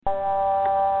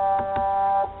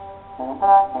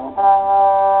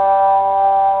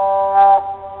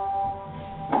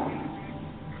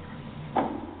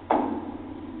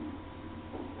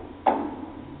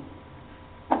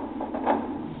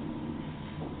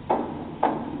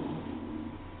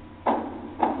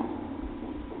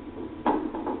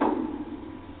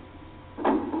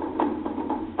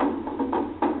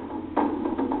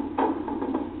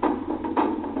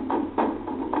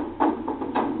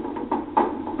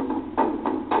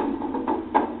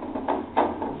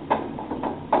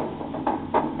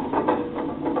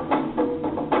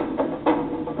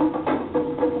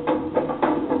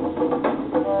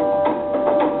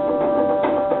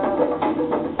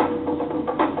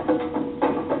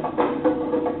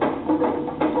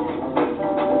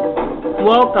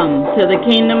Welcome to the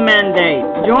Kingdom Mandate.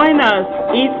 Join us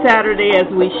each Saturday as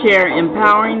we share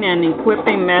empowering and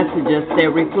equipping messages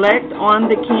that reflect on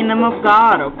the kingdom of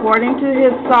God according to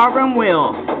His sovereign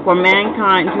will for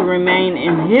mankind to remain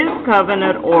in His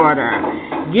covenant order.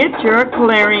 Get your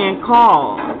clarion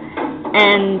call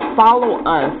and follow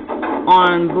us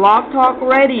on Blog Talk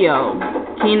Radio,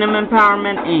 Kingdom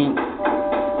Empowerment Inc.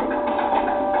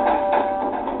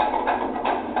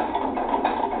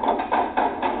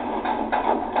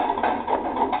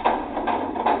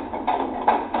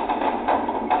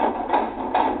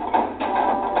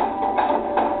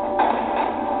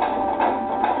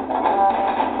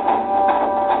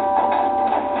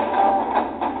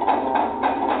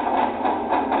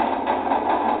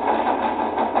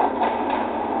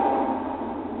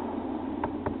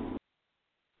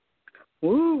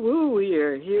 We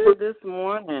are here this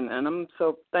morning, and I'm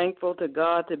so thankful to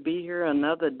God to be here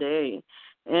another day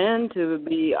and to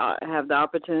be have the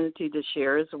opportunity to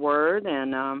share His word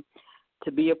and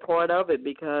to be a part of it,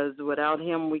 because without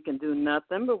Him we can do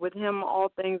nothing, but with Him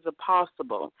all things are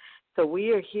possible. So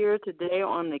we are here today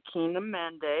on the Kingdom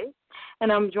Mandate,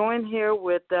 and I'm joined here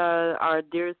with our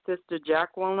dear sister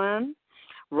Jacqueline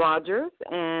Rogers,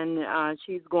 and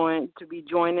she's going to be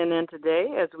joining in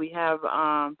today as we have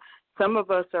some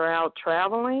of us are out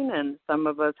traveling and some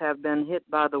of us have been hit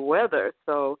by the weather.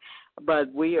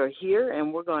 But we are here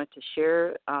and we're going to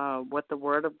share what the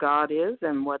Word of God is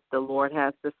and what the Lord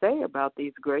has to say about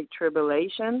these great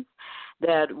tribulations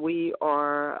that we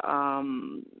are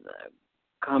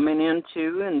coming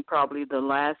into, and probably the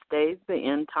last days, the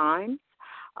end times.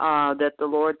 That the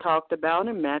Lord talked about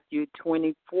in Matthew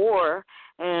 24,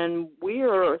 and we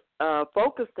are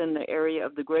focused in the area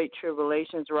of the great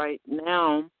tribulations right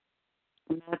now.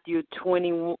 Matthew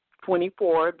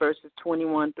 24, verses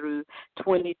 21 through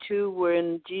 22,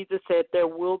 when Jesus said there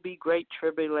will be great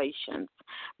tribulations.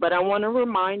 But I want to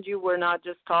remind you, we're not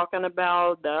just talking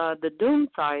about the doom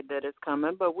side that is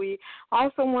coming, but we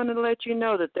also want to let you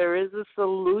know that there is a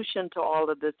solution to all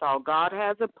of this. God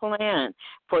has a plan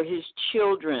for His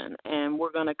children, and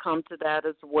we're going to come to that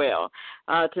as well.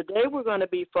 Today we're going to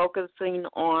be focusing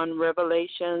on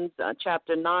Revelations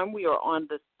chapter 9. We are on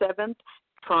the 7th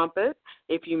trumpet.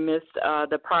 If you missed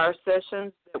the prior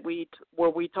sessions where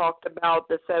we talked about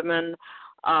the 7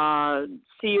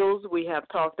 seals, we have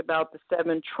talked about the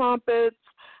 7 trumpets.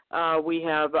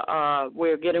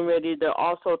 We're getting ready to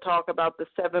also talk about the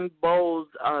 7 bowls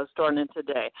starting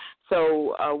today.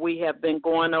 So we have been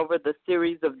going over the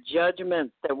series of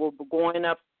judgments that will be going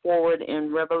up forward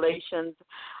in Revelations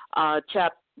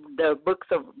the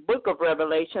book of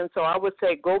Revelation. So I would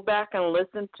say go back and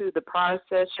listen to the prior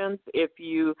sessions if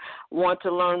you want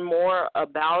to learn more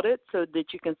about it, so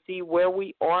that you can see where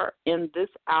we are in this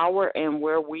hour and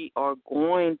where we are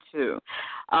going to,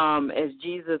 as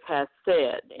Jesus has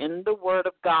said in the Word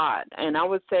of God. And I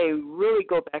would say really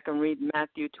go back and read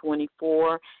Matthew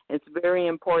 24. It's very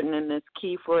important, and it's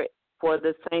key for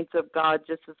the saints of God,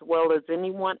 just as well as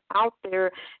anyone out there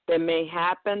that may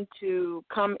happen to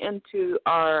come into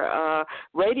our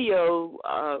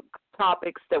radio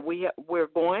topics that we're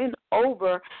going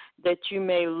over, that you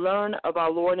may learn of our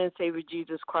Lord and Savior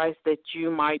Jesus Christ, that you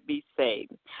might be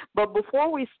saved. But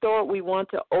before we start, we want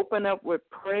to open up with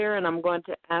prayer, and I'm going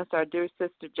to ask our dear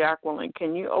sister Jacqueline,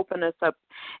 can you open us up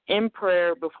in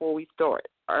prayer before we start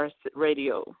our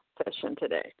radio session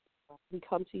today? We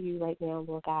come to you right now,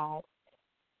 Lord God,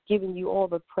 giving you all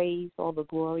the praise, all the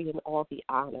glory, and all the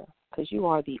honor, because you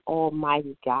are the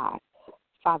almighty God,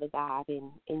 Father God,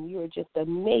 and you're just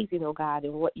amazing, oh God,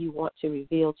 in what you want to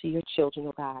reveal to your children,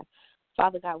 oh God.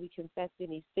 Father God, we confess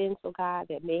any sins, oh God,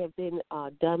 that may have been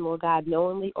done, Lord God,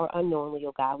 knowingly or unknowingly,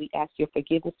 oh God. We ask your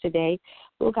forgiveness today,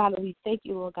 Lord God, and we thank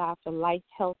you, Lord God, for life,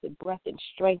 health, and breath and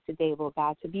strength today, Lord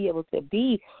God, to be able to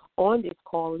be on this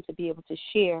call and to be able to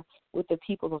share with the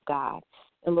people of God.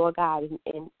 And, Lord God,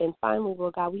 and finally,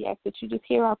 Lord God, we ask that you just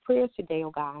hear our prayers today,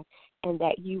 oh God, and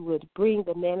that you would bring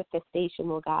the manifestation,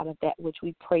 Lord God, of that which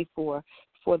we pray for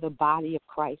the body of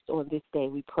Christ on this day.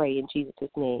 We pray in Jesus'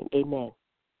 name. Amen.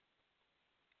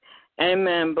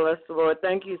 Amen. Bless the Lord.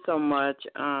 Thank you so much,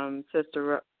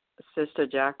 Sister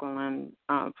Jacqueline,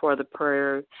 for the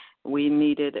prayer. We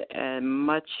needed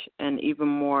much and even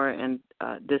more in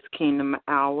this Kingdom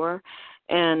Hour.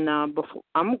 And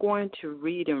I'm going to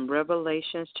read in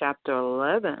Revelations chapter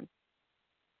 11,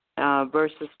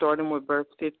 verses starting with verse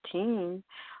 15.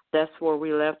 That's where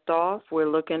we left off. We're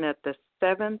looking at the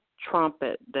seventh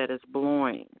trumpet that is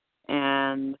blowing.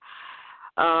 And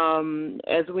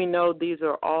as we know, these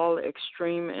are all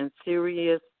extreme and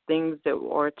serious things that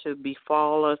are to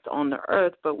befall us on the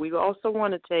earth, but we also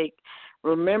want to take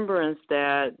remembrance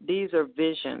that these are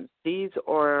visions. These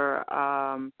are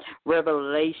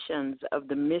revelations of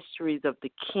the mysteries of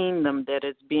the kingdom that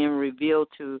is being revealed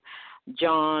to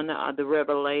John the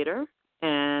Revelator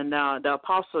and the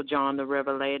Apostle John the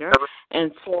Revelator.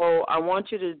 And so I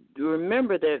want you to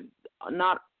remember that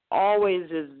not always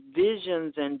is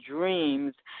visions and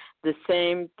dreams the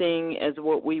same thing as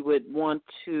what we would want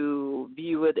to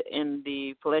view it in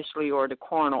the fleshly or the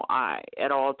carnal eye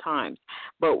at all times.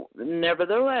 But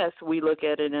nevertheless, we look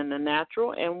at it in the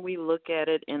natural and we look at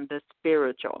it in the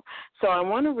spiritual. So I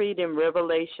want to read in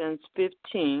Revelations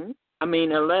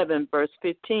 11, verse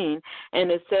 15,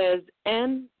 and it says,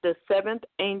 "And the seventh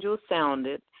angel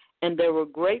sounded, and there were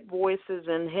great voices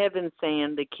in heaven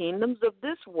saying, the kingdoms of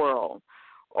this world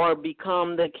are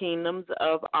become the kingdoms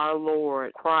of our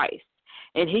Lord Christ,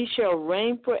 and he shall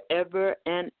reign forever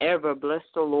and ever." Bless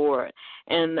the Lord.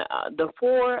 And the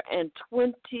 24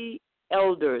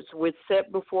 elders which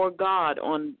sat before God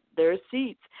on their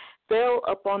seats fell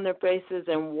upon their faces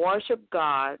and worshiped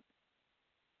God,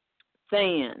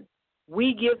 saying,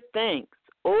 "We give thanks,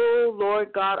 O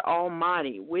Lord God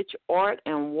Almighty, which art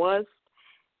and wast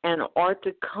and art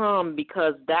to come,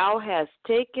 because thou hast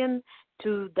taken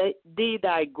to thee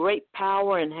thy great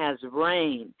power and has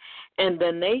reigned. And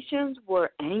the nations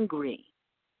were angry,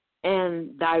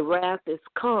 and thy wrath is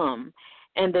come,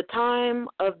 and the time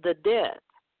of the death,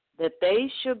 that they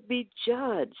should be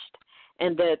judged,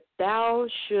 and that thou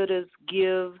shouldest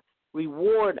give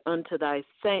reward unto thy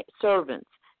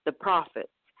servants, the prophets,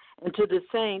 and to the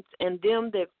saints, and them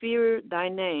that fear thy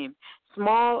name,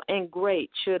 small and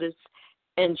great, shouldest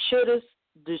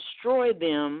destroy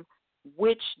them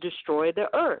which destroy the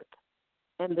earth.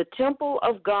 And the temple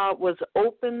of God was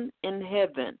open in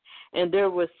heaven, and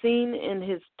there was seen in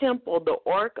his temple the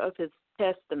ark of his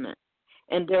testament.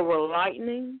 And there were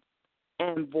lightnings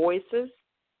and voices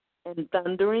and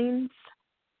thunderings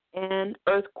and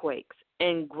earthquakes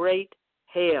and great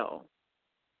hail."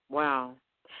 Wow.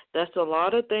 That's a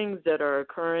lot of things that are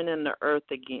occurring in the earth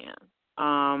again.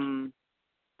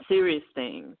 Serious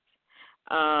things.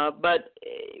 But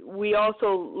we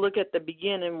also look at the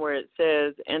beginning where it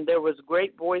says, "And there was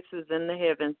great voices in the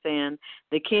heaven saying,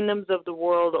 the kingdoms of the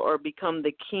world are become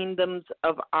the kingdoms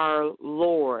of our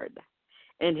Lord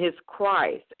and his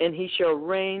Christ, and he shall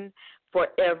reign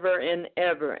forever and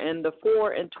ever." And the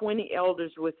 24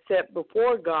 elders which sat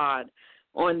before God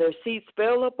on their seats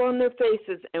fell upon their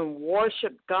faces and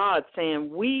worshiped God, saying,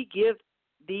 "We give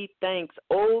thee thanks,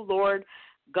 O Lord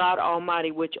God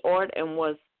Almighty, which art and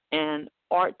was and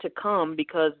art to come,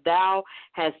 because thou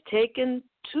hast taken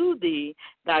to thee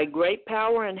thy great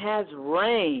power and hast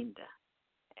reigned."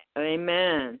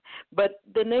 Amen. But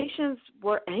the nations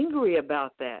were angry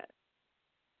about that,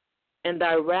 and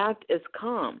thy wrath is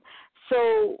come.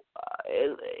 So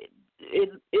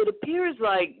it appears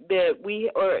like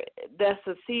that's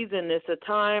a season, it's a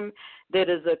time that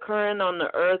is occurring on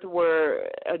the earth where,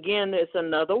 again, it's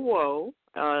another woe.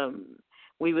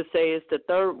 We would say it's the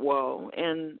third woe,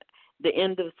 and the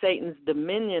end of Satan's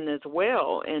dominion as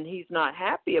well, and he's not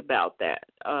happy about that.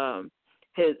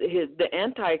 The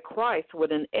Antichrist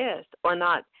with an S are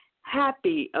not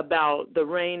happy about the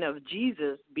reign of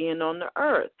Jesus being on the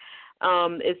earth.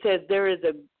 It says there is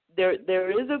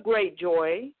a great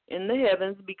joy in the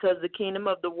heavens, because the kingdom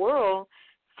of the world,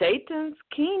 Satan's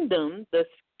kingdom, the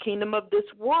kingdom of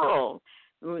this world.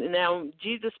 Now,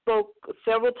 Jesus spoke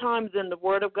several times in the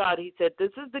Word of God. He said,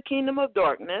 this is the kingdom of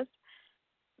darkness,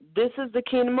 this is the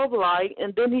kingdom of light,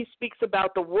 and then he speaks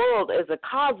about the world as a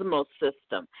cosmos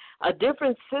system, a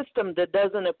different system that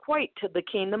doesn't equate to the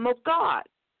kingdom of God.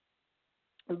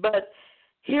 But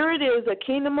here it is, a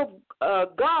kingdom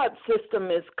of God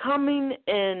system is coming,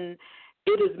 and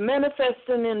it is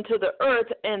manifesting into the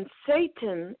earth, and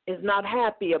Satan is not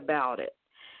happy about it.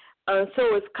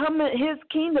 So it's coming. His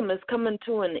kingdom is coming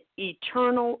to an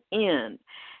eternal end,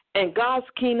 and God's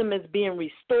kingdom is being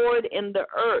restored in the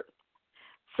earth.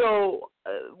 So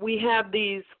we have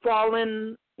these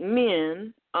fallen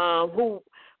men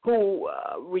who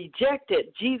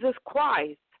rejected Jesus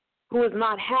Christ, who is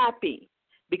not happy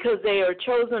because they are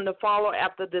chosen to follow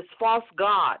after this false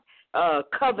God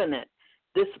covenant,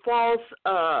 this false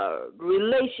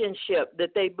relationship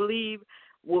that they believe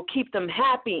will keep them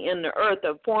happy in the earth,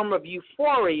 a form of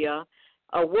euphoria,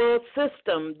 a world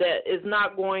system that is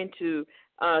not going to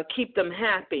keep them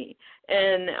happy.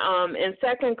 And in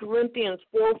 2 Corinthians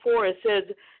 4:4, it says,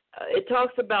 it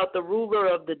talks about the ruler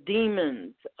of the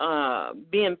demons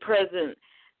being present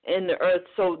in the earth.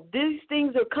 So these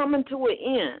things are coming to an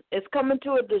end. It's coming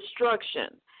to a destruction.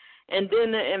 And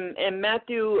then in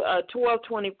Matthew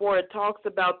 12:24, it talks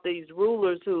about these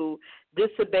rulers who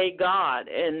disobey God.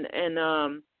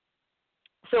 And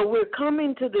so we're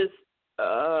coming to this,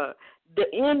 the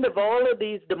end of all of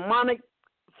these demonic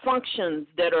functions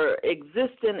that are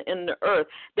existing in the earth,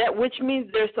 that which means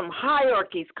there's some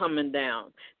hierarchies coming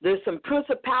down. There's some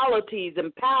principalities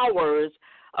and powers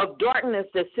of darkness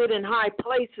that sit in high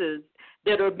places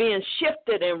that are being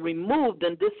shifted and removed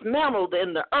and dismantled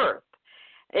in the earth.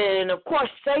 And, of course,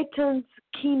 Satan's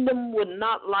kingdom would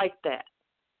not like that.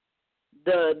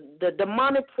 The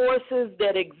demonic forces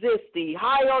that exist, the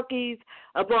hierarchies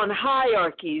upon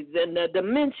hierarchies and the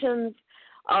dimensions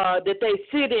that they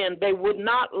sit in, they would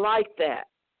not like that.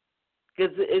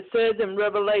 Because it says in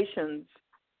Revelations,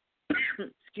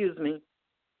 excuse me,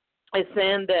 it's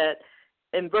saying that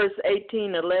in verse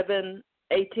 18,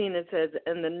 it says,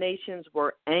 and the nations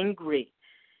were angry,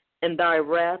 and thy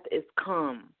wrath is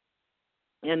come,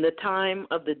 and the time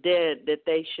of the dead that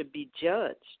they should be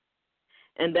judged,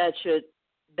 and that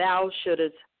thou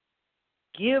shouldest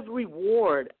give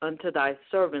reward unto thy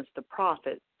servants, the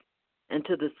prophets, and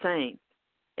to the saints,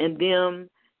 and them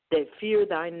that fear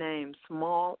thy name,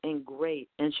 small and great,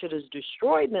 and shouldest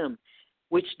destroy them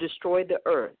which destroy the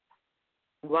earth.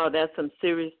 Wow, that's some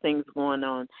serious things going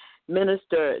on.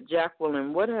 Minister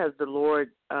Jacqueline, what has the Lord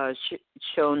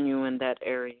shown you in that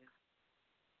area?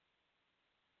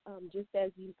 Just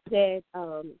as you said,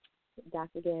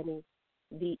 Dr. Danny,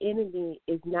 the enemy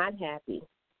is not happy,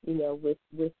 with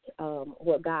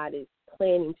what God is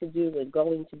planning to do and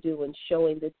going to do and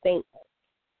showing the saints.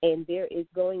 And there is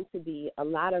going to be a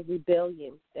lot of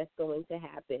rebellion that's going to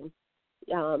happen.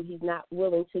 He's not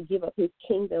willing to give up his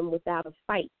kingdom without a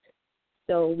fight.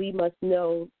 So we must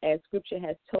know, as Scripture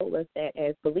has told us, that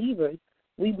as believers,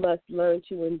 we must learn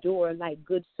to endure like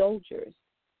good soldiers,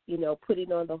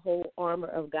 putting on the whole armor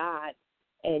of God.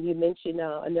 And you mentioned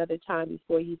another time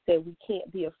before, you said we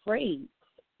can't be afraid,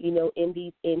 in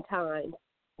these end times,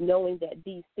 knowing that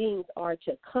these things are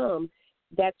to come.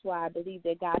 That's why I believe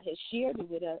that God has shared it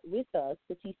with us,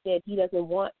 because he said he doesn't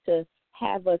want to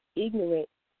have us ignorant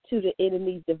to the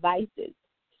enemy's devices.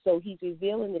 So he's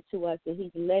revealing it to us, and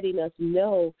he's letting us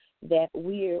know that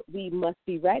we must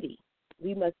be ready.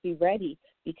 We must be ready,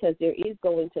 because there is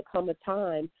going to come a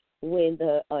time when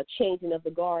the changing of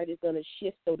the guard is going to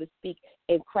shift, so to speak,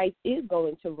 and Christ is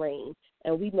going to reign.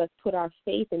 And we must put our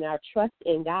faith and our trust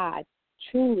in God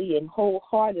truly and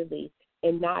wholeheartedly,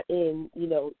 and not in,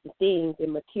 things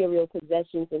and material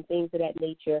possessions and things of that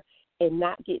nature, and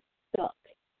not get stuck,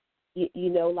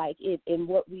 like in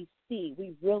what we see.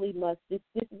 We really must, this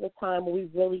is a time where we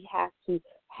really have to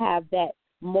have that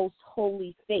most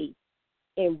holy faith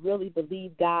and really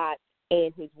believe God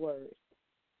and his word.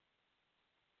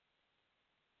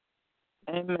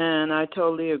 Amen. I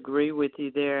totally agree with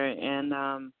you there. And,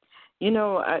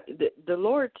 the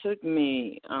Lord took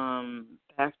me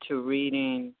back to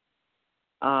reading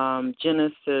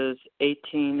Genesis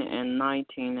 18 and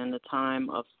 19 in the time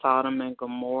of Sodom and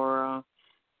Gomorrah,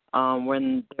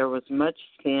 when there was much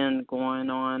sin going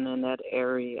on in that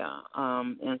area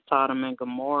in Sodom and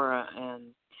Gomorrah. And,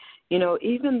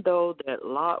 even though that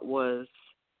Lot was,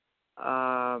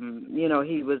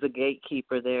 he was a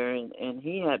gatekeeper there, and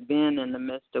he had been in the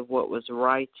midst of what was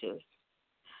righteous.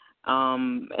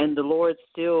 And the Lord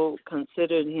still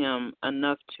considered him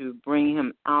enough to bring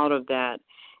him out of that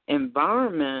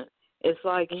environment. It's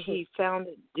like he found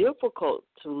it difficult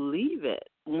to leave it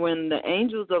when the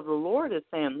angels of the Lord are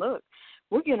saying, look,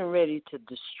 we're getting ready to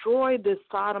destroy this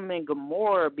Sodom and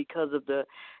Gomorrah because of the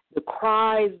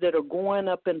cries that are going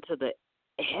up into the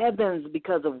heavens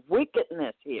because of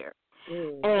wickedness here.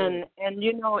 Mm-hmm. And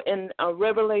in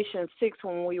Revelation 6,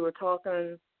 when we were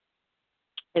talking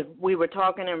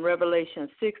in Revelation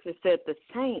 6, it said the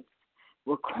saints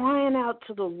were crying out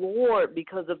to the Lord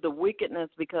because of the wickedness,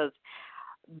 because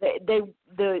the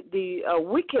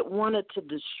wicked wanted to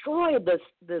destroy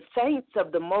the saints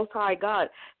of the Most High God,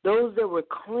 those that were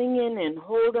clinging and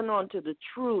holding on to the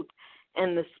truth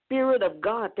and the Spirit of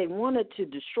God. They wanted to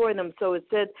destroy them. So it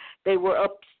said they were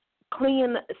up,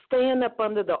 staying up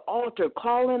under the altar,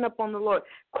 calling upon the Lord,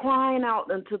 crying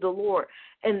out unto the Lord.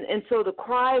 And so the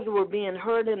cries were being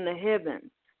heard in the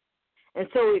heavens. And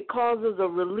so it causes a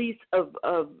release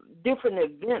of different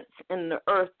events in the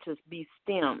earth to be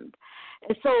stemmed.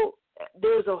 And so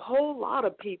there's a whole lot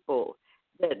of people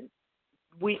that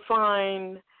we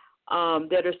find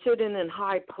that are sitting in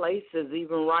high places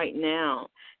even right now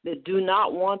that do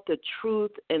not want the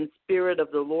truth and Spirit of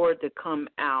the Lord to come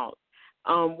out.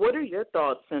 What are your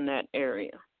thoughts in that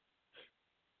area?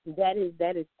 That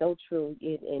is so true,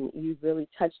 and you really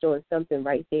touched on something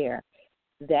right there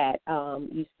that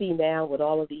you see now with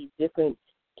all of these different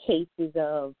cases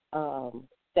of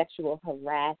sexual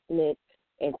harassment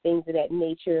and things of that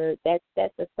nature.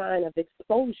 That's a sign of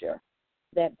exposure,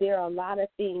 that there are a lot of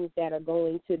things that are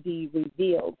going to be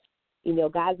revealed. You know,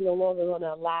 God's no longer going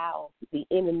to allow the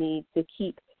enemy to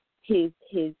keep his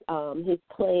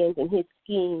plans and his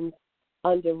schemes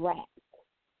under wraps.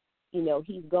 You know,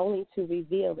 he's going to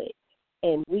reveal it.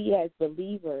 And we as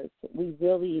believers,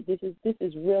 this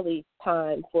is really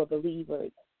time for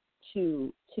believers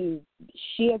to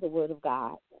share the word of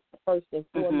God first and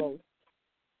foremost,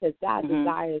 because God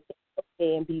desires that no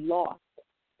man be lost.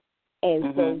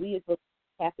 And so we as believers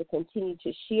have to continue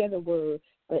to share the word,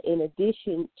 but in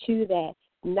addition to that,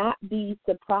 not be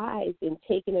surprised and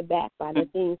taken aback by the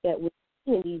things that we're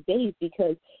seeing these days,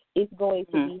 because it's going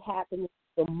to be happening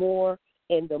the more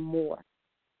and the more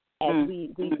as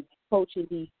we approaching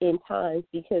these end times,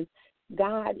 because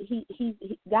God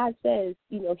says,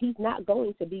 you know, he's not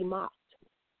going to be mocked.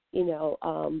 You know,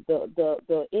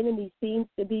 the enemy seems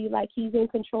to be like he's in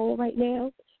control right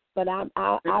now, but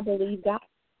I believe God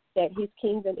that his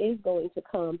kingdom is going to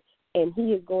come, and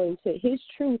his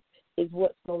truth is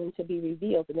what's going to be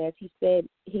revealed. And as he said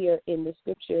here in the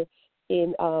scripture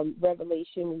in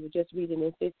Revelation, we were just reading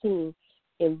in 15,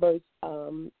 in verse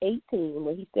 18,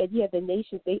 where he said, yeah, the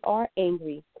nations, they are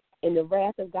angry, and the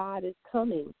wrath of God is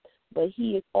coming, but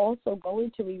he is also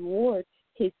going to reward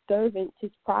his servants,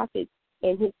 his prophets,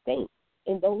 and his saints,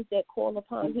 and those that call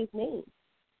upon his name.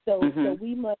 So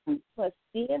we must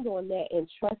stand on that and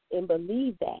trust and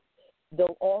believe that,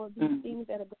 though all of these things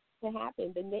that are going to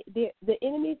happen, the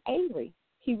enemy is angry.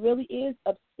 He really is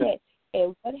upset.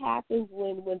 And what happens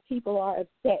when people are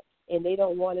upset and they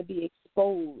don't want to be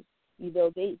exposed? You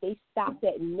know, they stop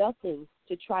at nothing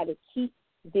to try to keep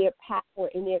their power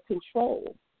and their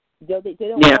control. They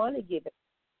don't want to give it.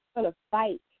 They're going to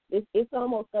fight. It's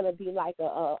almost going to be like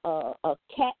a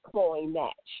cat clawing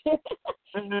match.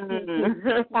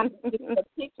 A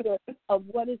picture of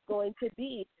what it's going to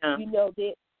be. Yeah. You know,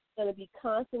 there's going to be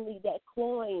constantly that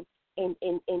clawing and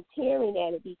tearing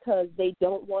at it because they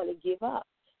don't want to give up.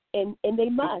 And they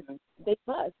must. They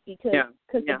must because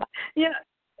go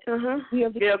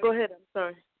ahead. I'm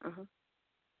sorry.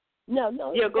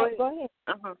 No. Yeah, go ahead. Go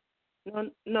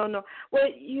ahead. No. Well,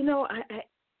 you know,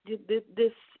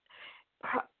 this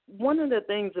one of the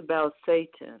things about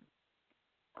Satan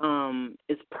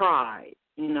is pride.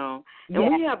 You know,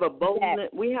 and we have a boldness.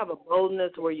 We have a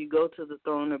boldness where you go to the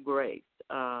throne of grace,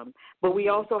 but we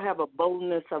also have a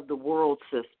boldness of the world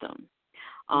system.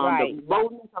 The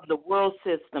boldness of the world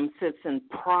system sits in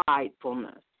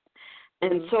pridefulness,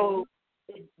 and so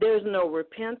there's no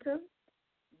repentance.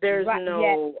 There's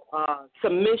no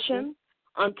submission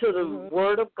unto the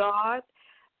word of God,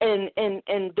 and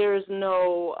there's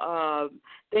no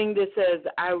thing that says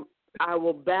I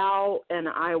will bow and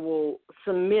I will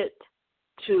submit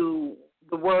to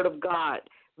the word of God,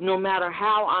 no matter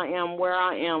how I am, where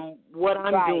I am, what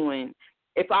I'm doing.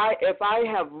 If I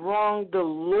have wronged the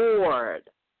Lord,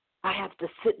 I have to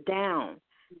sit down.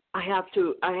 I have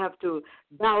to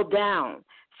bow down.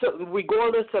 So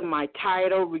regardless of my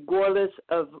title, regardless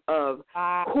of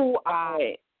who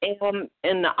I am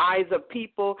in the eyes of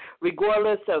people,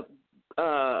 regardless of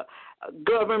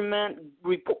government,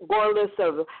 regardless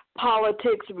of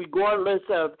politics, regardless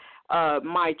of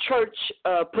my church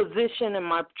position and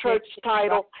my church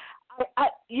title, I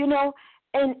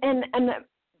and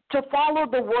to follow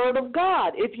the word of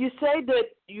God. If you say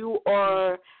that you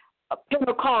are a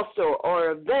Pentecostal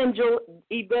or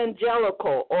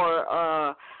evangelical or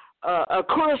a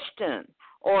Christian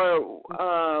or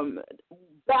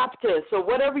Baptist or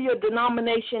whatever your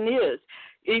denomination is,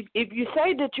 if you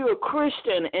say that you're a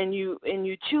Christian and you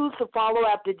choose to follow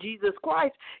after Jesus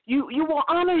Christ, you will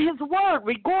honor his word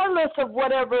regardless of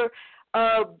whatever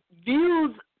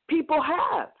views people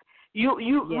have. You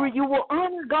will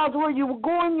honor God's word. You will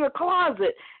go in your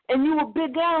closet and you will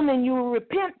bend down and you will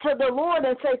repent to the Lord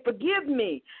and say, "Forgive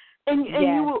me." And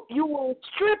you will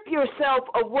strip yourself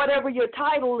of whatever your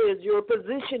title is, your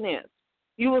position is.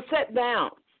 You will sit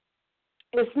down.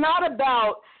 It's not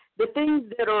about the things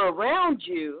that are around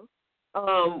you,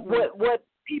 what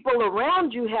people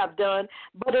around you have done,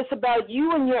 but it's about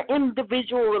you and your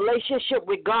individual relationship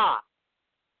with God.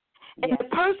 And the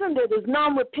person that is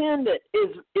non-repentant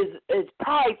is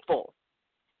prideful.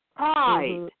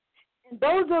 Pride. And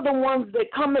those are the ones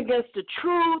that come against the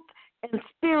truth and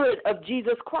spirit of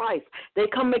Jesus Christ. They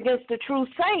come against the true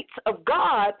saints of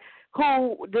God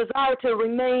who desire to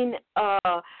remain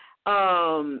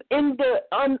in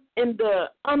the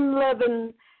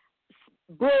unleavened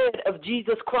bread of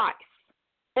Jesus Christ.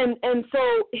 And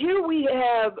so here we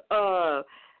have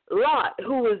Lot,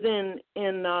 who is in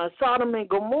Sodom and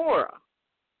Gomorrah,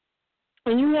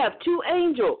 and you have two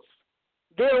angels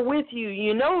there with you.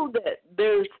 You know that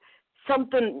there's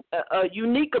something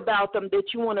unique about them,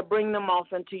 that you want to bring them off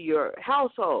into your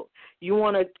household. You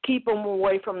want to keep them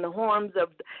away from the harms of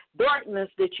darkness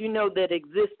that you know that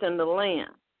exist in the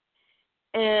land.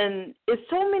 And it's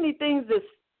so many things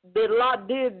that Lot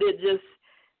did that just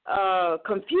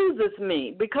confuses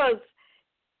me, because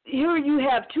here you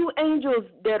have two angels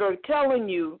that are telling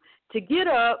you to get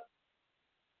up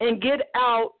and get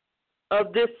out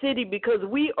of this city, because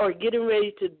we are getting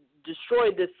ready to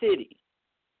destroy the city.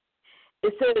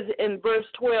 It says in verse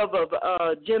 12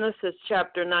 of Genesis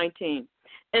chapter 19,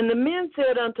 "And the men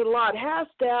said unto Lot, Hast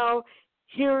thou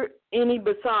here any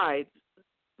besides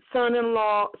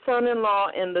son-in-law,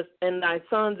 and thy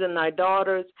sons and thy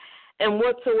daughters, and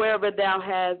whatsoever thou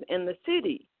hast in the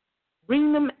city?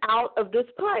 Bring them out of this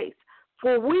place,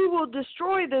 for we will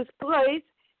destroy this place,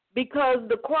 because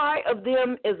the cry of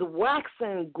them is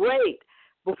waxing great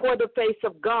before the face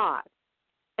of God.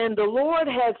 And the Lord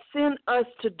has sent us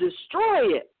to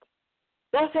destroy it."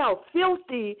 That's how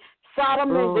filthy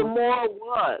Sodom and Gomorrah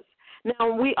was.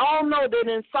 Now, we all know that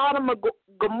in Sodom and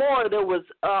Gomorrah there was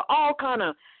all kind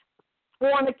of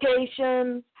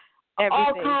fornication,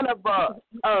 all kind of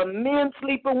men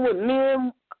sleeping with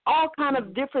men, all kind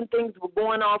of different things were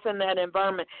going off in that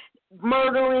environment.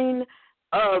 Murdering,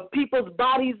 people's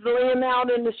bodies laying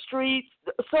out in the streets,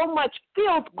 so much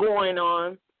filth going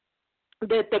on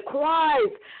that the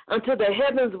cries unto the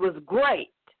heavens was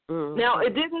great. Now,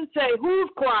 it didn't say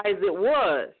whose cries it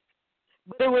was,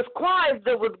 but it was cries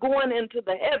that was going into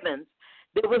the heavens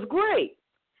that was great.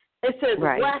 It says,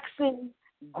 waxing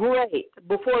great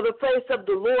before the face of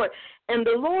the Lord, and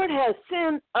the Lord has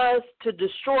sent us to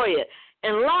destroy it.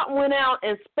 And Lot went out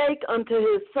and spake unto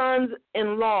his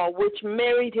sons-in-law, which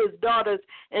married his daughters,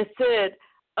 and said,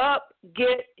 Up,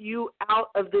 get you out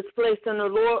of this place, and the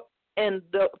Lord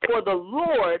for the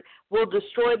Lord will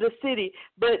destroy the city.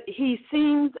 But he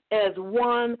seems as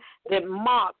one that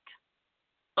mocked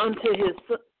unto his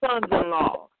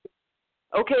sons-in-law.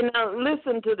 Okay, now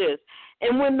listen to this.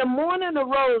 And when the morning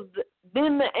arose,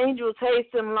 then the angels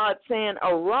hastened Lot, saying,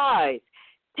 Arise,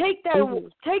 take thy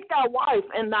wife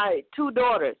and thy two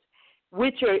daughters,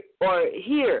 which are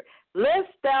here, lest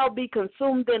thou be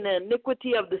consumed in the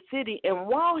iniquity of the city. And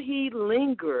while he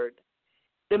lingered,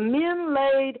 the men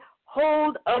laid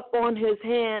hold upon his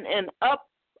hand and up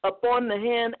upon the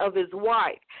hand of his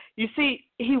wife. You see,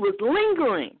 he was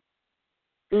lingering.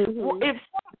 Well,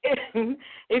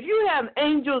 if you have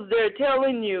angels there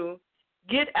telling you,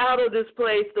 get out of this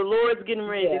place, the Lord's getting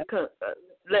ready to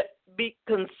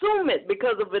consume it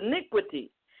because of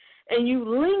iniquity, and you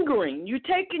lingering, you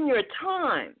taking your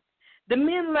time. The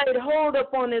men laid hold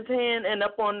upon his hand and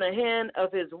upon the hand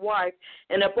of his wife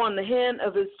and upon the hand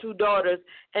of his two daughters,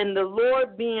 and the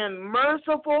Lord being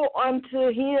merciful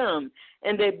unto him,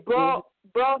 and they brought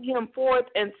him forth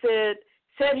and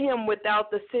set him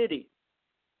without the city.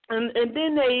 And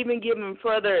then they even give him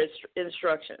further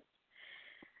instructions.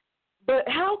 But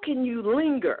how can you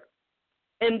linger?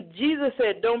 And Jesus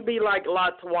said, don't be like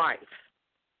Lot's wife.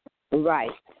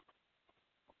 Right.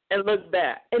 And look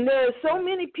back. And there are so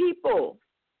many people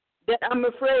that I'm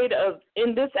afraid of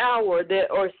in this hour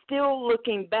that are still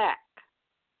looking back,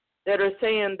 that are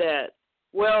saying that,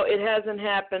 well, it hasn't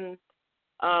happened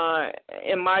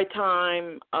in my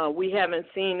time. We haven't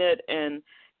seen it. And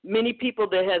many people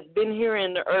that has been here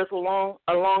in the earth a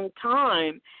long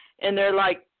time, and they're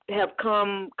like, have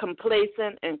come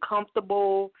complacent and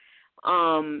comfortable,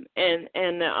 and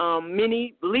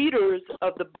many leaders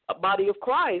of the body of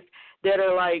Christ that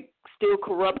are like still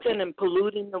corrupting and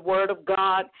polluting the word of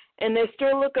God, and they're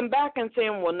still looking back and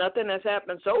saying, well, nothing has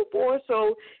happened so far,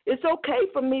 so it's okay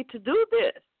for me to do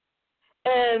this.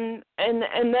 and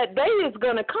that day is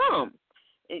going to come.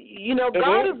 You know,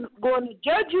 God is going to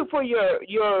judge you for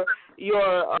your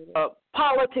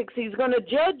politics. He's going to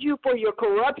judge you for your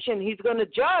corruption. He's going to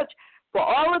judge for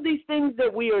all of these things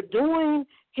that we are doing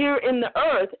here in the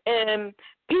earth. And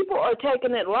people are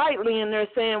taking it lightly, and they're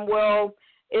saying, well,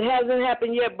 it hasn't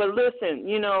happened yet. But listen,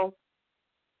 you know,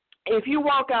 if you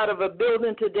walk out of a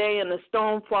building today and a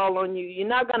stone fall on you, you're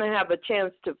not going to have a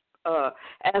chance to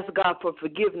ask God for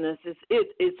forgiveness.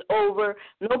 It's over.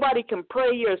 Nobody can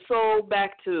pray your soul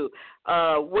back to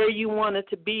where you wanted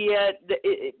to be at.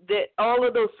 That all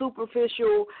of those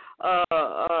superficial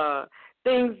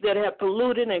things that have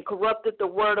polluted and corrupted the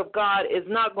Word of God is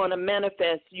not going to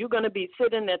manifest. You're going to be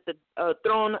sitting at the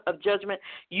throne of judgment.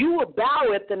 You will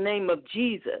bow at the name of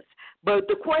Jesus. But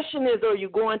the question is, are you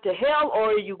going to hell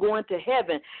or are you going to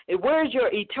heaven? And where's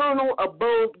your eternal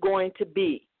abode going to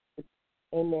be?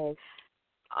 Amen.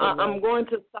 I'm going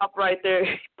to stop right there.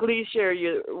 Please share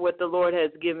what the Lord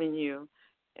has given you.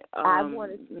 I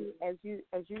wanted to, as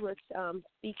you were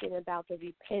speaking about the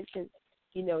repentance,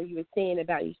 you know, you were saying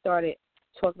about, you started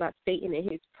talking about Satan and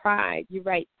his pride. You're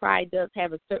right. Pride does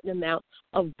have a certain amount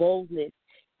of boldness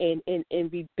and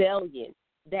rebellion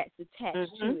that's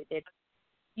attached to it, that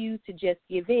you to just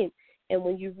give in. And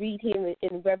when you read him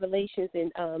in Revelations in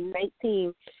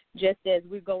 19, just as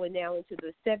we're going now into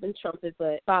the seventh trumpet,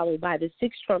 but followed by the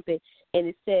sixth trumpet, and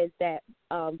it says that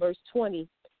verse 20,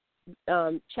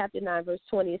 chapter 9, verse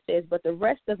 20, it says, but the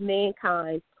rest of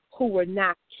mankind who were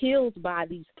not killed by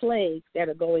these plagues that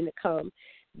are going to come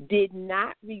did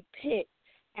not repent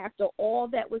after all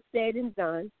that was said and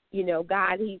done. You know,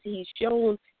 God, he's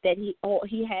shown that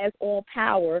he has all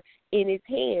power in his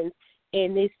hands.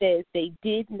 And it says they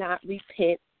did not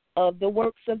repent of the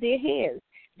works of their hands,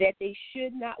 that they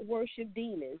should not worship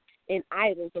demons and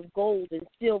idols of gold and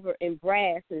silver and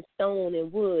brass and stone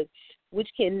and wood, which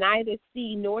can neither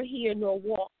see nor hear nor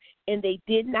walk. And they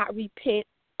did not repent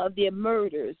of their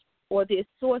murders or their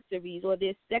sorceries or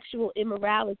their sexual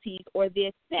immoralities or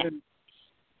their theft.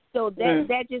 So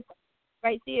that just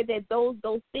right there, that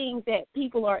those things that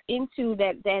people are into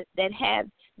that have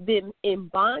them in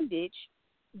bondage,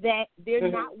 that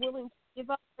they're not willing to give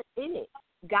up in it.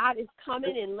 God is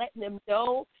coming and letting them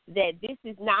know that this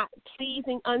is not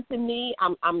pleasing unto me.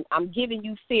 I'm giving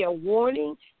you fair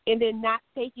warning, and they're not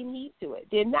taking heed to it.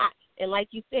 They're not. And like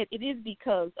you said, it is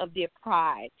because of their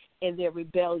pride and their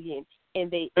rebellion,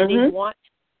 and they want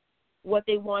what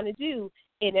they want to do.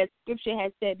 And as Scripture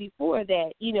has said before,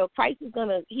 that, you know, Christ he's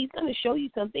gonna show you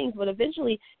some things, but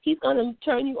eventually he's gonna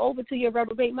turn you over to your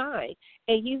reprobate mind,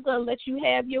 and he's gonna let you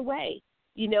have your way.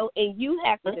 You know, and you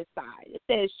have to decide. It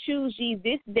says, choose ye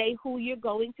this day who you're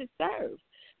going to serve.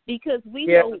 Because we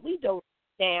don't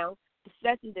now,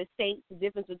 especially the saints, the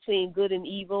difference between good and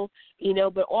evil, you know,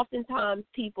 but oftentimes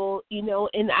people, you know,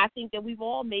 and I think that we've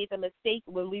all made the mistake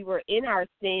when we were in our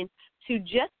sin to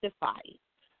justify it.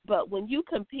 But when you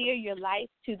compare your life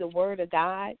to the Word of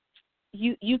God,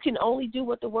 you can only do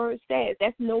what the Word says.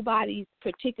 That's nobody's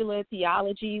particular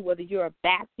theology, whether you're a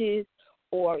Baptist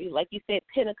or, like you said,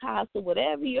 Pentecostal,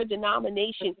 whatever your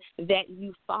denomination that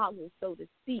you follow, so to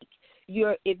speak.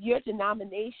 If your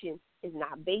denomination is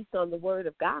not based on the Word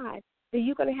of God, then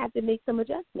you're going to have to make some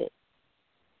adjustments.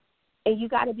 And you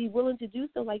got to be willing to do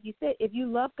so, like you said. If you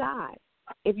love God,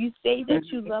 if you say that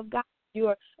you love God,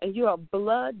 you're a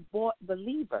blood-bought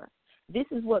believer. This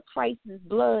is what Christ's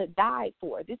blood died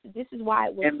for. This is why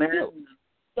it was spilled,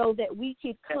 so that we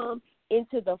could come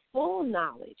into the full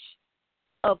knowledge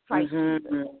of Christ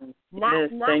Jesus.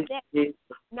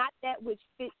 Not that which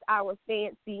fits our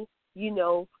fancy, you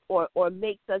know, or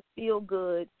makes us feel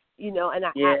good, you know. And I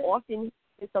often hear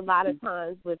this a lot of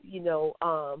times with, you know,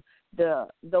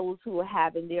 those who are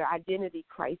having their identity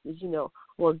crisis, you know.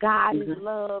 Well, God is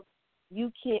love.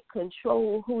 You can't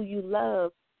control who you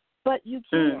love, but you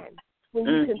can. When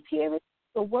you compare it to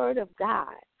the Word of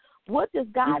God, what does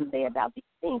God say about these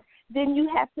things? Then you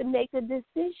have to make a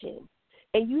decision.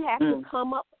 And you have to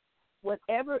come up with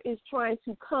whatever is trying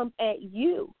to come at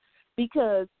you,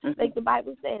 because, like the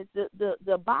Bible says,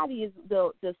 the body is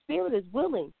the spirit is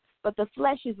willing, but the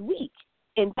flesh is weak,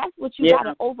 and that's what you got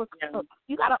to overcome.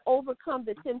 You got to overcome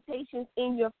the temptations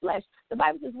in your flesh. The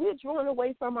Bible says we're drawn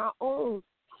away from our own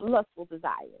lustful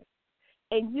desires,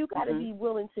 and you got to be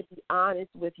willing to be honest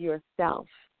with yourself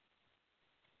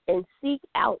and seek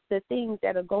out the things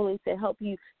that are going to help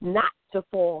you not to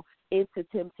fall into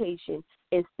temptation,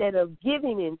 instead of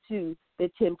giving into the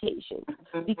temptation,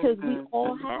 because we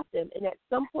all have them, and at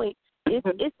some point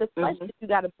it's the flesh that you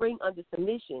got to bring under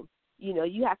submission. You know,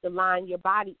 you have to line your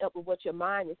body up with what your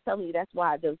mind is telling you. That's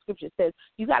why the Scripture says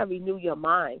you got to renew your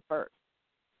mind first.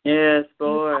 Yes, You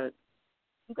Lord.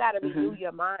 you got to renew Mhm.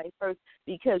 your mind first,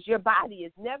 because your body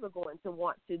is never going to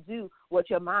want to do what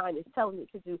your mind is telling it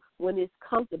to do when it's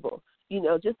comfortable.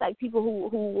 Just like people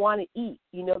who want to eat,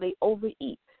 they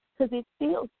overeat because it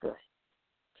feels good.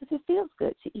 Because it feels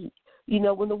good to eat.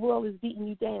 When the world is beating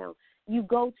you down, you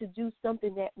go to do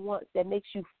something that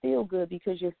makes you feel good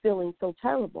because you're feeling so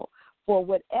terrible for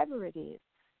whatever it is.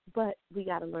 But we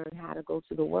got to learn how to go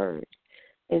to the Word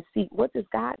and see, what does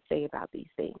God say about these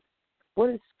things? What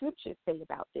does Scripture say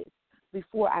about this?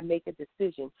 Before I make a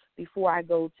decision, before I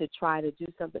go to try to do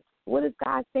something, what is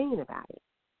God saying about it?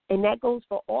 And that goes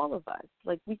for all of us.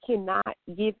 Like, we cannot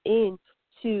give in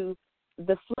to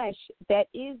the flesh that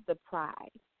is the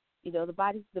pride.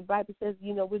 The Bible says,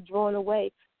 we're drawn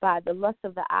away by the lust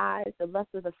of the eyes, the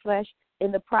lust of the flesh,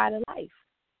 and the pride of life.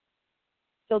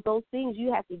 So those things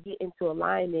you have to get into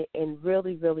alignment and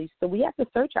really, really, so we have to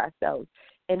search ourselves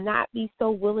and not be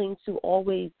so willing to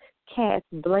always cast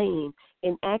blame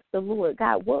and ask the Lord,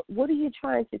 God, what are you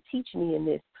trying to teach me in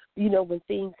this? When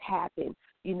things happen,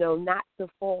 not to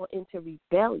fall into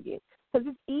rebellion. Because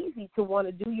it's easy to want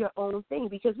to do your own thing,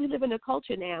 because we live in a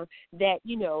culture now that,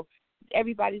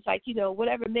 everybody's like,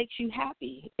 whatever makes you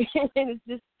happy. And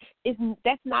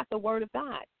that's not the word of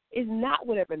God. It's not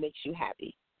whatever makes you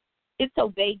happy. It's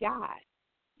obey God,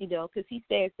 because he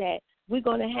says that we're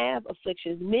going to have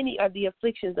afflictions. Many are the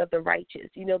afflictions of the righteous.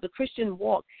 The Christian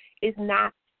walk is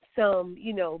not some,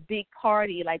 big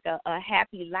party, like a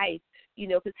happy life,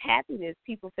 because happiness,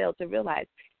 people fail to realize,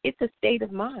 it's a state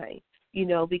of mind,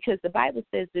 because the Bible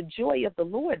says the joy of the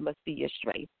Lord must be your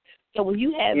strength. So when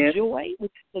you have joy,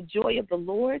 which is the joy of the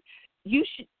Lord,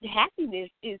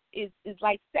 happiness is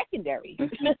like secondary.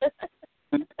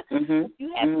 Mhm.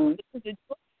 You have Mhm. the joy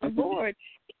of the Lord,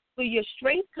 where your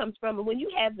strength comes from. And when you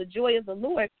have the joy of the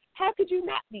Lord, how could you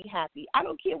not be happy? I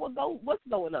don't care what's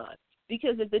going on.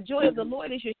 Because if the joy of the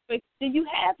Lord is your strength, then you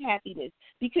have happiness,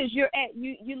 because you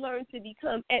learn to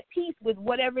become at peace with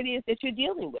whatever it is that you're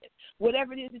dealing with,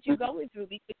 whatever it is that you're going through,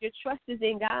 because your trust is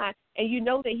in God and you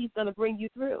know that he's going to bring you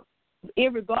through.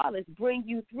 Irregardless, bring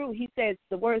you through. He says,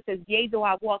 the word says, yea, though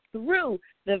I walk through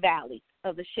the valley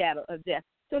of the shadow of death.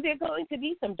 So there are going to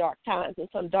be some dark times and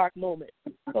some dark moments,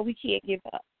 but we can't give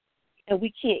up, and we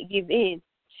can't give in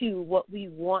to what we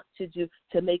want to do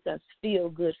to make us feel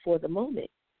good for the moment.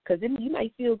 Because you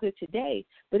might feel good today,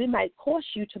 but it might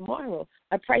cost you tomorrow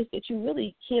a price that you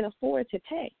really can't afford to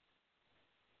pay.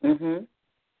 Mhm.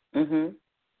 Mhm.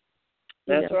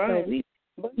 That's right. So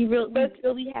we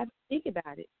really have to think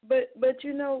about it. But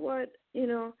you know what?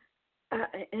 When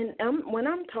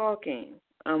I'm talking,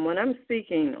 when I'm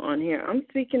speaking on here, I'm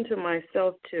speaking to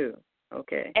myself too.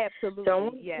 Okay. Absolutely. So I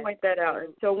want to point that out.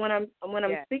 So when I'm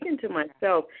speaking to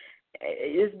myself,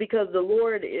 it's because the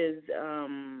Lord is,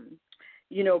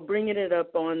 bringing it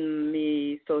up on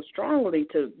me so strongly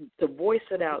to voice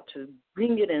it out, to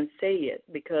bring it and say it,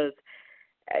 because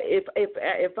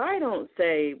if I don't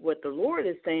say what the Lord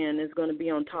is saying is going to be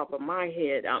on top of my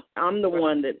head, I'm the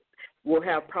one that will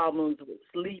have problems with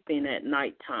sleeping at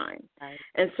nighttime. Right.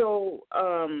 And so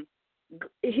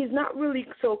he's not really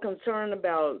so concerned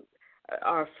about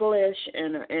our flesh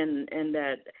and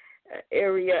that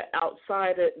area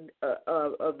outside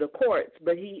of the courts,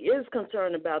 but he is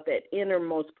concerned about that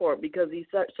innermost part, because he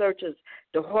searches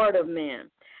the heart of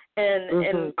man.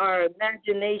 And our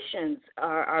imaginations,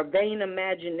 our vain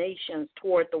imaginations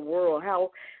toward the world,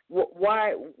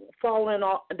 why following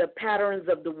all the patterns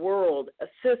of the world, a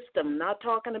system, not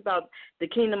talking about the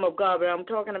kingdom of God, but I'm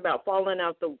talking about following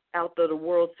out of the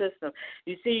world system.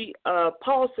 You see,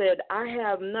 Paul said, I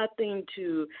have nothing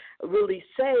to really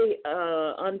say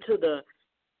unto the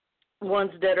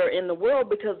ones that are in the world,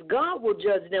 because God will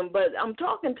judge them, but I'm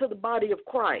talking to the body of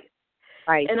Christ.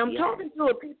 Right. And I'm talking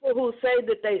to people who say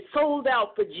that they sold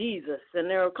out for Jesus, and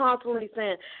they're constantly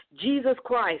saying Jesus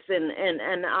Christ,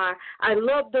 and I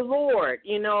love the Lord,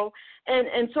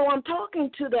 and so I'm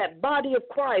talking to that body of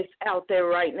Christ out there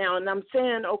right now, and I'm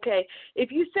saying, okay,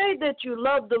 if you say that you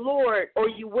love the Lord, or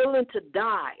you're willing to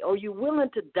die,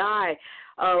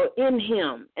 in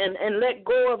Him, and let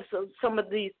go of some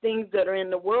of these things that are in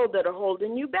the world that are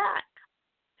holding you back.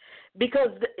 Because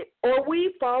are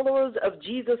we followers of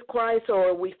Jesus Christ,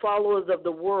 or are we followers of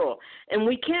the world? And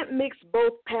we can't mix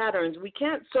both patterns. We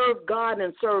can't serve God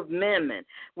and serve mammon.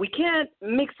 We can't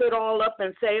mix it all up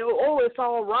and say, oh, it's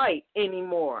all right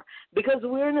anymore. Because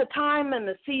we're in a time and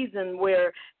a season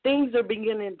where things are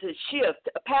beginning to shift.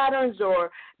 Patterns are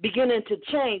beginning to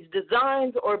change.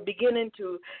 Designs are beginning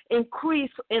to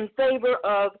increase in favor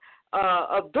of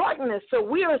of darkness. So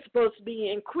we are supposed to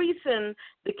be increasing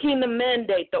the kingdom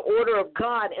mandate, the order of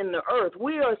God in the earth.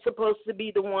 We are supposed to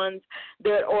be the ones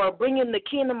that are bringing the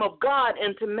kingdom of God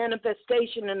into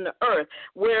manifestation in the earth.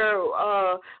 Where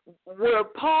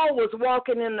Paul was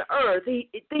walking in the earth,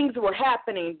 things were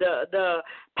happening. The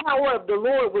power of the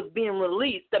Lord was being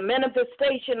released. The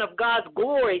manifestation of God's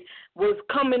glory was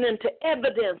coming into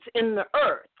evidence in the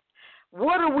earth.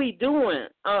 What are we doing?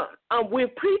 We're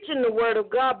preaching the word of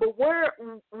God, but where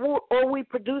are we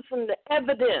producing the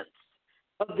evidence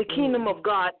of the kingdom of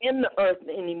God in the earth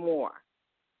anymore?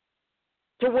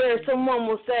 To where someone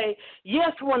will say,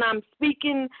 yes, when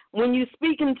you're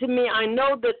speaking to me, I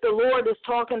know that the Lord is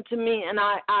talking to me, and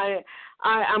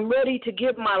I'm ready to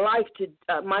give my life to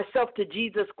myself to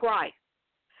Jesus Christ.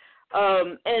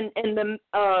 And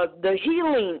the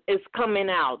healing is coming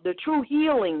out. The true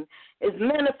healing is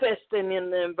manifesting in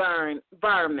the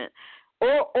environment.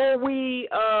 Or are we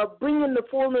bringing the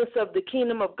fullness of the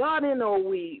kingdom of God in, or are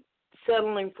we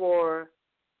settling for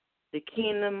the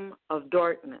kingdom of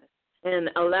darkness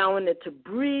and allowing it to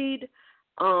breed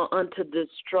unto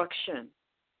destruction?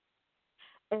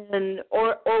 And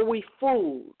or are we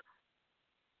fooled?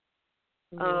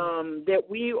 That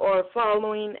we are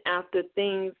following after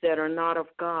things that are not of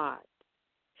God?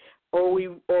 Or we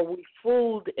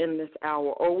fooled in this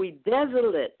hour? Or we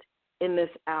desolate in this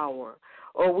hour?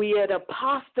 Or we at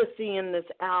apostasy in this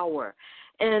hour?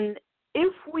 And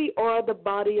if we are the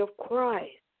body of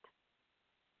Christ,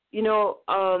 in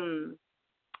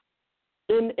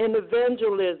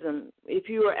evangelism, if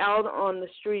you are out on the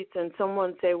streets and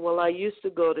someone say, well, I used to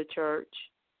go to church,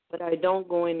 but I don't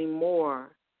go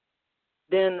anymore,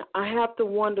 then I have to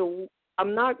wonder,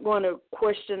 I'm not going to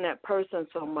question that person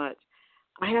so much.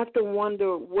 I have to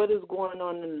wonder what is going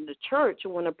on in the church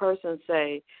when a person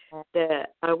say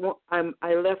that I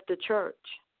left the church.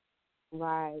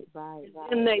 Right.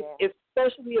 And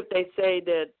especially if they say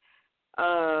that,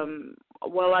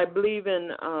 well, I believe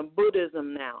in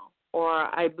Buddhism now, or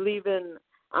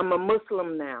I'm a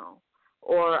Muslim now,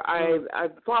 or I'm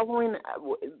following.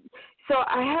 So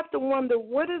I have to wonder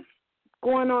what is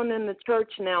going on in the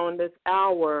church now in this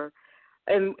hour,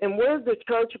 and where's the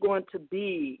church going to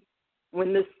be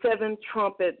when this seventh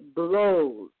trumpet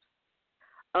blows?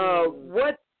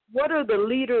 What are the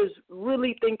leaders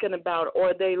really thinking about? Or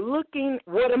are they looking,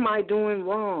 what am I doing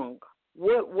wrong?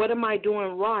 What am I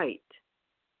doing right?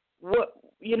 What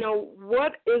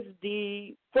is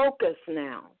the focus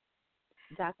now?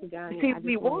 Dr. Ghani, see,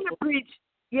 we want to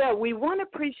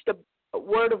preach the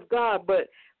word of God, but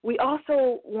we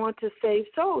also want to save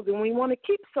souls, and we want to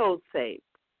keep souls saved.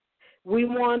 We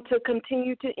want to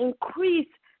continue to increase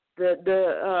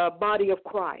the body of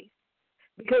Christ,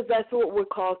 because that's what we're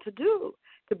called to do,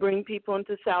 to bring people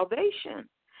into salvation.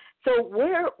 So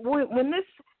when this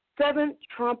seventh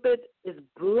trumpet is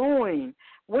blowing,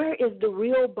 where is the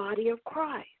real body of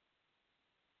Christ?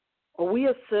 Are we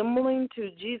assembling to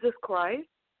Jesus Christ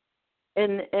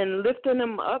and lifting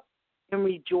him up and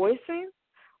rejoicing?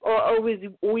 Or are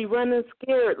we running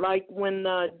scared, like when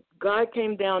God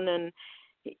came down and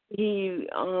they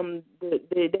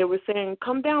were saying,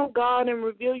 come down, God, and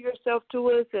reveal yourself to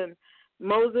us, and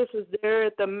Moses is there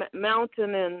at the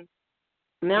mountain, and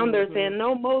now they're saying,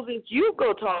 no, Moses, you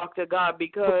go talk to God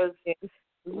because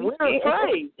we're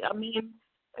afraid. I mean,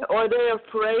 are they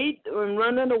afraid and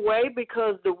running away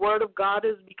because the word of God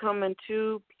is becoming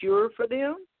too pure for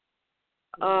them?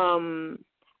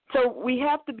 So we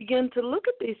have to begin to look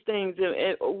at these things.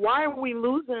 Why are we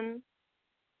losing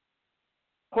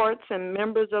parts and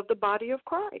members of the body of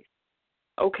Christ?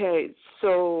 Okay,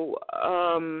 so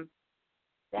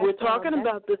we're talking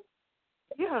about this.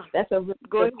 Yeah, that's a really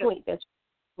good point that you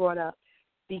brought up,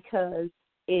 because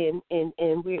we're in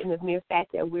the mere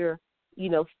fact that we're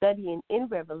studying in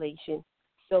Revelation.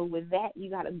 So with that, you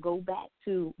got to go back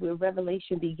to where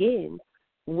Revelation begins,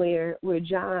 where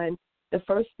John. The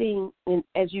first thing, and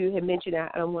as you had mentioned, I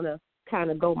don't want to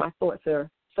kind of go, my thoughts are,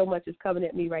 so much is coming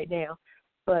at me right now,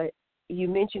 but you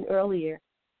mentioned earlier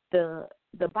the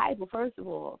Bible. First of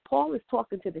all, Paul is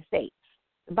talking to the saints.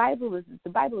 The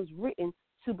Bible is written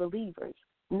to believers,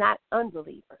 not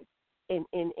unbelievers,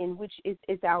 in which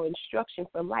is our instruction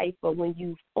for life. But when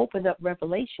you open up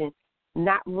Revelation,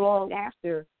 not long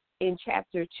after, in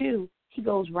chapter 2, he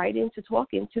goes right into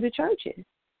talking to the churches.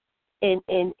 And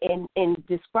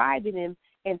describing them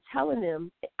and telling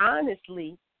them,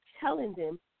 honestly telling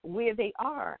them where they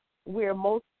are, where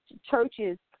most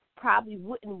churches probably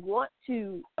wouldn't want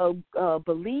to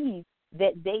believe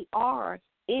that they are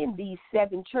in these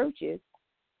 7 churches,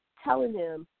 telling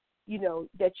them,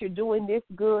 that you're doing this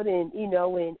good and,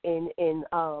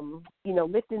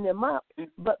 lifting them up.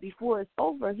 But before it's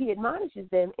over, he admonishes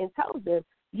them and tells them,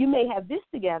 you may have this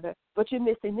together, but you're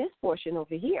missing this portion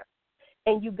over here.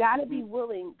 And you got to be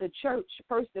willing, the church,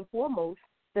 first and foremost,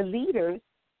 the leaders,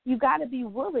 you got to be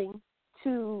willing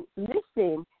to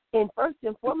listen. And first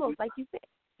and foremost, like you said,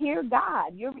 hear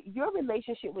God. Your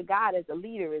relationship with God as a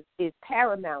leader is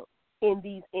paramount in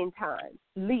these end times,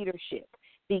 leadership.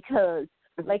 Because,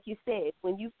 like you said,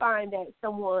 when you find that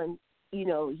someone,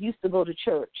 used to go to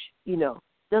church,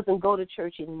 doesn't go to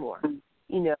church anymore,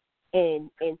 and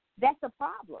that's a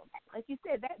problem. Like you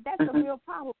said, that's a real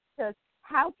problem, because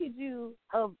how could you,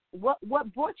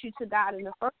 what brought you to God in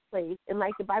the first place? And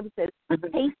like the Bible says,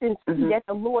 taste and see that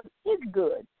the Lord is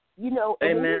good, and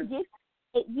Amen. when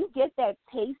you get that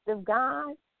taste of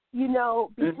God,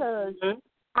 because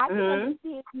I can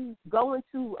understand you going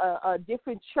to a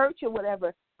different church or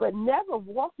whatever, but never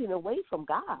walking away from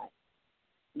God.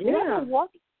 Yeah. Never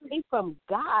walking away from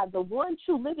God, the one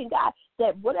true living God,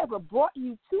 that whatever brought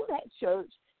you to that church,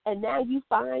 and now you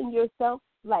find yourself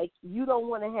like you don't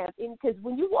want to have any, because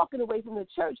when you're walking away from the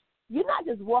church, you're not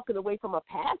just walking away from a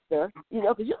pastor,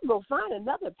 because you can go find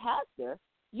another pastor.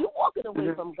 You're walking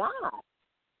away from God.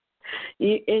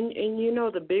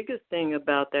 And the biggest thing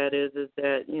about that is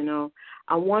that,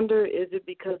 I wonder, is it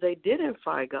because they didn't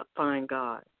find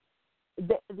God?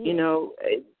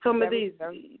 Some of these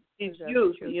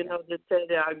youth, that say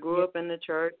that I grew up in the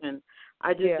church and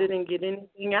I just didn't get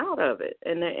anything out of it,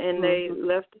 and they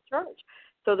left the church.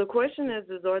 So the question is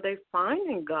are they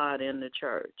finding God in the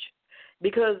church?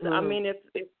 Because I mean, if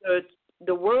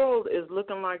the world is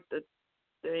looking like the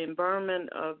environment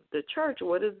of the church,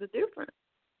 what is the difference?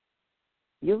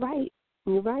 You're right.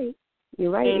 And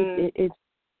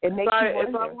it makes you wonder.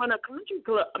 If I want a country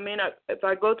club, if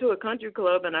I go to a country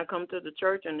club and I come to the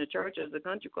church and the church is a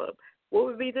country club, what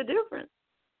would be the difference?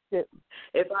 Yeah.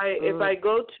 If I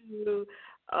go to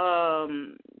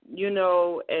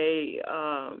a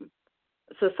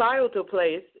societal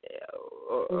place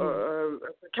or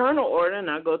a fraternal order,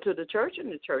 and I go to the church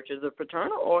and the church is a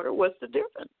fraternal order, what's the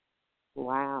difference?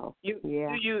 Wow. Do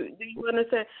you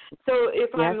understand? So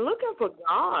if I'm looking for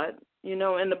God,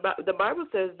 and the Bible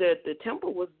says that the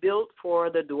temple was built for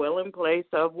the dwelling place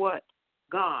of what?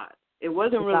 God. It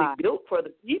wasn't really built for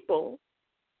the people.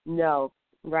 No.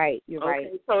 Right. You're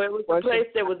right. So it was a place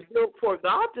that was built for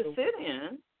God to sit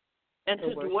in and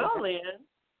to dwell in,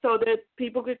 so that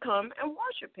people could come and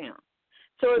worship him.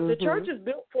 So if the church is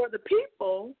built for the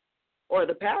people or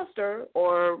the pastor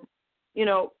or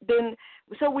then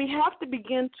so we have to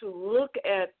begin to look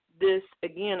at this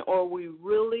again. Are we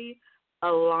really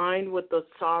aligned with the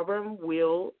sovereign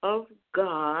will of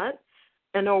God?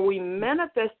 And are we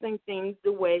manifesting things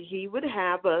the way he would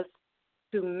have us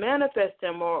to manifest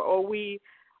them? Or are we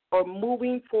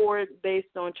moving forward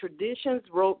based on traditions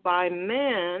wrote by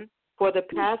man for the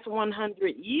past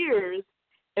 100 years,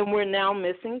 and we're now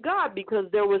missing God?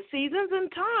 Because there were seasons and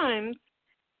times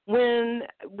when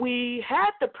we had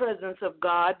the presence of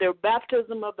God, their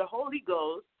baptism of the Holy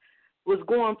Ghost was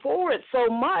going forward so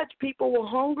much, people were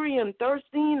hungry and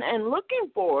thirsting and looking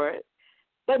for it.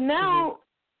 But now,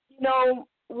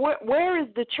 where is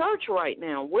the church right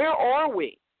now? Where are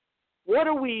we? What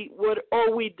are we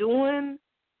doing?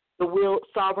 The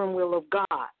sovereign will of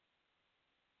God.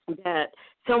 That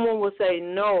someone will say,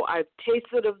 no, I've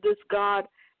tasted of this God.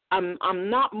 I'm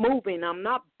not moving. I'm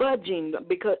not budging,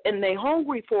 and they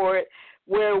hungry for it,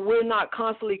 where we're not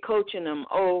constantly coaching them.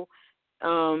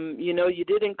 You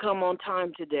didn't come on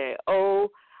time today. Because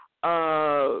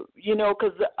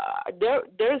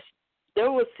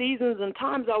there were seasons and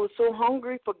times I was so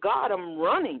hungry for God, I'm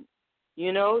running.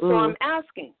 So I'm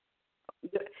asking,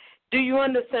 do you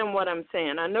understand what I'm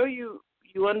saying? I know you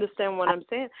understand what I'm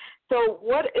saying. So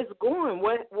what is going?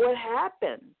 What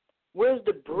happened? Where's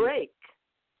the break?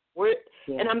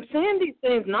 And I'm saying these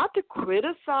things not to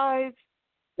criticize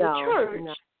the church,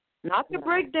 not to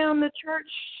break down the church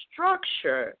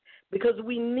structure, because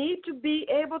we need to be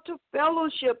able to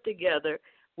fellowship together.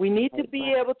 We need to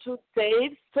be able to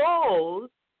save souls.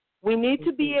 We need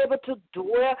to be able to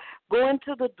go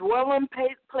into the dwelling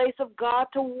place of God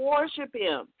to worship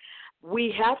him.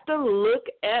 We have to look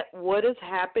at what is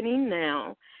happening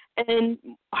now and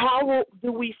how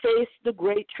do we face the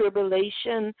great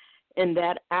tribulation in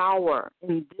that hour,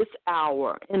 in this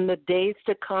hour, in the days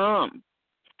to come.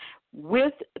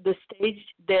 With the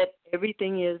stage that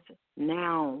everything is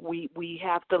now, we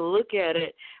have to look at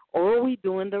it. Are we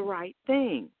doing the right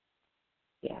thing?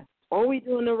 Yeah. Are we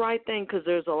doing the right thing? Because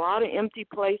there's a lot of empty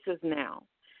places now,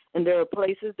 and there are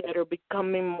places that are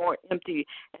becoming more empty.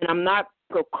 And I'm not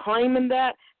proclaiming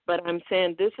that, but I'm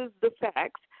saying this is the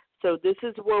facts. So this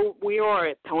is where we are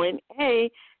at point A.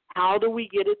 How do we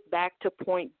get it back to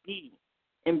point B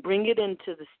and bring it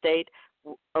into the state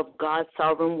of God's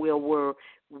sovereign will, where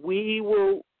we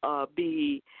will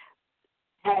be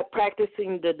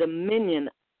practicing the dominion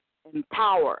and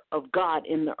power of God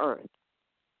in the earth?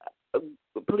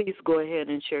 Please go ahead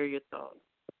and share your thoughts.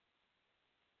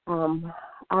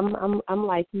 I'm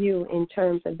like you in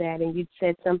terms of that, and you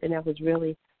said something that was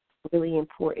really, really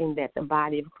important that the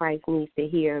body of Christ needs to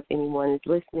hear if anyone is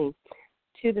listening,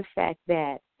 to the fact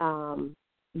that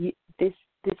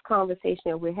this conversation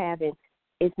that we're having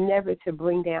is never to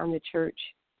bring down the church,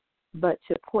 but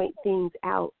to point things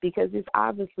out, because there's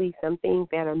obviously some things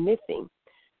that are missing,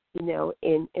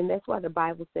 and that's why the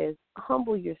Bible says,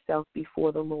 humble yourself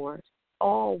before the Lord.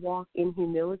 All walk in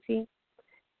humility,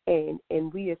 and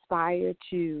we aspire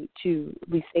to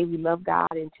we say we love God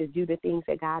and to do the things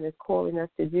that God is calling us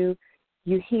to do.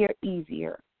 You hear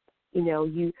easier.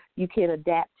 You can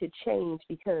adapt to change,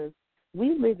 because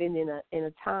we live in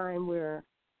a time where,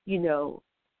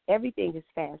 everything is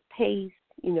fast paced,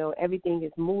 everything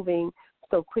is moving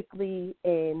so quickly,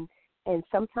 and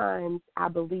sometimes I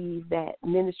believe that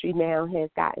ministry now has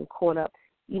gotten caught up,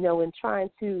 in trying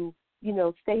to,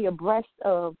 stay abreast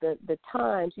of the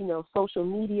times. Social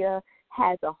media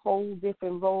has a whole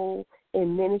different role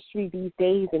in ministry these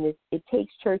days, and it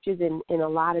takes churches in a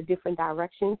lot of different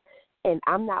directions. And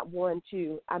I'm not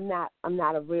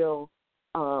a real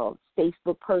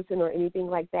Facebook person or anything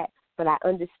like that, but I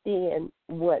understand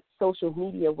what social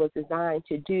media was designed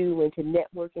to do and to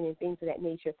networking and things of that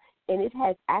nature. And it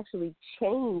has actually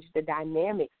changed the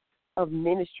dynamics of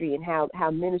ministry and how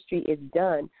ministry is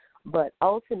done. But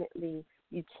ultimately,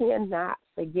 you cannot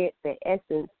forget the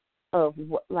essence of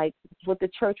what the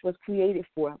church was created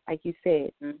for, like you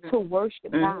said, to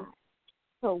worship God.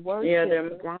 To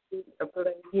worship God. A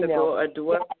place to go, a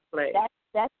dwelling place.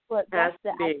 That's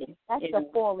the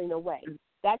falling away.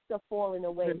 That's the falling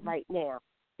away right now,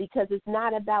 because it's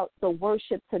not about the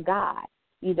worship to God.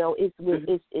 It's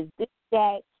this,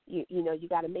 that. You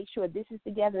got to make sure this is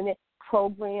together, and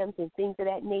programs and things of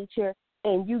that nature,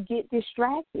 and you get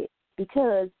distracted,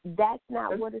 because that's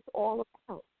not what it's all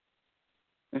about.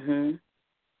 We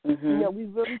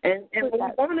really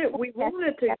we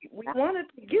wanted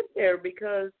to get there,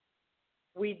 because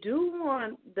we do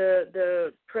want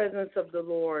the presence of the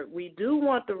Lord. We do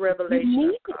want the revelation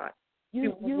of God.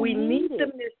 We need the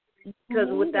mystery, because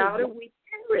without it we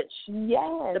perish.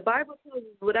 Yes. The Bible tells us,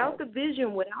 without the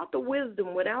vision, without the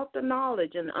wisdom, without the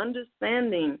knowledge and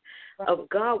understanding of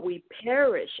God, we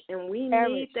perish. And we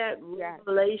need that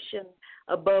revelation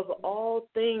above all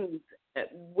things.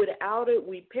 Without it,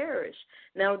 we perish.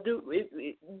 Now,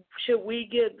 should we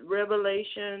get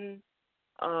revelation?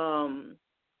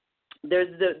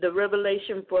 There's the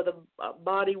revelation for the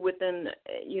body within,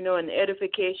 an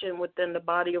edification within the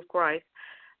body of Christ,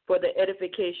 for the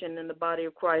edification in the body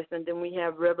of Christ. And then we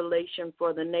have revelation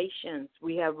for the nations.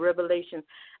 We have revelation.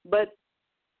 But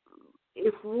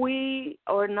if we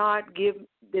are not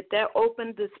that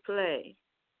open display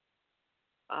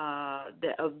of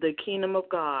the kingdom of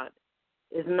God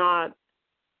is not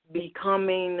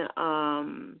becoming,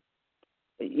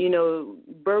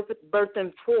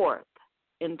 birthing forth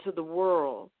into the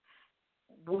world,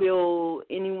 will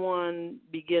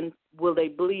they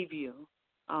believe you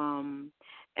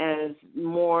as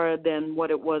more than what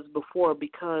it was before?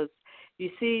 Because, you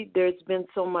see, there's been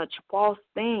so much false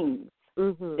things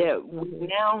that we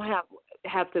now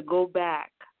have to go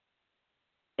back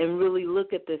and really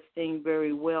look at this thing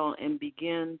very well and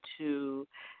begin to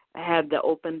have the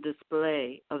open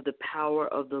display of the power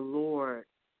of the Lord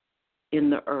in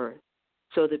the earth,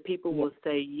 so that people will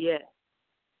say, yes.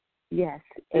 Yes,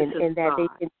 and that they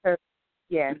can turn,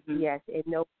 yes, and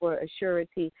know for a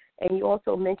surety. And you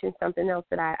also mentioned something else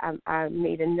that I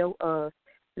made a note of,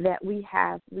 that we've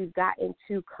gotten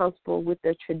too comfortable with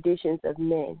the traditions of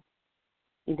men,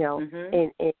 and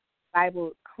the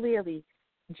Bible clearly,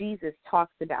 Jesus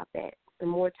talks about that. And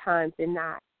more times than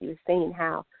not, he was saying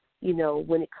how,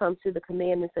 when it comes to the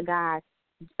commandments of God,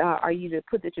 are you to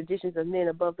put the traditions of men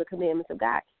above the commandments of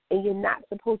God? And you're not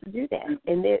supposed to do that.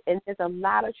 And there's a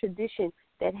lot of tradition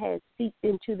that has seeped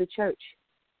into the church,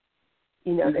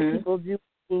 that people do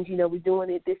things, we're doing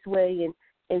it this way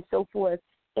and so forth.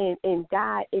 And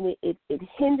God, and it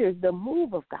hinders the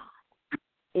move of God.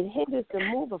 It hinders the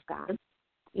move of God,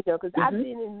 because I've been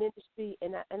in ministry,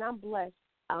 and I'm blessed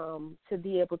to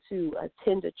be able to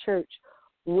attend a church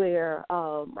where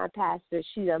my pastor,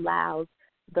 she allows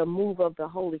the move of the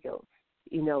Holy Ghost,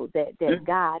 that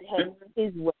God has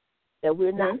his way, that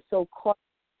we're not so caught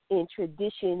in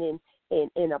tradition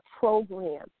in a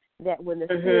program that when the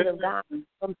Spirit of God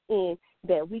comes in,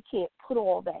 that we can't put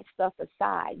all that stuff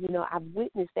aside. You know, I've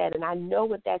witnessed that, and I know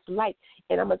what that's like.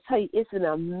 And I'm going to tell you, it's an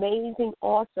amazing,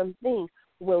 awesome thing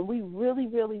when we really,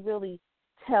 really, really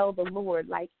tell the Lord,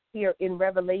 like here in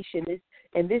Revelation,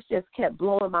 and this just kept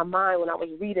blowing my mind when I was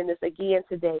reading this again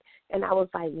today. And I was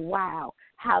like, wow,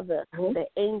 how the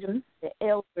angels, the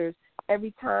elders,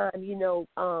 every time, you know,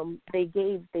 they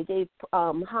gave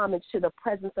homage to the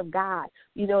presence of God.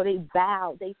 You know, they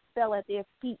bowed, they fell at their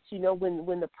feet, you know,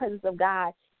 when the presence of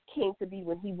God came to be,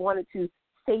 when he wanted to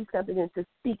say something and to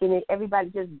speak, and everybody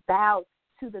just bowed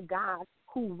to the God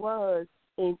who was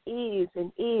and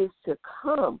is to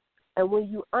come. And when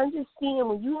you understand,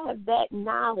 when you have that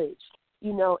knowledge,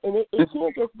 you know, and it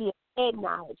can't just be a head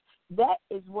knowledge, that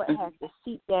is what has to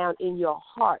seep down in your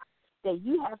heart, that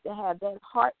you have to have that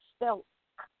heartfelt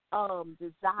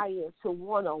desire to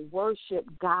want to worship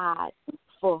God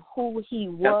for who he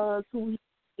was, who he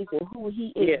is, and who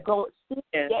he is going to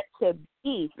get to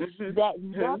be, that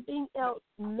nothing else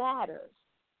matters,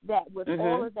 that with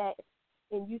all of that.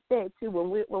 And you said, too, when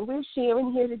we're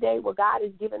sharing here today what God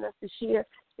has given us to share,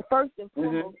 first and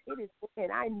foremost, it is,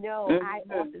 and I know I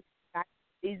often got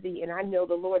busy, and I know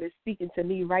the Lord is speaking to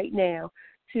me right now,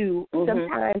 to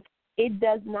sometimes it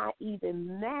does not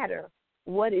even matter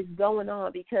what is going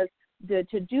on, because the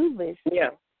to-do list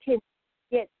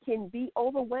can be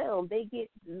overwhelmed. They get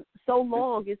so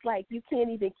long, it's like you can't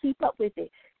even keep up with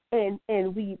it.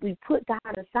 And we put God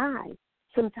aside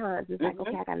sometimes. It's like,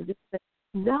 okay, I got to do this.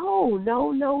 No.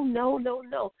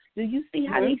 Do you see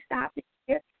how they stopped it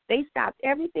here? They stopped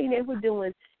everything they were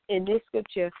doing in this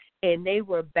scripture, and they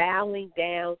were bowing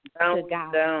down to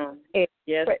God. And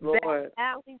yes, Lord.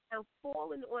 Bowing down,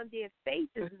 falling on their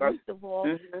faces, first of all,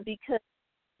 because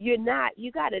you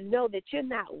got to know that you're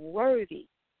not worthy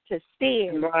to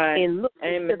stand and look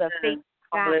into the face of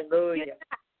God. Hallelujah. You're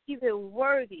not even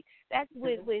worthy. That's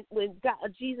when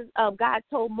God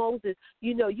told Moses,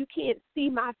 you know, you can't see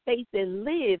my face and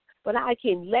live, but I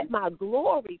can let my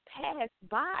glory pass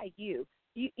by you.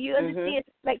 You understand?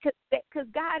 Like, because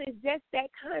God is just that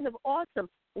kind of awesome.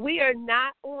 We are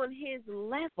not on his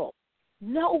level,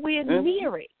 nowhere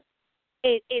near it.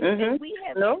 And we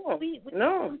have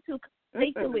come to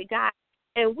conversation with God,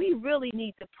 and we really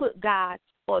need to put God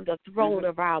on the throne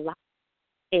of our life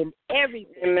in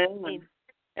everything.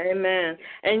 Amen.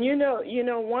 And you know,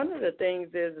 one of the things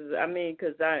is I mean,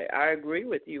 because I agree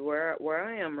with you where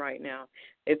I am right now.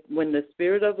 When the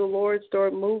Spirit of the Lord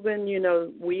start moving, you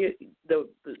know, the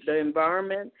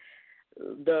environment,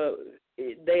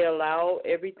 they allow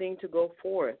everything to go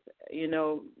forth. You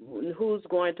know, who's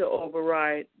going to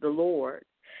override the Lord?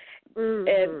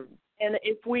 And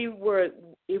if we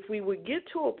would get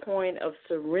to a point of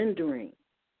surrendering,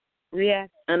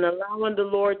 and allowing the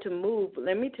Lord to move,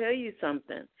 let me tell you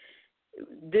something.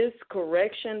 This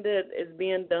correction that is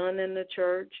being done in the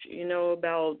church, you know,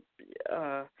 about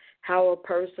how a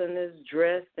person is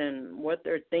dressed and what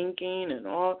they're thinking and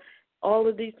all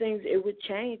of these things, it would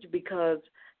change, because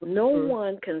no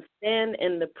one can stand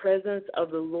in the presence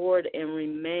of the Lord and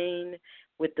remain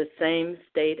with the same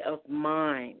state of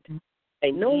mind.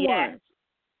 No one.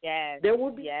 There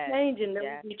will be change and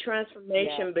there will be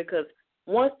transformation, because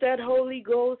once that Holy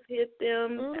Ghost hit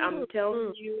them, I'm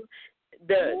telling you,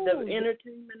 the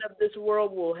entertainment of this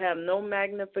world will have no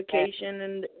magnification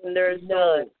in their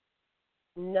soul.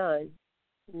 None.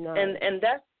 And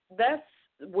that's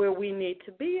where we need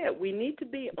to be at. We need to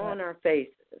be on our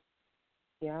faces.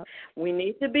 Yeah. We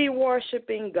need to be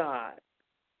worshiping God.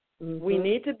 We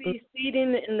need to be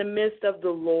seated in the midst of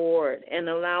the Lord and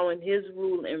allowing his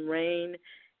rule and reign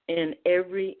in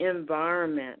every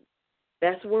environment.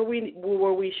 That's where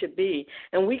we should be.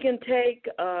 And we can take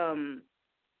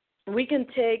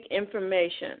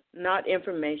information, not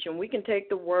information. We can take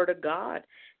the Word of God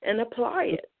and apply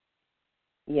it.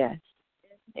 Yes.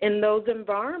 In those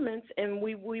environments, and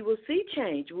we will see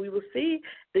change. We will see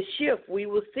the shift. We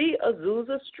will see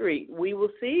Azusa Street. We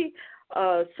will see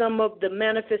some of the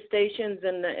manifestations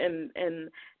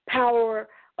and power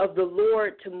of the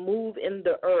Lord to move in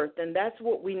the earth, and that's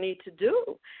what we need to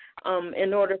do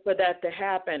in order for that to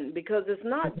happen. Because it's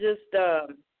not just,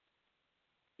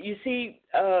 you see,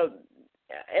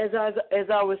 as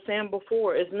I was saying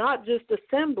before, it's not just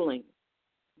assembling,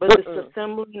 but it's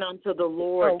assembling unto the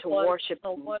Lord to worship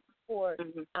on Him. one accord.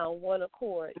 On one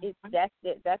accord. That's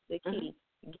the key.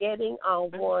 Getting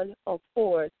on one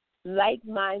accord.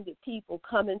 Like-minded people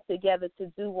coming together to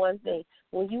do one thing.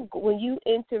 When you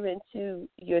enter into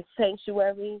your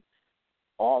sanctuary,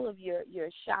 all of your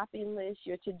shopping list,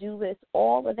 your to-do list,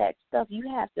 all of that stuff, you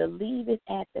have to leave it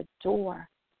at the door.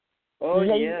 Oh,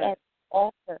 yeah.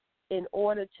 altar in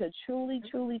order to truly,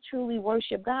 truly, truly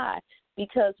worship God.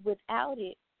 Because without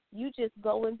it, you just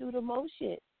going through the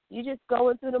motion. You just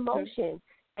going through the motion.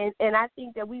 And I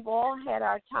think that we've all had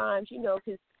our times,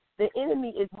 because the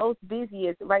enemy is most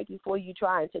busiest right before you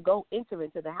trying to enter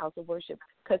into the house of worship,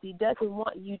 because he doesn't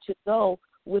want you to go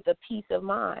with a peace of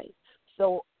mind.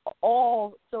 So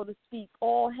so to speak,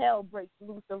 all hell breaks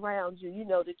loose around you.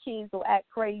 The kids will act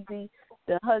crazy.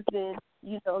 The husband,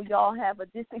 y'all have a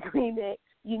disagreement,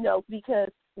 because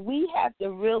we have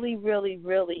to really, really,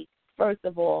 really, first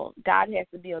of all, God has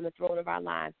to be on the throne of our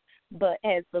lives. But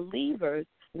as believers,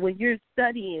 when you're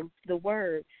studying the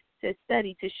word, to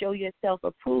study to show yourself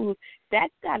approved,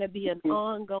 that's got to be an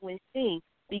ongoing thing,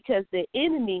 because the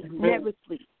enemy never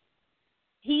sleeps.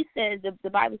 He says, the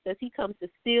Bible says he comes to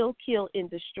steal, kill, and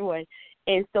destroy.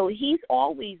 And so he's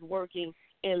always working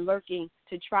and lurking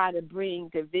to try to bring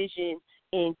division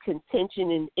and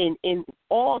contention in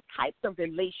all types of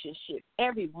relationships.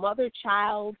 Every mother,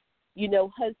 child,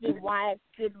 husband, wife,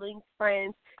 siblings,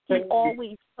 friends, he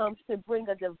always comes to bring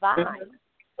a divide.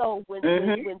 So when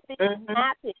things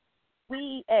happen,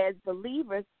 we as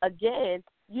believers, again,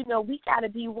 we got to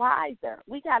be wiser.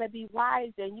 We got to be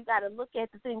wiser, and you got to look at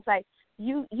the things like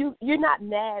you're not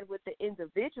mad with the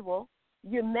individual.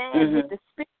 You're mad with the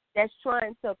spirit that's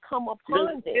trying to come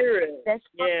upon them. That's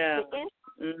trying to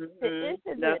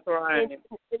enter That's right.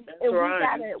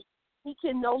 And we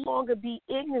can no longer be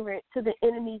ignorant to the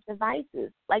enemy's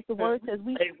devices. Like the word says,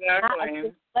 we not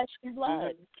against flesh and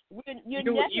blood. You're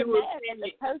never mad at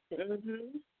the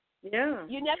person. Yeah.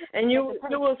 You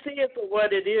will see it for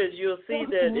what it is. You'll see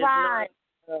that it's not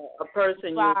a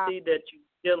person. You'll see that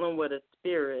you're dealing with a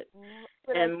spirit.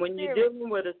 And when you're dealing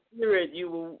with a spirit, you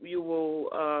will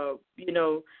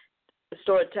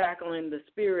start tackling the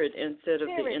spirit instead of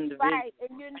the individual. Right,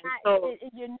 and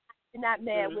you're not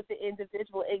mad with the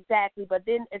individual, exactly. But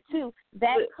then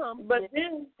that comes with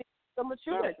the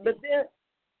maturity.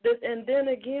 And then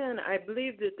again, I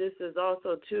believe that this is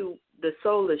also the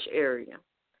soulish area,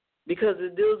 because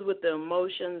it deals with the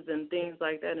emotions and things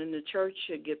like that, and the church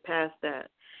should get past that.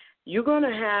 You're going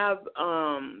to have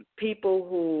people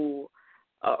who,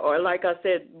 or like I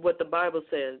said, what the Bible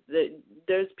says, that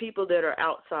there's people that are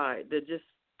outside, that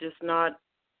just not,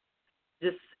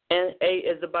 as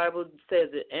the Bible says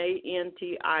it,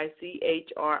 Antichrists,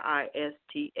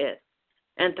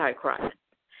 Antichrist.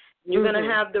 You're going to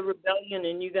have the rebellion,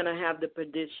 and you're going to have the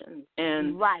perdition.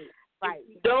 And right.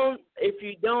 If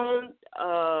you don't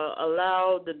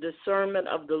allow the discernment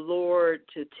of the Lord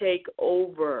to take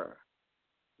over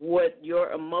what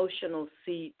your emotional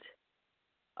seat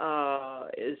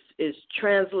is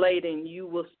translating, you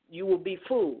will be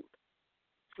fooled,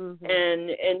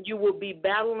 and you will be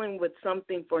battling with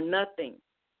something for nothing.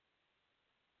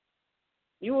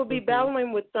 You will be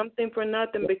battling with something for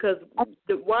nothing, because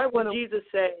why would Jesus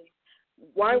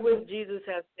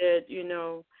have said,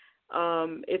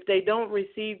 if they don't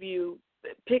receive you,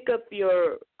 pick up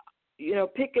your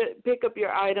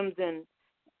items and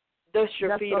dust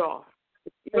your feet off.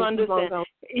 You understand?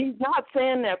 He's not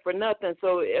saying that for nothing.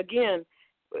 So again,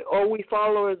 are we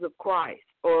followers of Christ,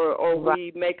 or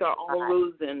we make our own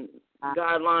rules and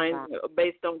guidelines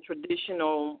based on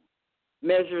traditional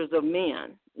measures of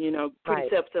men,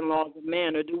 precepts and laws of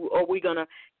man, or are we going to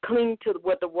cling to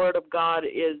what the Word of God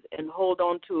is and hold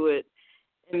on to it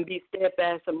and be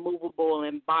steadfast and movable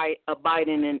and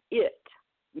abiding in it,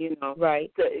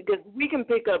 Right. Because we can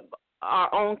pick up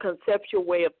our own conceptual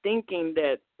way of thinking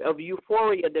of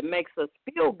euphoria that makes us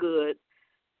feel good,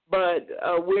 but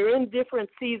we're in different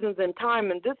seasons and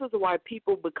time, and this is why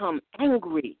people become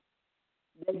angry.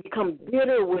 They become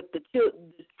bitter with the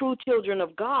true children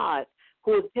of God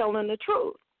who are telling the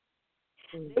truth.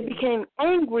 They became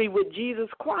angry with Jesus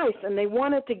Christ, and they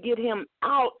wanted to get him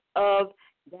out of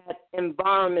that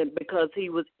environment because he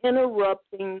was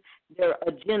interrupting their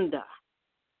agenda.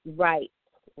 Right.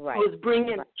 He was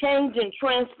bringing change and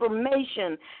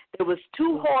transformation that was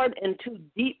too hard and too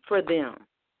deep for them.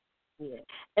 Yeah.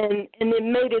 And it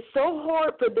made it so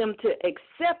hard for them to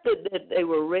accept it that they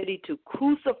were ready to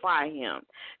crucify him.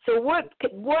 So what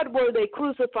were they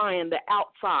crucifying? The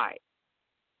outside.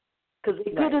 Because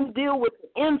they couldn't deal with the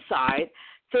inside,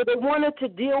 so they wanted to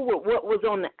deal with what was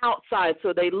on the outside.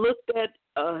 So they looked at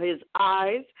his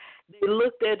eyes, they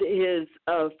looked at his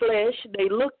flesh, they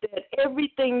looked at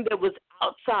everything that was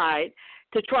outside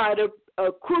to try to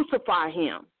crucify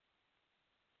him.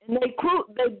 And they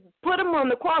put him on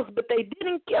the cross, but they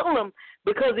didn't kill him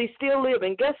because he still lived.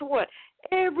 And guess what?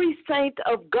 Every saint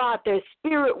of God, their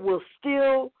spirit will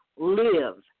still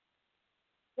live.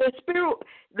 Their spirit.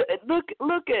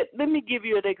 Look at. Let me give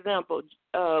you an example.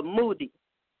 Moody.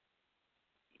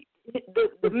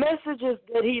 the messages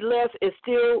that he left is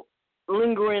still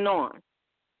lingering on.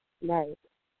 Right.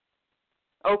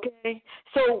 Okay?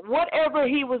 So whatever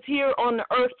he was here on the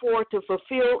earth for to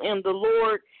fulfill in the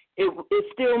Lord, it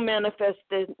still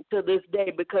manifested to this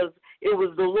day because it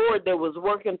was the Lord that was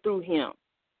working through him.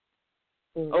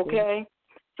 Mm-hmm. Okay?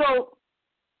 So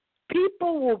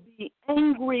people will be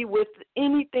angry with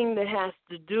anything that has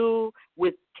to do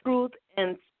with truth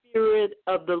and spirit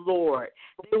of the Lord.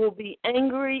 They will be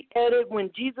angry at it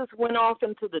when Jesus went off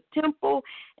into the temple,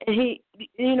 and he,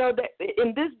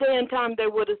 in this day and time, they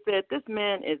would have said, this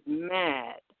man is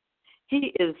mad.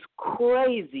 He is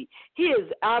crazy. He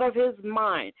is out of his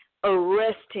mind.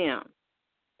 Arrest him.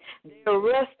 They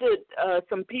arrested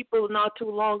some people not too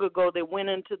long ago that went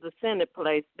into the Senate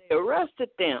place. They arrested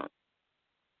them.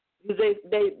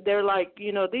 They're like,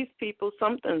 these people,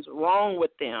 something's wrong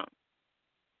with them.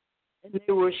 And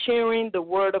they were sharing the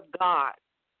word of God.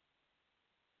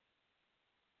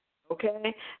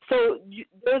 Okay? So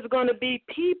there's going to be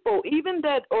people, even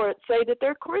that, or say that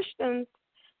they're Christians,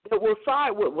 that will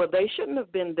side with, well, they shouldn't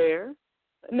have been there.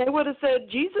 And they would have said,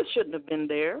 Jesus shouldn't have been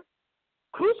there.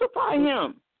 Crucify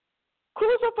him.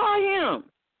 Crucify him.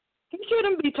 He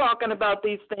shouldn't be talking about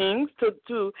these things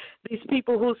to these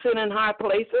people who sit in high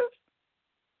places.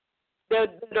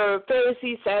 That are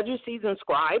Pharisees, Sadducees, and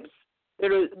scribes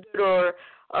that are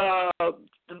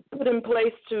put in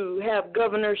place to have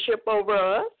governorship over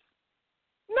us.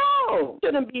 No, it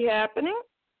shouldn't be happening.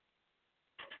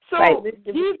 So right.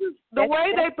 Jesus, the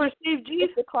way they perceive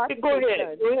Jesus, go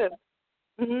ahead.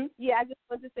 Mm-hmm. Yeah, I just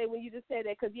wanted to say when you just said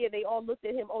that, because, they all looked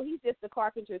at him, oh, he's just the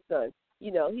carpenter's son.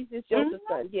 He's just Joseph's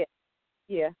son.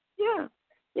 Yeah.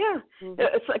 Mm-hmm.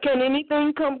 Can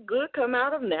anything come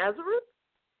out of Nazareth?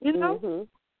 Mm-hmm.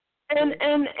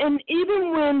 And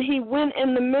even when he went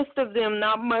in the midst of them,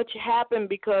 not much happened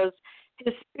because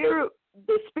the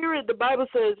spirit, the Bible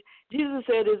says, Jesus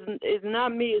said, is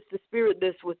not me, it's the spirit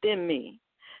that's within me.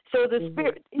 So the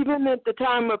spirit, even at the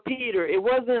time of Peter, it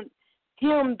wasn't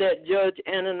him that judged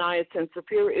Ananias and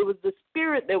Sapphira. It was the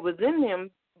spirit that was in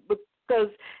him because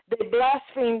they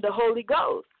blasphemed the Holy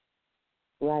Ghost.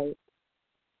 Right.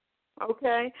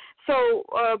 Okay? So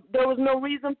there was no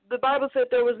reason, the Bible said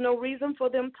there was no reason for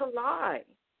them to lie.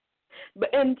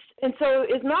 But and so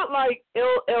it's not like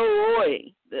El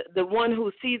Roy, the one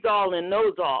who sees all and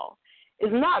knows all,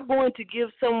 is not going to give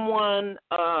someone,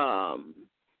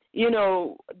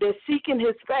 they're seeking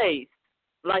his face,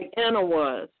 like Anna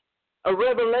was, a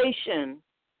revelation.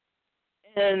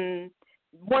 And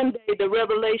one day the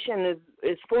revelation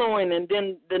is flowing, and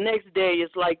then the next day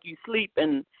it's like you sleep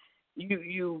and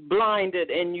you blinded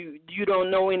and you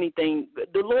don't know anything.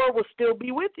 The Lord will still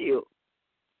be with you.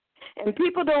 And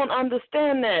people don't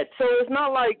understand that. So it's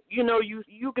not like,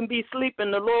 you can be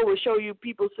sleeping, the Lord will show you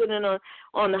people sitting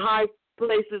on the high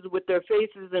places with their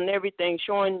faces and everything,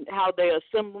 showing how they're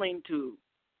assembling to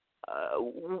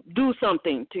do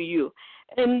something to you.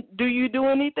 And do you do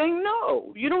anything?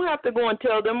 No. You don't have to go and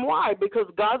tell them why,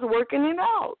 because God's working it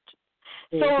out.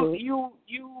 So you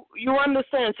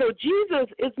understand. So Jesus,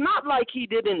 it's not like he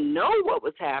didn't know what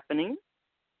was happening.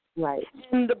 Right.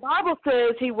 And the Bible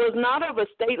says he was not of a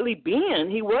stately being.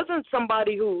 He wasn't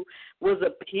somebody who was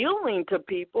appealing to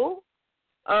people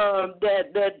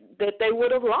that they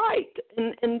would have liked.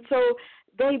 And so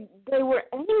they were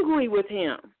angry with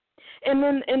him. And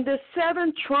then in the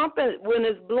seventh trumpet, when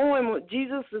it's blowing, when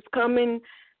Jesus is coming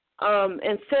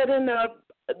and setting up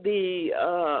in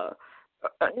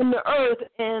the earth,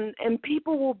 and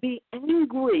people will be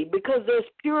angry because there's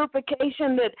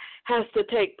purification that has to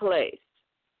take place.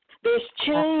 There's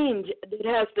change that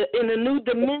has to, in a new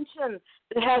dimension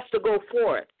that has to go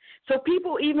forth. So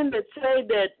people even that say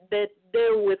that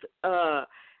they're with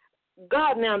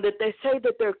God now, that they say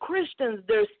that they're Christians,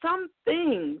 there's some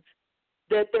things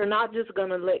that they're not just going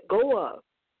to let go of.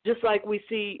 Just like we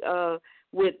see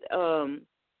with Lot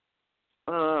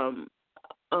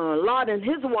and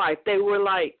his wife, they were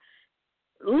like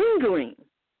lingering.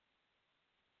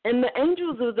 And the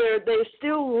angels are there, they're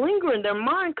still lingering. Their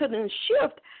mind couldn't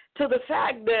shift to the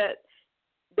fact that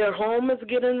their home is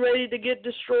getting ready to get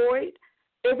destroyed.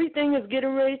 Everything is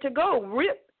getting ready to go.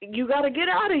 Rip, you got to get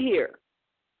out of here.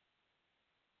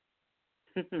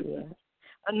 Yeah.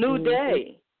 A new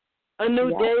day. A new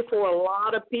day for a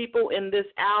lot of people in this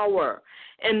hour.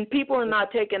 And people are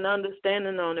not taking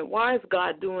understanding on it. Why is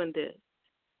God doing this?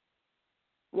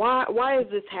 Why is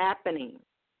this happening?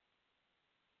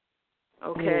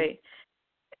 Okay.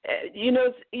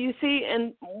 You see,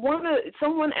 and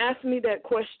someone asked me that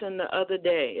question the other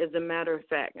day, as a matter of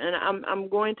fact, and I'm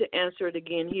going to answer it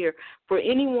again here for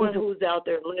anyone who's out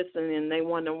there listening and they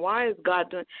wonder, why is God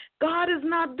doing? God is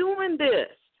not doing this.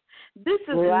 This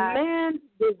is man's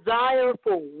desire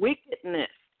for wickedness.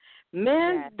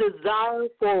 Man's desire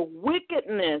for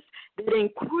wickedness that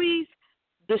increase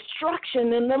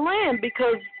destruction in the land,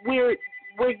 because we're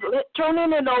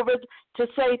turning it over to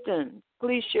Satan.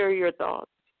 Please share your thoughts.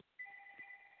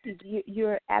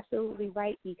 You're absolutely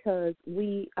right, because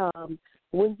when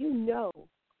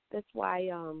that's why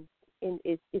and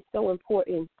it's so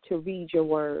important to read your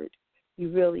word. You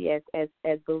really,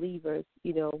 as believers,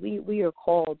 we are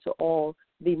called to all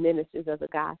the ministers of the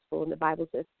gospel, and the Bible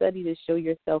says, study to show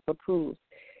yourself approved.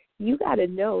 You got to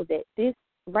know that this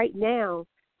right now,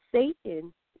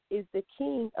 Satan is the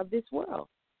king of this world.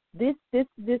 This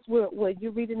world, when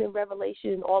you're reading in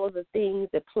Revelation, all of the things,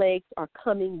 the plagues are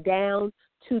coming down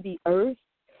to the earth,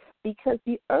 because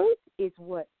the earth is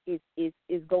what is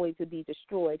going to be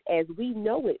destroyed as we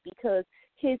know it, because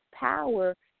his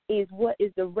power is what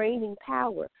is the reigning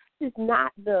power. This is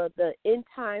not the end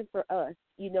time for us,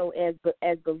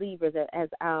 as believers,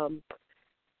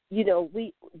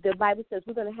 the Bible says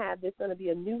there's going to be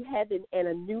a new heaven and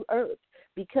a new earth,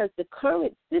 because the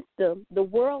current system, the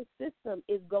world system,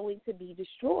 is going to be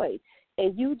destroyed.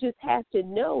 And you just have to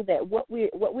know that what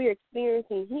we're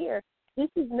experiencing here, this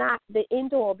is not the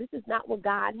end all. This is not what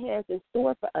God has in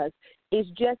store for us. It's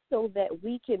just so that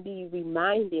we can be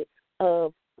reminded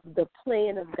of the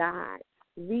plan of God,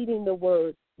 reading the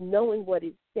word, knowing what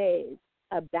it says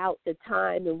about the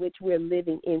time in which we're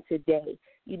living in today.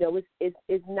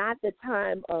 It's not the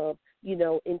time of,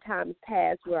 in times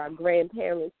past where our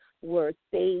grandparents were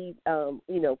saved,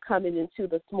 coming into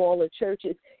the smaller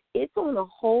churches. It's on a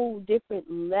whole different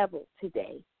level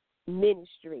today,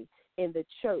 ministry in the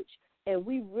church. And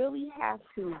we really have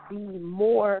to be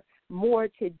more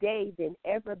today than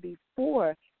ever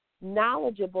before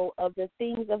knowledgeable of the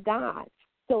things of God,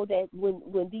 so that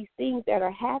when these things that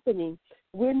are happening,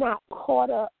 we're not caught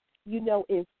up,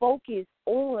 in focus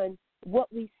on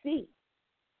what we see.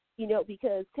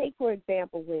 Because take, for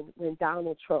example, when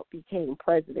Donald Trump became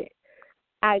president,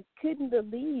 I couldn't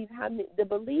believe how many, the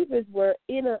believers were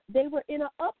in an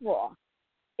uproar.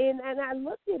 And I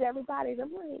looked at everybody and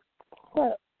I'm like,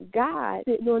 but God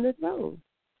sitting on the throne,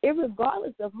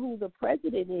 irregardless of who the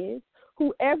president is,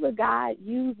 whoever God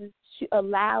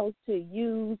allows to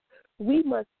use, we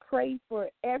must pray for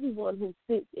everyone who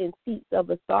sits in seats of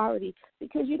authority,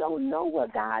 because you don't know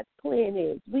what God's plan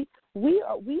is. We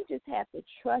just have to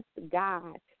trust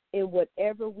God in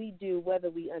whatever we do, whether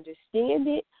we understand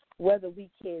it, whether we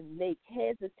can make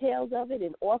heads or tails of it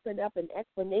and offer up an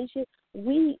explanation.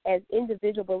 We, as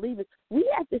individual believers, we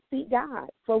have to seek God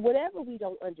for whatever we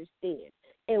don't understand.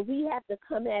 And we have to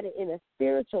come at it in a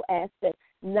spiritual aspect,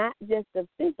 not just the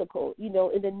physical, in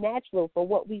the natural, for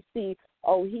what we see.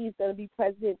 Oh, he's going to be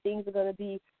president, things are going to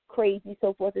be crazy,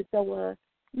 so forth and so on.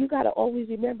 You got to always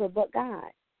remember, but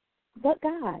God,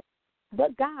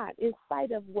 in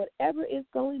spite of whatever is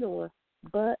going on,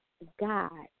 but God.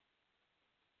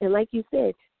 And like you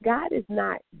said, God is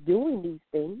not doing these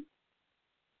things,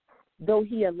 though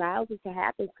he allows it to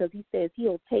happen, because he says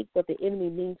he'll take what the enemy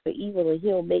means for evil and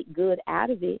he'll make good out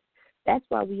of it. That's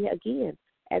why we, again,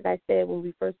 as I said when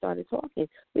we first started talking,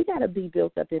 we got to be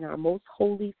built up in our most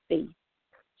holy faith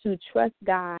to trust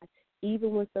God,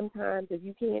 even when sometimes if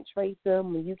you can't trace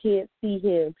him or you can't see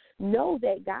him, know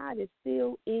that God is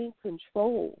still in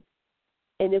control.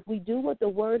 And if we do what the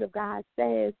word of God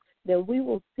says, then we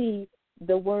will see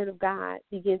the word of God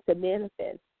begin to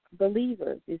manifest.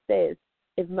 Believers, it says,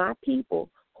 if my people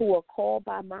who are called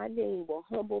by my name will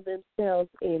humble themselves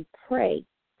and pray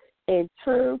and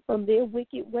turn from their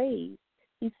wicked ways,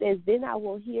 he says, then I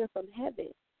will hear from heaven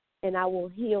and I will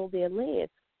heal their land.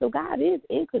 So God is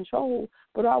in control,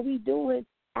 but are we doing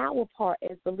our part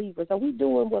as believers? Are we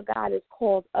doing what God has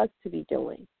called us to be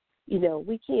doing?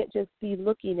 We can't just be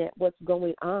looking at what's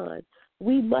going on.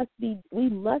 We must be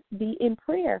in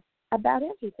prayer about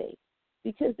everything,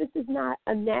 because this is not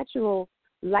a natural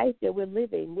life that we're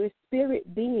living. We're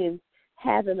spirit beings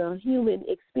having a human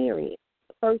experience,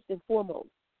 first and foremost.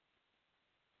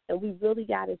 And we really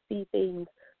got to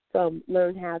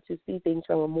learn how to see things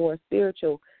from a more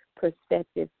spiritual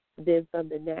perspective than from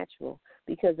the natural.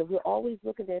 Because if we're always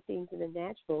looking at things in the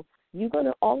natural, you're going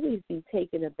to always be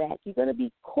taken aback. You're going to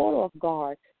be caught off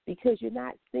guard because you're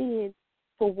not seeing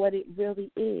for what it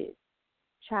really is.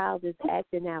 Child is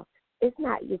acting out. It's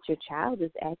not that your child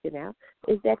is acting out.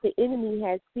 It's that the enemy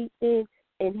has seeped in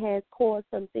and has caused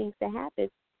some things to happen.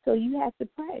 So you have to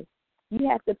pray. You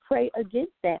have to pray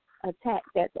against that attack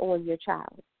that's on your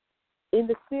child. In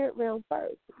the spirit realm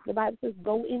first. The Bible says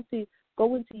go into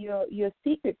your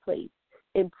secret place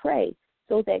and pray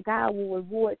so that God will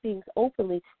reward things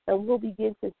openly and we'll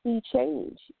begin to see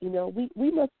change.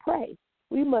 We must pray.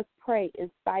 We must pray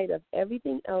in spite of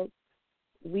everything else.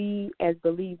 We as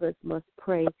believers must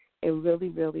pray and really,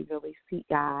 really, really seek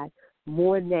God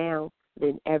more now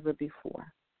than ever before.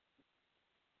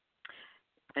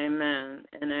 Amen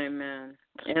and amen.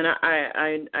 And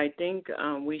I think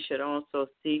we should also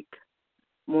seek,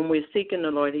 when we're seeking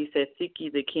the Lord, he said, seek ye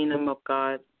the kingdom of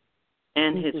God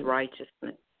and his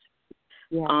righteousness.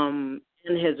 Yeah. And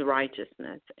his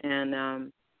righteousness.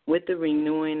 And with the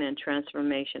renewing and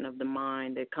transformation of the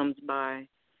mind that comes by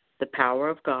the power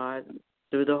of God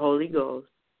through the Holy Ghost,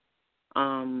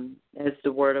 as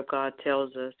the Word of God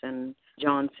tells us in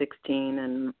John 16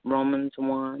 and Romans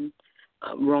 1,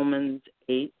 Romans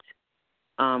 8,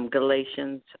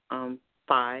 Galatians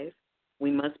 5,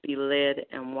 we must be led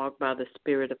and walk by the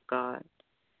Spirit of God.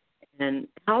 And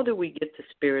how do we get the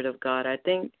Spirit of God? I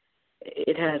think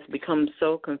it has become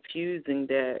so confusing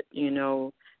that,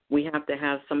 we have to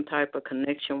have some type of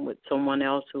connection with someone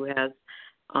else who has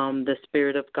the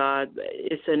Spirit of God.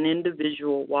 It's an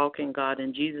individual walk in God,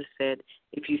 and Jesus said,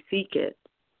 if you seek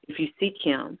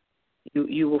him,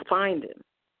 you will find him.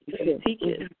 If you seek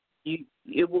it,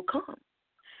 it will come.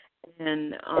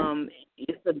 And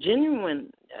it's a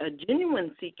genuine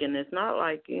seeking. It's not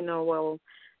like, well,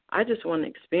 I just want to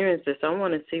experience this. I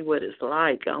want to see what it's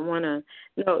like.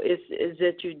 It's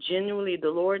that you genuinely, the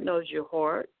Lord knows your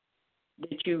heart,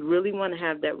 that you really want to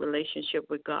have that relationship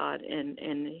with God, and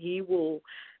he will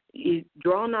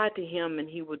draw nigh to him and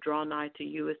he will draw nigh to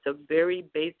you. It's a very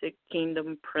basic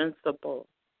kingdom principle.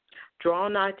 Draw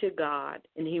nigh to God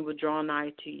and he will draw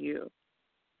nigh to you.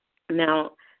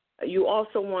 Now, you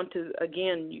also want to,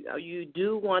 again, you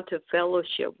do want to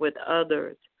fellowship with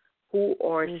others who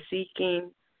are seeking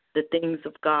the things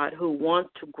of God, who want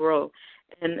to grow.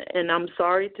 And I'm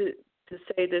sorry to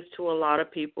say this to a lot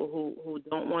of people who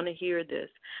don't want to hear this.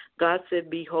 God said,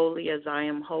 be holy as I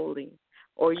am holy.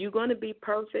 Are you going to be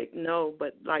perfect? No,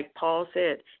 but like Paul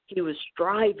said, he was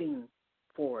striving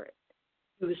for it.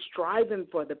 He was striving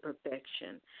for the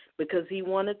perfection because he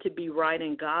wanted to be right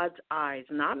in God's eyes,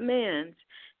 not man's.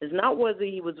 It's not what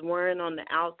he was wearing on the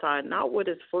outside, not what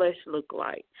his flesh looked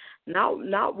like,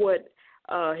 not what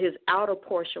his outer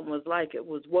portion was like. It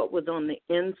was what was on the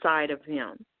inside of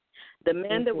him. The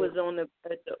man that was on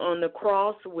the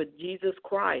cross with Jesus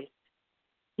Christ,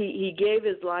 he gave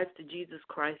his life to Jesus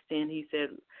Christ, and he said,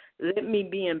 let me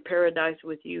be in paradise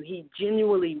with you. He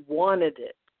genuinely wanted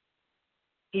it.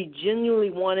 He genuinely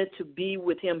wanted to be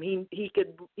with him.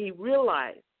 He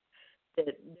realized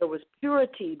that there was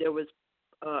purity, there was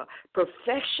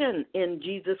perfection in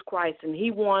Jesus Christ, and he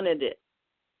wanted it.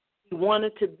 He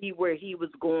wanted to be where he was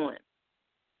going.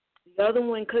 The other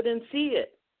one couldn't see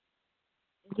it.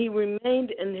 He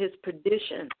remained in his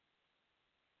perdition.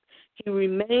 He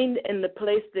remained in the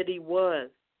place that he was.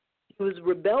 He was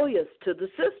rebellious to the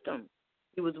system.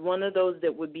 He was one of those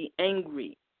that would be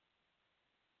angry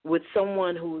with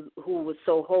someone who was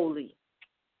so holy,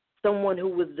 someone who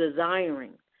was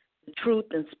desiring the truth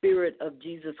and spirit of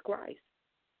Jesus Christ,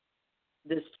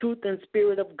 the truth and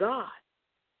spirit of God,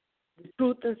 the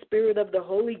truth and spirit of the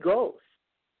Holy Ghost,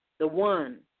 the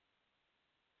one.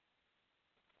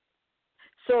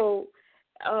 So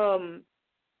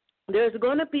there's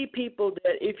going to be people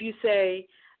that if you say,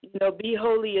 be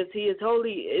holy as he is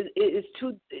holy, it's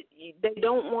too, they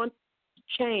don't want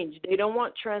change. They don't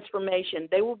want transformation.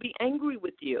 They will be angry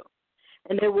with you.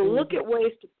 And they will look at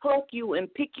ways to poke you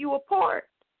and pick you apart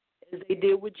as they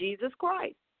did with Jesus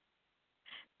Christ.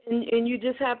 And you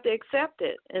just have to accept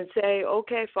it and say,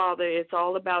 okay, Father, it's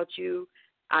all about you.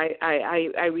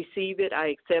 I receive it. I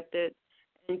accept it.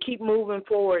 And keep moving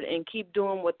forward and keep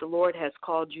doing what the Lord has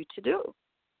called you to do.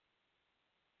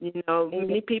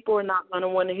 Many people are not going to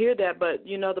want to hear that, but,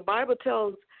 the Bible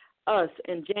tells us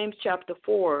in James chapter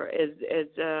 4,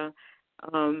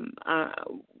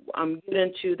 I'm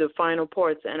getting to the final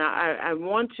parts, and I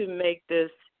want to make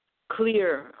this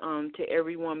clear to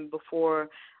everyone before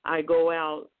I go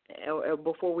out, or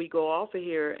before we go off of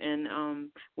here and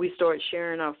we start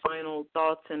sharing our final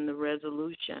thoughts and the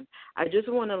resolution. I just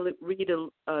want to read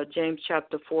James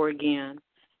chapter 4 again.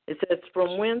 It says,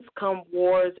 from whence come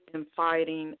wars and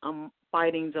fightings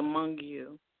among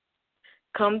you?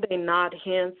 Come they not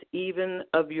hence even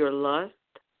of your lust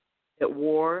at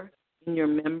war in your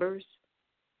members?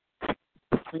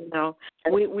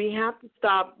 We have to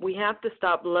stop. We have to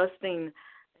stop lusting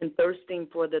and thirsting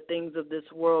for the things of this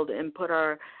world, and put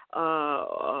our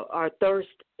thirst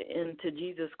into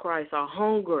Jesus Christ, our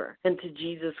hunger into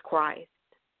Jesus Christ.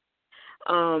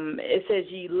 It says,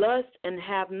 ye lust and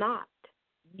have not,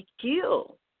 ye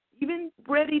kill, even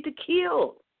ready to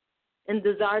kill, and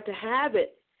desire to have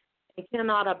it, and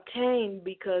cannot obtain,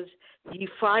 because ye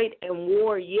fight and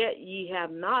war, yet ye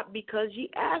have not, because ye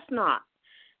ask not.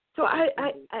 So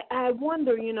I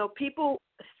wonder, people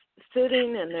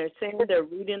sitting and they're saying they're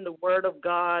reading the Word of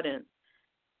God and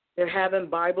they're having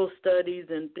Bible studies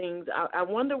and things. I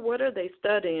wonder, what are they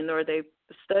studying? Are they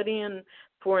studying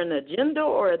for an agenda,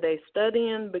 or are they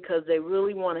studying because they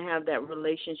really want to have that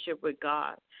relationship with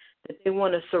God, that they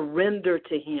want to surrender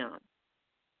to Him?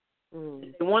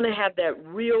 They want to have that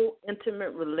real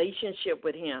intimate relationship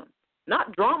with Him,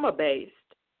 not drama-based,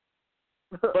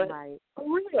 but right.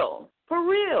 for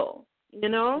real,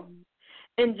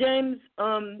 And James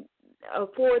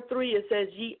 4:3, it says,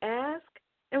 ye ask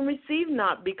and receive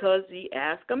not, because ye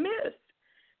ask amiss.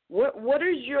 What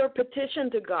is your petition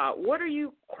to God? What are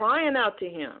you crying out to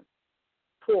Him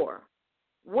for?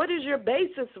 What is your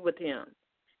basis with Him?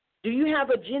 Do you have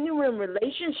a genuine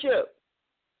relationship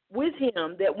with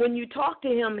Him, that when you talk to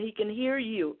Him, He can hear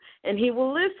you and He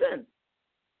will listen?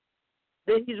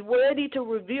 That He's ready to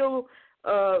reveal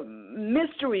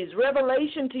mysteries,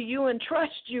 revelation to you, and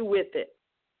trust you with it,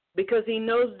 because He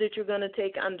knows that you're going to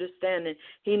take understanding.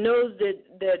 He knows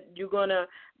that you're going to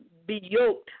be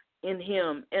yoked in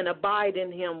Him and abide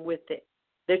in Him with it,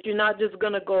 that you're not just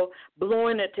going to go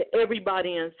blowing it to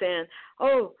everybody and saying,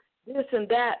 oh, this and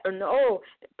that, or no,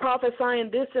 prophesying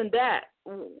this and that.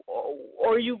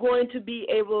 Or are you going to be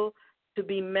able to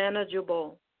be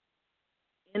manageable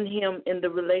in Him, in the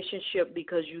relationship,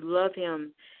 because you love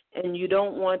Him and you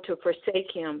don't want to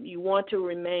forsake Him? You want to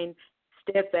remain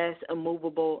steadfast,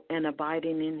 immovable, and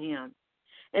abiding in Him.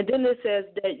 And then it says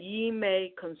that ye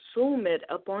may consume it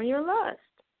upon your lust.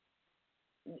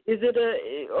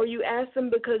 Or you ask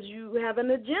Him because you have an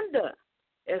agenda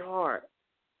at heart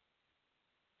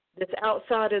that's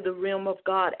outside of the realm of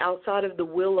God, outside of the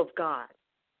will of God.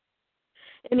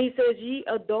 And He says, ye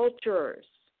adulterers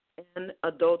and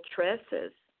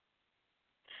adulteresses.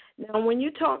 Now, when you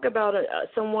talk about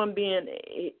someone being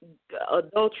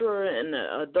adulterer and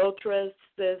adulteress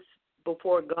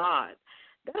before God,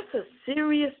 that's a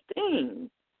serious thing.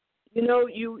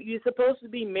 You're supposed to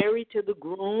be married to the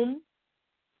groom,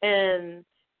 and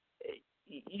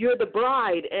you're the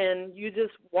bride, and you're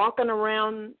just walking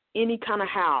around any kind of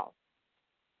how,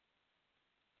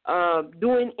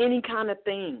 doing any kind of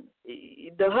thing.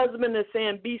 The husband is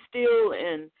saying, be still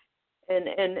and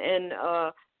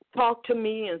talk to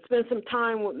me and spend some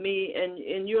time with me,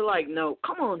 and you're like, no,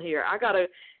 come on here. I gotta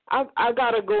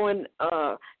go and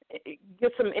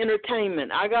get some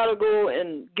entertainment. I gotta go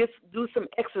and do some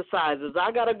exercises.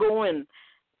 I gotta go and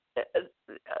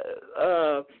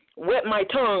wet my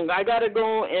tongue. I gotta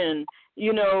go and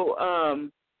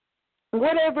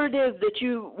whatever it is that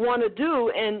you want to do,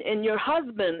 and your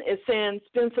husband is saying,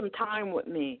 spend some time with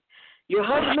me. Your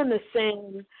husband is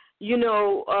saying,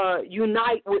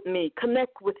 unite with me,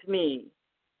 connect with me.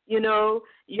 Your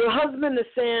husband is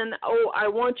saying, oh, I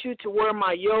want you to wear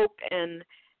my yoke and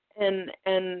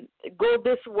go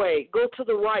this way, go to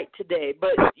the right today.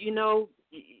 But, you're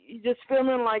just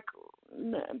feeling like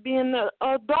being an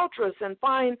adulteress, and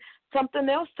find something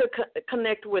else to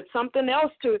connect with, something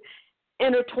else to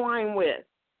intertwine with.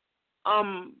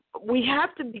 We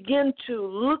have to begin to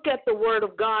look at the Word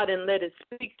of God and let it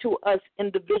speak to us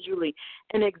individually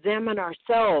and examine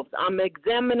ourselves. I'm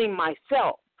examining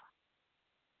myself.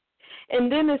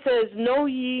 And then it says, know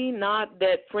ye not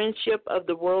that friendship of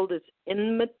the world is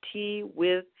enmity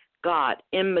with God?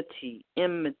 Enmity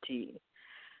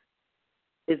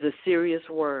is a serious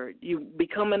word. You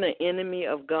becoming an enemy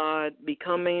of God,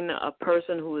 becoming a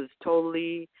person who is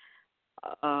totally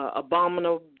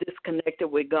abominable, disconnected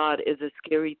with God, is a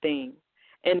scary thing.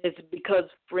 And it's because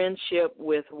friendship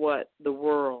with what? The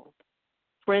world.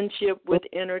 Friendship with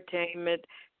entertainment,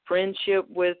 friendship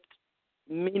with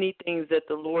many things that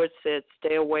the Lord said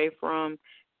stay away from,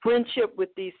 friendship with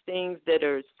these things that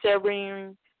are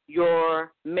severing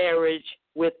your marriage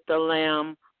with the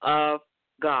Lamb of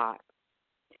God.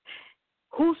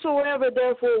 Whosoever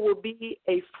therefore will be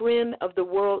a friend of the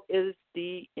world is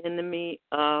the enemy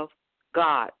of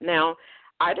God. Now,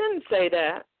 I didn't say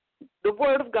that. The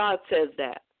Word of God says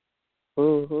that.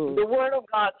 Mm-hmm. The Word of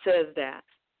God says that.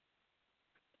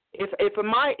 If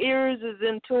my ears is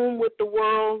in tune with the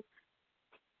world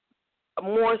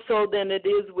more so than it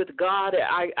is with God,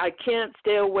 I can't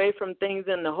stay away from things,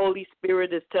 and the Holy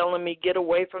Spirit is telling me, get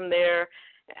away from there.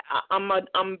 I'm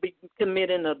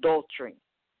committing adultery.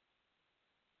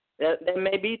 That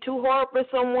may be too hard for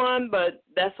someone, but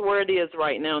that's where it is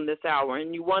right now in this hour.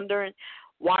 And you're wondering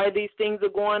why these things are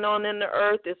going on in the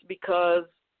earth. It's because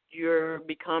you're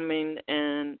becoming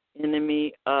an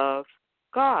enemy of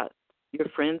God. You're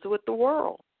friends with the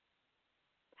world.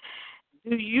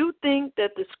 Do you think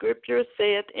that the scripture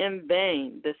saith in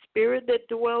vain, the spirit that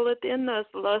dwelleth in us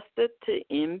lusteth to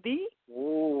envy?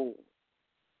 Ooh.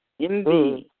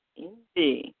 Envy.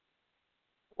 Envy.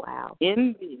 Wow.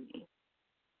 Envy.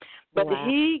 But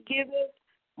he giveth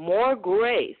more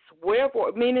grace.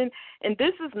 Wherefore, meaning, and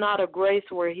this is not a grace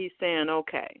where he's saying,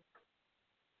 okay,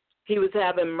 he was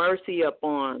having mercy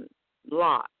upon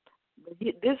Lot.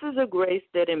 This is a grace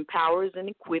that empowers and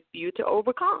equips you to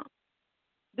overcome.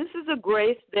 This is a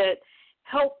grace that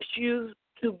helps you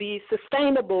to be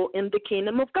sustainable in the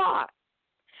kingdom of God.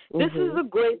 This is a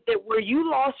grace that where you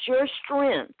lost your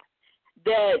strength,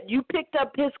 that you picked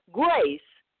up his grace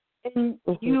and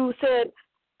you said,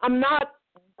 I'm not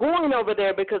going over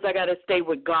there because I got to stay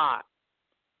with God.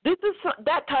 This is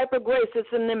that type of grace. It's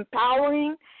an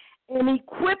empowering and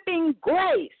equipping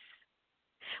grace.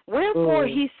 Wherefore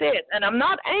he said, and I'm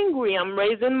not angry, I'm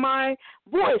raising my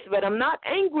voice, but I'm not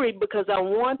angry because I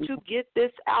want to get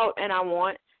this out and I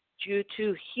want you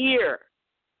to hear.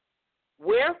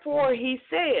 Wherefore he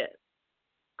said,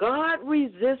 God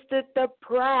resisted the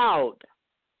proud,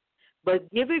 but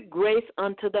giveth grace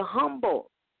unto the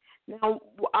humble. Now,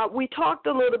 we talked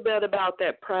a little bit about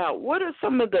that proud. What are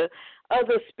some of the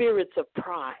other spirits of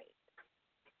pride?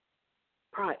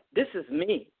 Pride. This is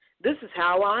me. This is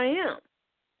how I am.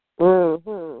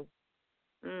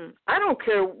 I don't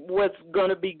care what's going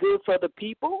to be good for the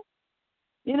people.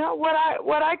 You know, what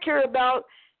I care about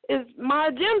is my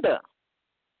agenda.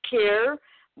 Care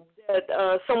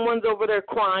that someone's over there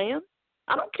crying.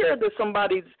 I don't care that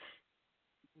somebody's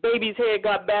baby's head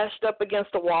got bashed up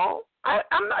against a wall.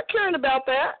 I'm not caring about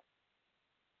that.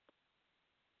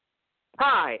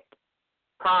 Pride.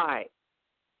 I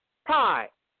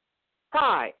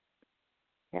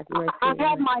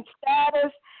have my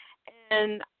status,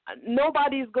 and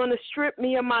nobody's going to strip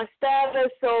me of my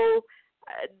status, so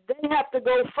they have to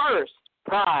go first.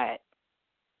 Pride.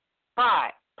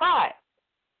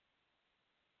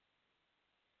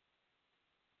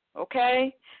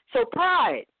 Okay? So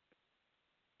pride.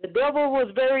 The devil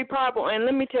was very powerful, and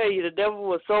let me tell you, the devil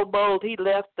was so bold. He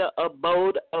left the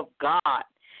abode of God.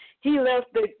 He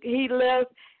left the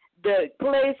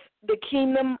place, the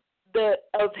kingdom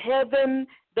of heaven,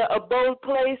 the abode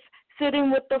place, sitting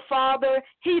with the Father.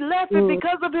 He left it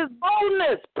because of his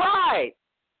boldness, pride.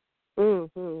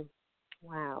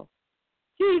 Wow.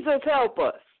 Jesus, help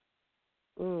us.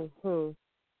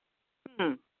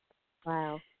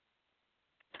 Wow.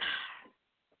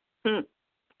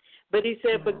 But he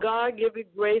said, but God giveth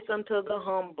grace unto the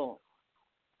humble.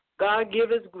 God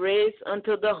giveth grace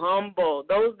unto the humble,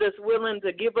 those that's willing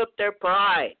to give up their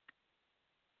pride,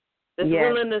 that's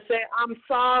willing to say, I'm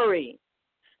sorry,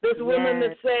 that's willing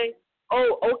to say,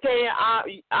 oh, okay,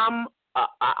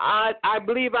 I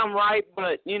believe I'm right,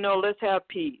 but, you know, let's have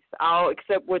peace. I'll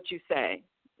accept what you say,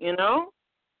 you know?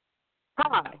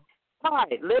 Pride,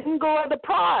 letting go of the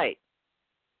pride,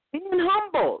 being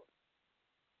humble.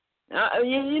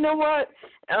 You know what?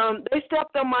 They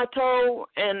stepped on my toe,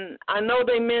 and I know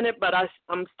they meant it, but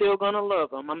I'm still going to love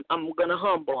them. I'm going to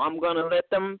humble. I'm going to let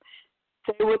them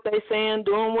say what they're saying,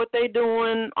 doing what they're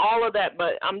doing, all of that.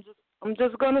 But I'm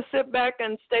just going to sit back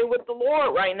and stay with the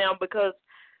Lord right now because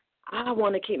I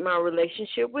want to keep my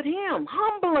relationship with him.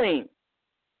 Humbling.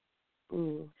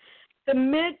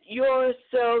 Submit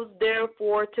yourselves,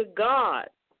 therefore, to God.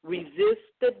 Resist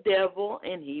the devil,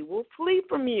 and he will flee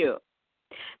from you.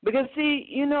 Because, see,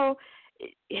 you know,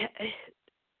 it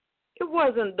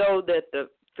wasn't though that the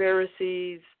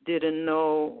Pharisees didn't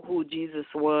know who Jesus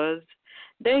was.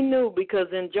 They knew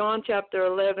because in John chapter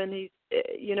 11,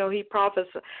 he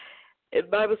prophesied. The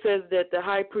Bible says that the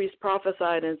high priest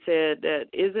prophesied and said that,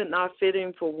 is it not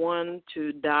fitting for one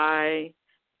to die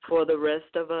for the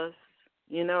rest of us,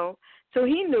 you know? So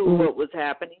he knew what was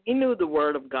happening. He knew the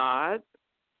word of God.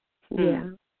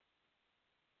 Yeah.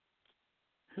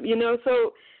 You know,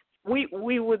 so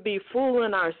we would be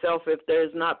fooling ourselves if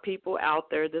there's not people out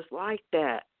there that's like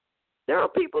that. There are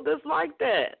people that's like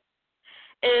that.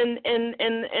 And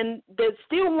that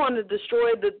still want to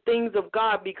destroy the things of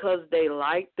God because they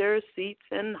like their seats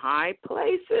in high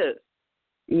places.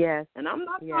 Yes. And I'm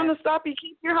not trying to stop you.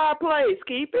 Keep your high place.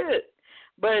 Keep it.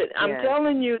 But I'm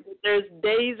telling you that there's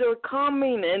days are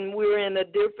coming and we're in a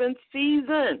different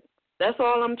season. That's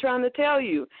all I'm trying to tell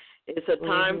you. It's a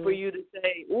time for you to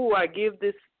say, ooh, I give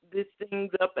these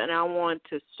things up and I want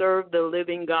to serve the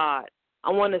living God. I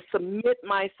want to submit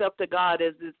myself to God,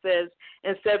 as it says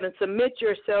in 7. Submit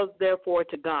yourselves, therefore,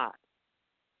 to God.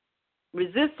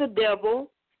 Resist the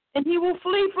devil, and he will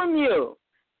flee from you.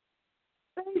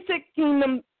 Basic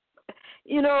kingdom,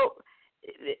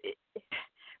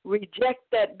 reject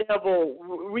that devil.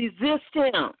 Resist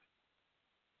him.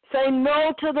 Say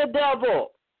no to the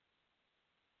devil.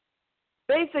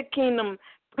 Basic kingdom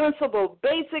principle,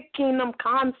 basic kingdom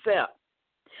concept.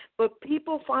 But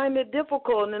people find it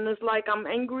difficult, and it's like, I'm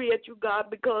angry at you, God,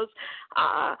 because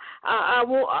I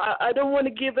don't want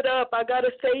to give it up. I got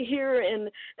to stay here, and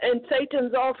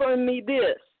Satan's offering me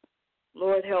this.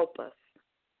 Lord, help us.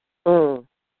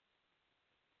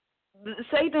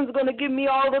 Satan's going to give me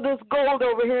all of this gold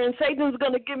over here, and Satan's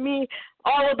going to give me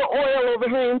all of the oil over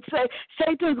here, and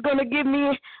Satan's going to give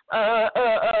me a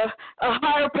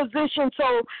higher position.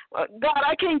 So, God,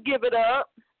 I can't give it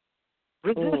up.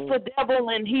 Resist the devil,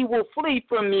 and he will flee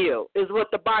from you, is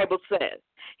what the Bible says.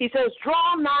 He says,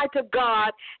 draw nigh to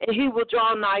God, and he will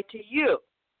draw nigh to you.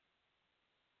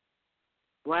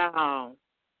 Wow.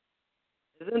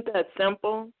 Isn't that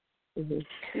simple?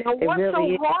 Now, what's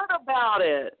really so hard about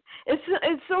it?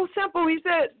 It's so simple. He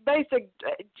said,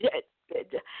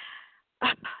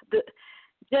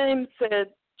 James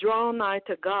said, draw nigh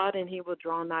to God, and he will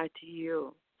draw nigh to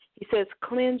you. He says,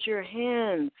 cleanse your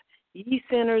hands, ye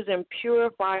sinners, and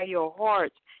purify your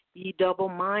hearts, ye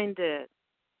double-minded.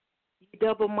 Ye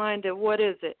double-minded, what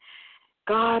is it?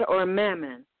 God or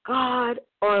mammon? God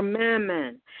or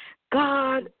mammon?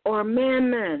 God or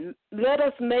mammon? Let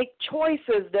us make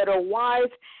choices that are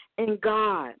wise in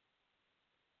God,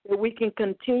 that we can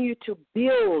continue to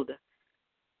build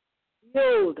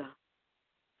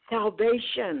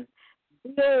salvation,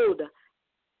 build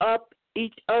up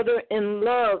each other in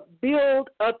love, build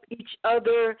up each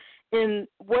other in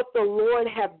what the Lord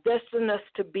have destined us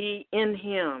to be in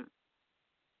him.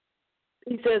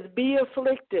 He says, be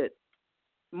afflicted,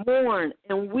 mourn,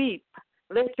 and weep.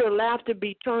 Let your laughter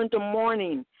be turned to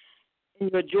mourning and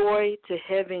your joy to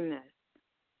heaviness.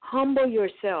 Humble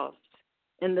yourselves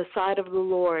in the sight of the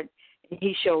Lord, and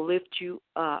he shall lift you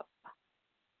up.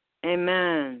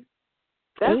 Amen.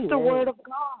 That's the word of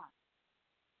God.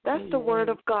 That's the word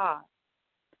of God.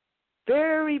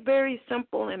 Very, very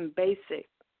simple and basic.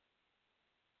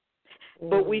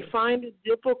 But we find it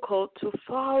difficult to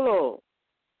follow.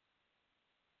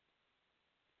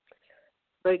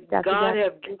 But God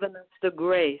has given us the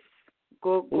grace.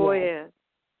 Go ahead.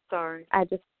 Sorry. I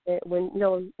just said, I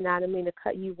didn't mean to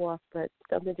cut you off, but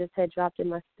something just had dropped in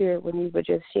my spirit when you were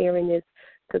just sharing this.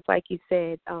 Because like you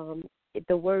said,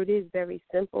 the word is very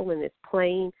simple, and it's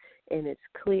plain, and it's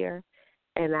clear.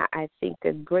 And I think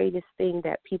the greatest thing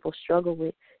that people struggle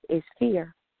with is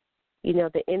fear.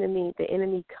 The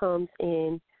enemy comes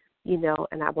in,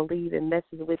 and I believe it messes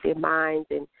with their minds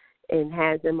and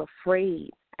has them afraid.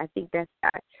 I think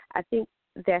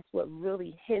that's what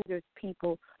really hinders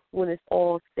people when it's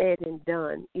all said and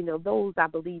done. Those I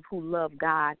believe who love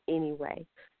God anyway,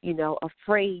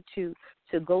 afraid to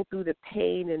go through the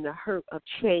pain and the hurt of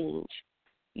change.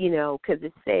 Because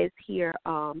it says here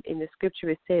in the scripture,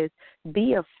 it says,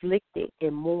 be afflicted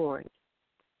and mourn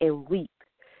and weep.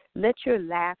 Let your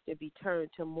laughter be turned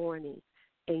to mourning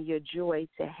and your joy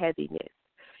to heaviness.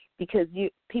 Because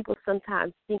people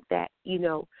sometimes think that,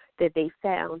 that they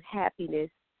found happiness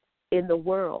in the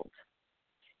world.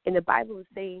 And the Bible is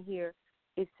saying here,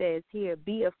 it says here,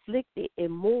 be afflicted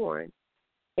and mourn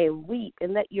and weep,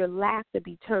 and let your laughter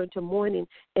be turned to mourning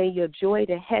and your joy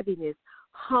to heaviness.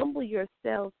 Humble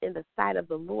yourselves in the sight of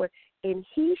the Lord, and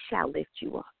he shall lift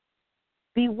you up.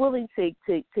 Be willing to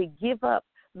give up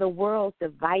the world's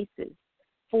devices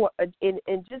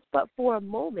but for a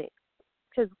moment,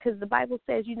 because the Bible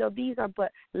says, these are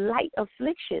but light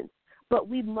afflictions, but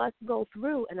we must go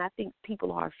through. And I think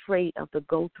people are afraid of the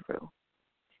go through.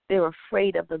 They're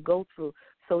afraid of the go through,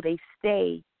 so they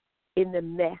stay in the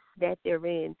mess that they're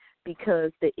in,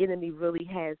 because the enemy really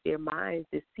has their minds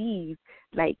deceived,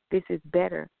 like this is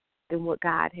better than what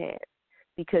God has,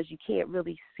 because you can't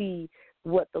really see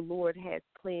what the Lord has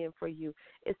planned for you.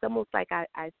 It's almost like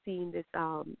I've seen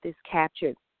this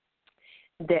captured,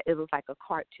 that it was like a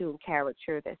cartoon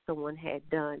character that someone had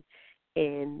done,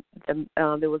 and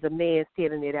there was a man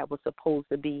standing there that was supposed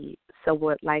to be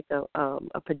somewhat like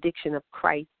a prediction of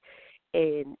Christ,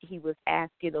 and he was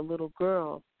asking a little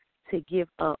girl to give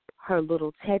up her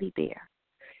little teddy bear.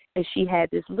 And she had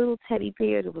this little teddy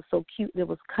bear that was so cute and it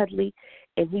was cuddly,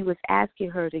 and he was asking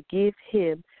her to give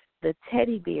him the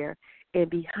teddy bear, and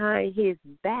behind his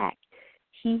back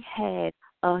he had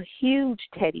a huge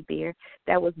teddy bear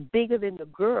that was bigger than the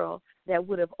girl, that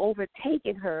would have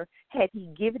overtaken her had he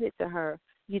given it to her,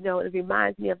 It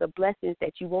reminds me of the blessings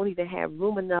that you won't even have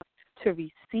room enough to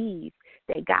receive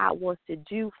that God wants to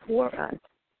do for us,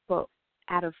 but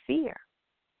out of fear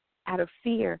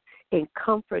and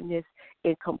comfortness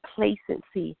and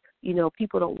complacency,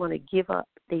 people don't want to give up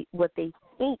what they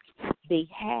think they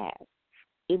have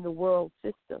in the world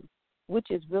system,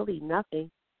 which is really nothing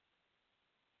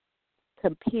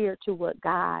compared to what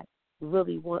God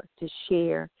really wants to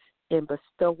share and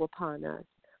bestow upon us.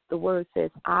 The word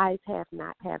says, eyes have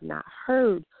not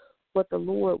heard what the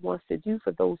Lord wants to do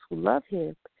for those who love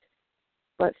him,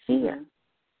 but fear.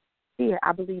 Fear.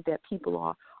 I believe that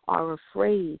people are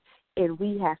afraid, and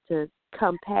we have to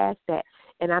come past that.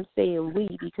 And I'm saying we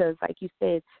because, like you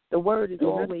said, the word is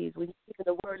always, when you hear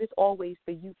the word, is always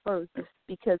for you first,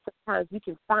 because sometimes we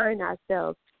can find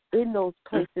ourselves in those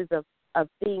places of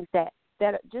things that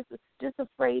are just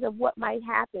afraid of what might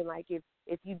happen. Like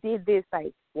if you did this,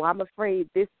 like, well, I'm afraid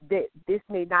this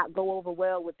may not go over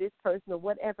well with this person or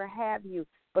whatever have you.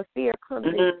 But fear comes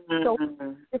in so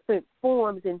different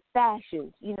forms and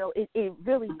fashions. It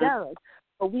really does.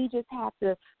 But we just have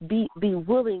to be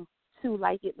willing to,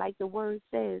 like the word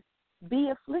says,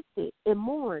 be afflicted and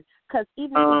mourn. Because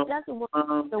even if it doesn't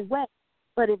work the way,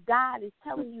 but if God is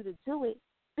telling you to do it,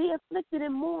 be afflicted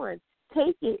and mourn.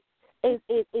 Take it. And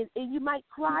you might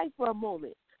cry for a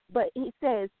moment, but he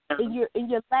says, and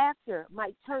your laughter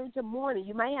might turn to mourning.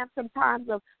 You might have some times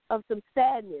of some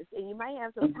sadness, and you might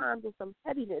have some times of some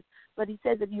heaviness. But he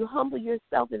says, if you humble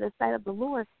yourself in the sight of the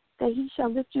Lord, that he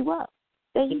shall lift you up.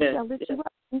 That he shall lift you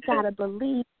up. We gotta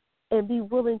believe and be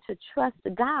willing to trust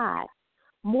God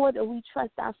more than we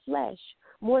trust our flesh,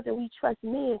 more than we trust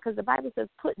man, because the Bible says,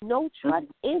 put no trust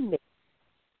in man.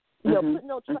 Put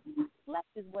no trust in flesh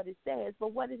is what it says,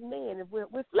 but what is man? If we're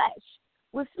flesh.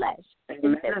 We're flesh.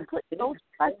 It says put no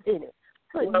trust in it.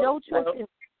 Put no trust in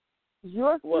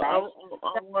your flesh. Well,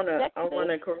 I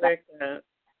wanna correct that.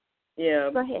 Yeah,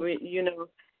 go ahead.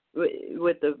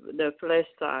 With the flesh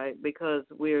side, because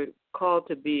we're called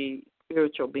to be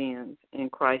spiritual beings in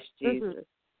Christ Jesus.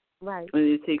 Right.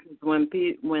 You see, when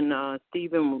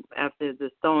Stephen, after the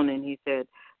stoning, he said,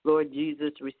 "Lord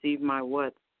Jesus, receive my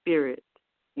what? Spirit."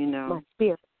 My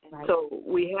spirit. Right. So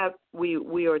we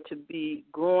are to be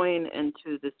growing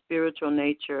into the spiritual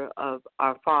nature of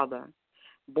our Father,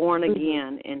 born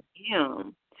again in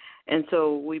Him, and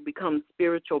so we become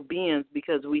spiritual beings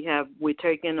because we're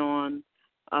taking on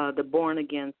the born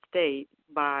again state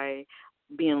by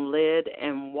being led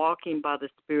and walking by the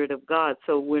Spirit of God.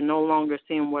 So we're no longer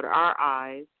seeing what our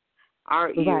eyes,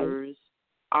 our ears,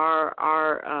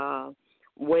 our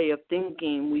way of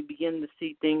thinking. We begin to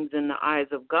see things in the eyes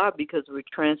of God because we're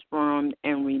transformed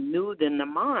and renewed in the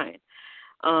mind.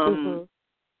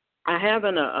 I have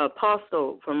an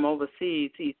apostle from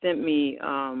overseas. He sent me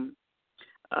 1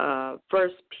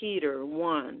 Peter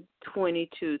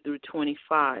 1:22 through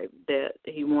 25 that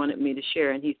he wanted me to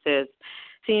share. And he says,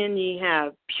 seeing ye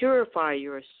have purified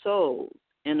your souls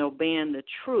in obeying the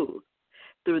truth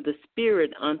through the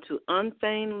Spirit unto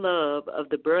unfeigned love of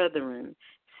the brethren,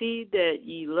 see that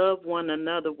ye love one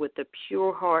another with a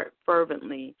pure heart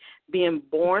fervently, being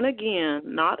born again,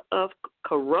 not of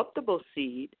corruptible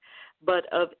seed, but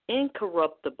of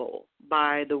incorruptible,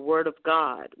 by the word of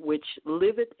God, which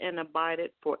liveth and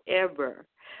abideth forever.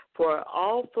 For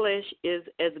all flesh is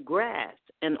as grass,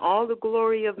 and all the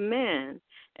glory of man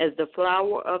as the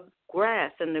flower of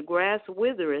grass, and the grass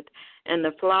withereth, and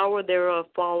the flower thereof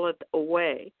falleth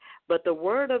away. But the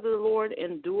word of the Lord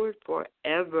endureth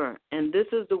forever. And this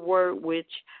is the word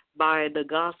which by the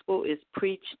gospel is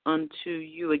preached unto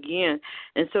you again.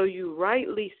 And so you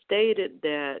rightly stated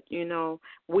that,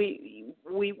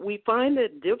 we find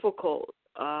it difficult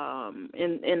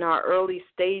in our early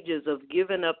stages of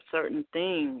giving up certain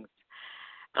things.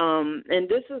 And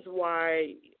this is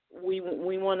why we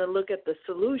want to look at the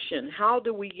solution. How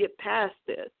do we get past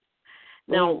this?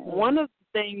 Now, one of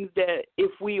the things that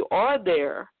if we are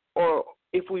there, or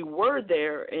if we were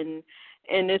there, and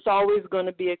it's always going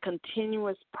to be a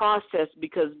continuous process,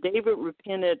 because David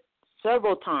repented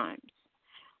several times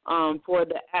for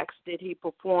the acts that he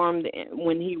performed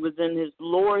when he was in his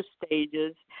lower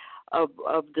stages of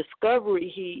discovery.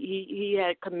 He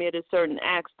had committed certain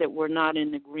acts that were not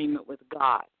in agreement with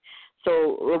God.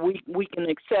 So we can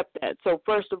accept that. So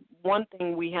first, one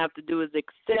thing we have to do is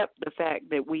accept the fact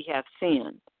that we have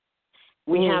sinned.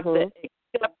 We have to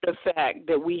accept the fact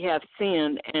that we have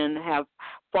sinned and have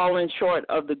fallen short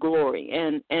of the glory.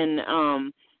 And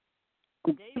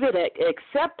David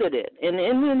accepted it. And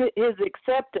in his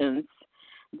acceptance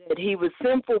that he was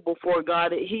sinful before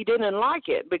God, he didn't like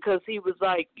it, because he was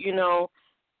like, it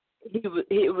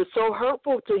was so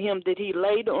hurtful to him that he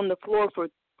laid on the floor for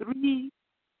 3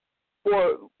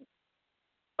 for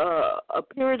a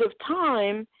period of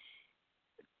time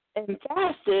and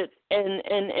fasted,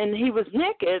 and he was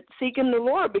naked seeking the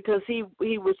Lord because he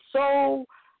was so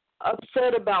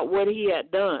upset about what he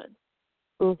had done.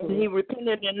 Mm-hmm. And he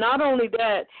repented, and not only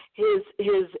that,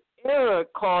 his error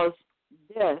caused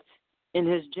death in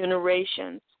his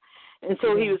generations. And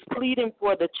so he was pleading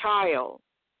for the child,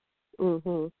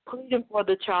 pleading for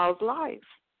the child's life.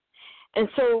 And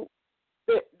so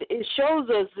it shows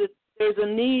us that there's a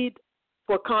need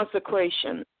for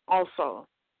consecration also.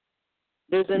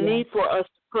 There's a need for us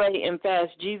to pray and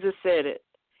fast. Jesus said it.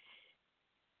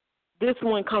 This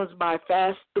one comes by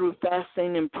through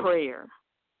fasting and prayer.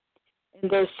 And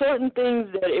there's certain things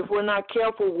that if we're not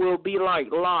careful, we'll be like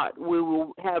Lot. We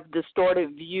will have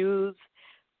distorted views.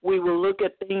 We will look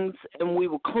at things and we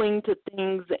will cling to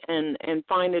things and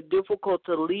find it difficult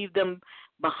to leave them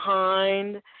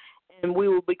behind. And we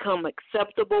will become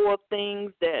acceptable of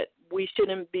things that we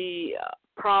shouldn't be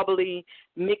probably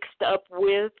mixed up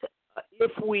with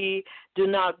if we do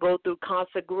not go through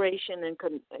consecration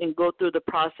and go through the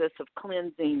process of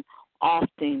cleansing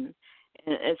often.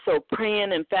 And so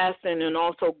praying and fasting and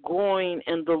also growing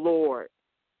in the Lord.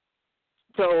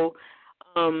 So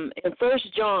in 1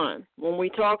 John, when we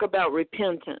talk about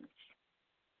repentance,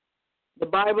 the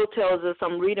Bible tells us,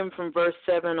 I'm reading from verse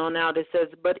 7 on out, it says,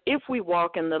 but if we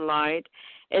walk in the light,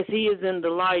 as he is in the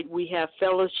light, we have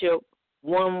fellowship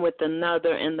one with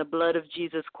another, and the blood of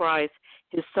Jesus Christ,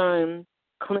 his Son,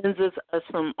 cleanses us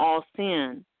from all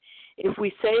sin. If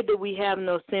we say that we have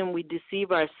no sin, we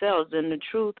deceive ourselves, and the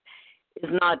truth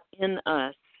is not in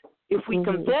us. If we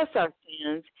confess our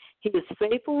sins, he is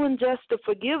faithful and just to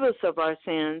forgive us of our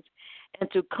sins and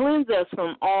to cleanse us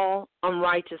from all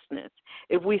unrighteousness.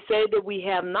 If we say that we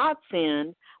have not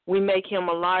sinned, we make him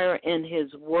a liar, and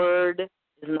his word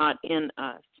is not in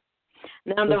us.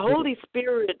 Now, the Holy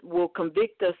Spirit will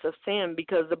convict us of sin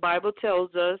because the Bible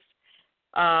tells us,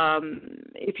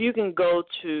 if you can go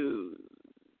to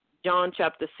John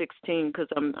chapter 16, because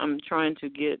I'm trying to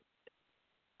get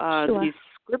these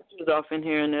scriptures off in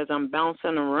here, and as I'm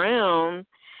bouncing around,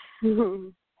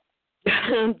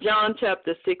 John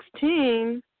chapter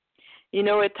 16,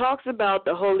 it talks about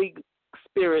the Holy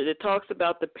Spirit. It talks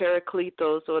about the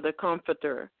Parakletos, or the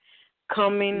Comforter,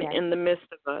 coming in the midst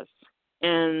of us.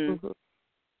 And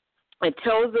it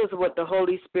tells us what the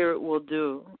Holy Spirit will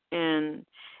do. And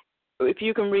if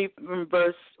you can read from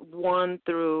verse 1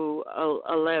 through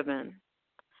 11,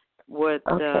 what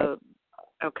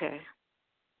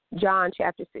John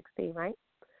chapter 16, right?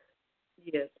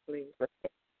 Yes, please.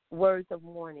 Words of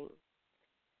warning.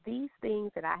 These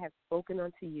things that I have spoken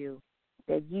unto you,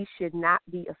 that ye should not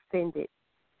be offended,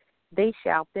 they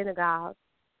shall synagogue.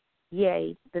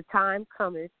 Yea, the time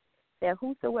cometh that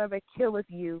whosoever killeth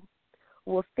you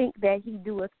will think that he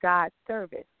doeth God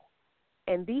service.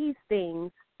 And these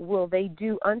things will they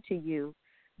do unto you,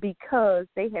 because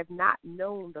they have not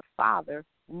known the Father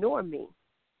nor me.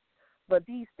 But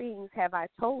these things have I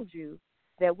told you,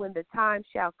 that when the time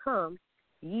shall come,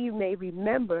 ye may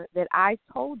remember that I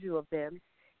told you of them.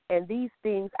 And these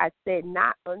things I said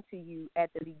not unto you at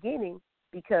the beginning,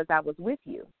 because I was with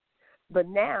you. But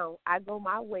now I go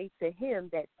my way to him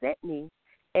that sent me,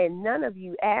 and none of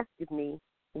you asketh me,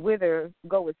 whither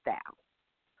goest thou?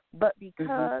 But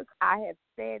because I have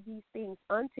said these things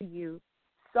unto you,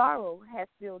 sorrow hath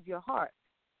filled your heart.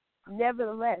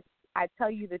 Nevertheless, I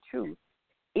tell you the truth.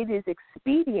 It is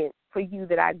expedient for you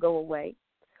that I go away.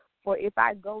 For if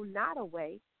I go not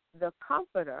away, the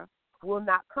Comforter will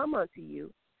not come unto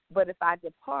you. But if I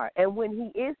depart, and when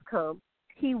he is come,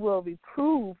 he will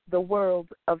reprove the world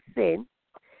of sin,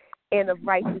 and of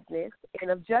righteousness,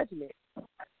 and of judgment.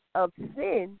 Of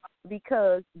sin,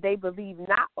 because they believe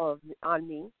not on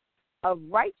me. Of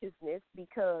righteousness,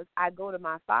 because I go to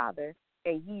my Father,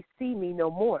 and ye see me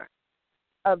no more.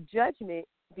 Of judgment,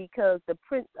 because the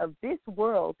prince of this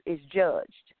world is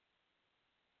judged.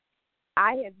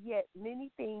 I have yet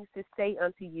many things to say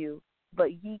unto you,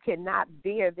 but ye cannot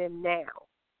bear them now.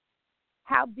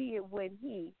 Howbeit, when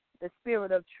he, the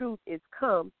Spirit of truth, is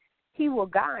come, he will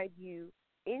guide you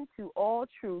into all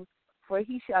truth, for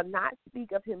he shall not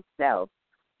speak of himself,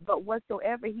 but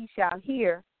whatsoever he shall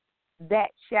hear, that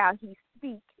shall he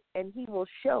speak, and he will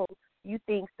show you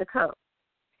things to come.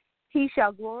 He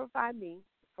shall glorify me,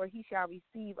 for he shall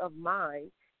receive of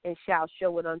mine, and shall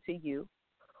show it unto you.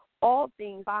 All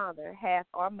things, Father, hath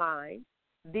are mine.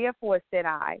 Therefore said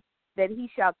I, that he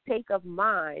shall take of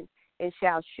mine, and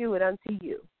shall shew it unto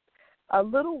you. A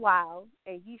little while,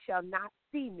 and ye shall not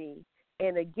see me,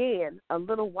 and again a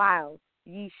little while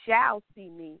ye shall see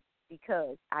me,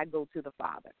 because I go to the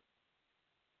Father.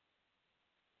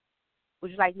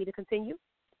 Would you like me to continue?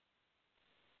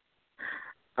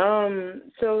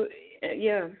 So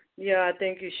I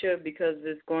think you should, because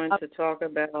it's going to talk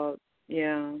about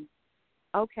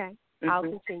Okay, I'll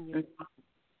continue. Mm-hmm.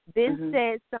 Then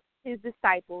said some of his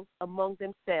disciples among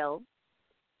themselves,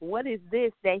 what is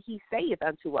this that he saith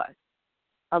unto us?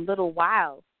 A little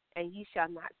while, and ye shall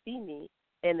not see me,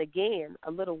 and again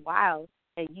a little while,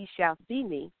 and ye shall see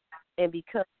me, and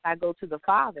because I go to the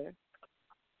Father.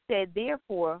 Said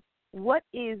therefore, what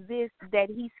is this that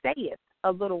he saith,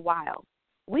 a little while?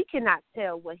 We cannot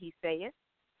tell what he saith.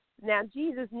 Now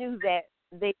Jesus knew that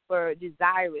they were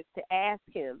desirous to ask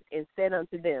him, and said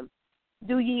unto them,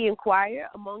 do ye inquire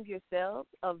among yourselves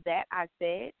of that I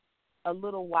said, a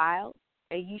little while,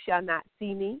 and ye shall not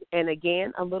see me, and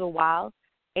again a little while,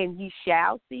 and ye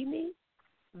shall see me?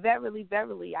 Verily,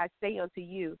 verily, I say unto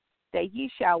you, that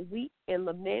ye shall weep and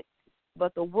lament,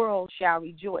 but the world shall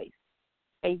rejoice.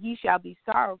 And ye shall be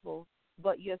sorrowful,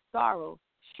 but your sorrow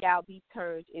shall be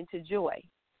turned into joy.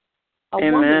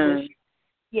 Amen.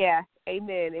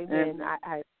 Amen.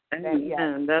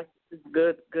 Amen. That's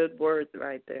good words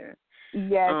right there.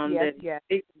 Yes.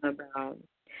 Speaking about.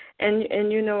 And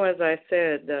as I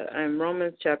said, in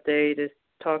Romans chapter 8, it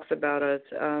talks about us,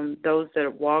 those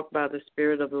that walk by the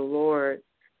Spirit of the Lord.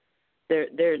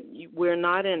 We're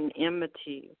not in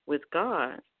enmity with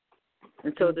God.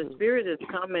 And so the Spirit is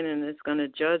coming, and it's going to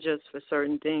judge us for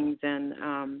certain things,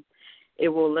 and it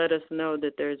will let us know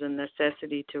that there's a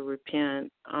necessity to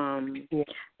repent.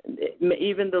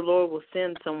 Even the Lord will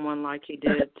send someone like he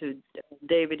did to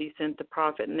David. He sent the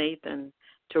prophet Nathan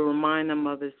to remind him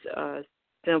of his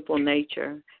sinful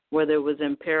nature, whether it was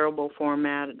in parable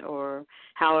format or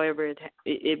however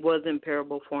it was in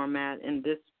parable format in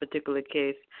this particular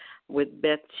case with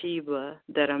Bathsheba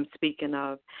that I'm speaking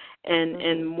of.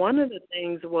 And one of the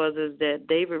things is that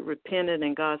David repented,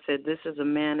 and God said, this is a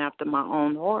man after my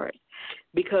own heart,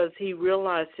 because he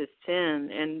realized his sin.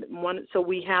 And so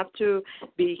we have to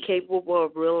be capable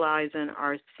of realizing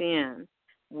our sin.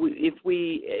 If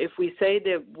we say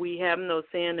that we have no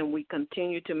sin and we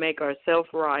continue to make ourselves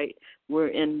right, we're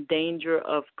in danger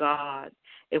of God.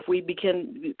 If we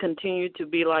continue to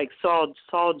be like Saul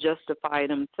justified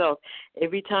himself.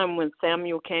 Every time when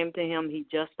Samuel came to him, he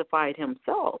justified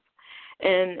himself.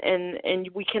 And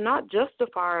we cannot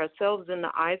justify ourselves in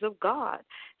the eyes of God.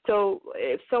 So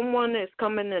if someone is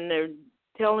coming and they're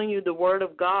telling you the word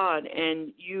of God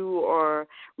and you are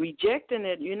rejecting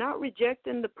it, you're not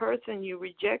rejecting the person, you're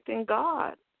rejecting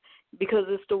God, because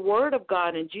it's the word of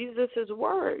God and Jesus'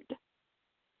 word.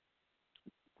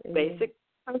 Amen. Basic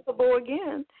principle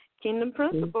again, kingdom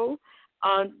principle.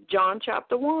 John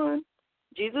chapter 1,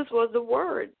 Jesus was the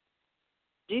word.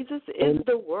 Jesus is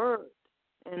the word.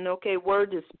 And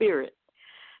word is spirit.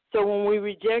 So when we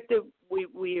reject it,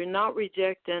 we are not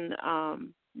rejecting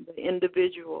the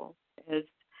individual, as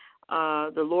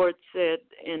the Lord said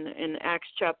in Acts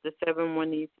chapter 7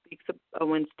 when he speaks,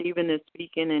 when Stephen is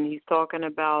speaking and he's talking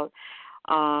about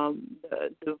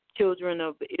the children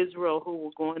of Israel who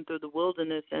were going through the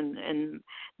wilderness and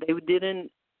they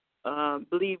didn't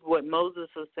believe what Moses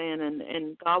was saying,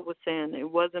 and God was saying it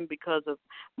wasn't because of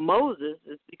Moses,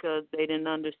 it's because they didn't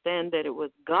understand that it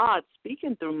was God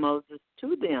speaking through Moses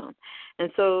to them.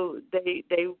 And so they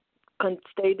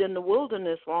stayed in the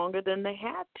wilderness longer than they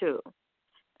had to.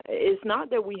 It's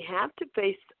not that we have to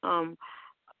face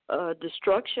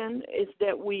destruction, it's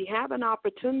that we have an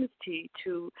opportunity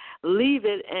to leave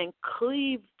it and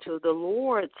cleave to the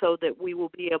Lord so that we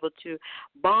will be able to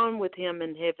bond with him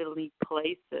in heavenly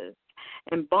places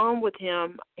and bond with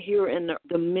him here in the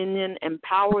dominion and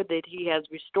power that he has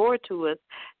restored to us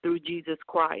through Jesus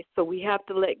Christ. So we have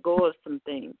to let go of some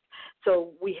things.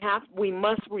 So we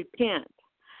must repent.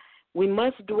 We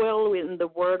must dwell in the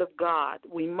Word of God.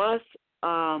 We must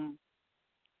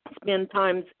spend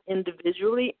times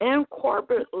individually and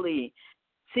corporately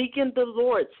seeking the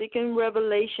Lord, seeking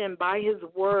revelation by his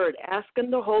word,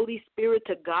 asking the Holy Spirit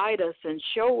to guide us and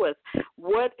show us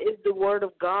what is the word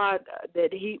of God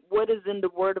what is in the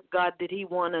word of God that he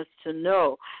wants us to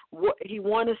know. He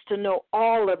wants us to know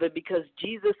all of it because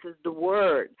Jesus is the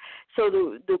word. So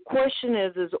the question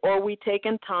is are we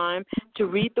taking time to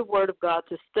read the word of God,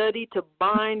 to study, to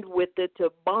bind with it,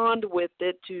 to bond with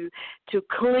it, to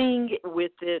cling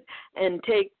with it, and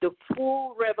take the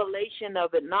full revelation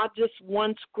of it, not just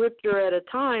one scripture at a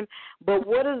time, but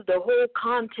what is the whole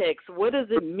context? What does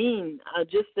it mean?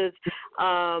 Just as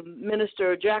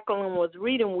Minister Jacqueline was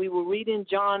reading, we were reading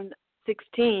John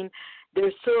 16.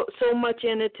 There's so much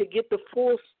in it to get the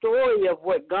full story of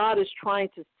what God is trying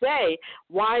to say.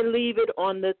 Why leave it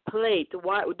on the plate?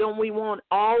 Why don't we want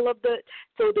all of the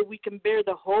so that we can bear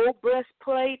the whole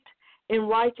breastplate? in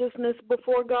righteousness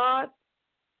before God.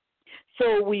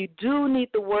 So we do need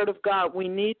the Word of God. We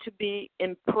need to be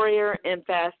in prayer and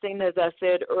fasting. As I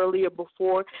said earlier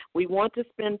before, we want to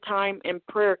spend time in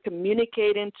prayer,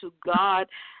 communicating to God,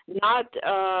 not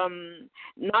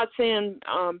saying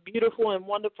beautiful and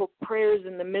wonderful prayers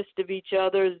in the midst of each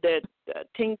other that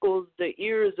tinkles the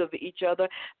ears of each other,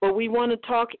 but we want to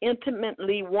talk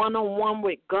intimately one-on-one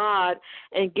with God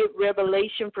and get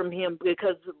revelation from Him,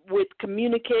 because with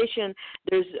communication,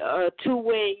 there's a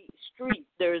two-way street.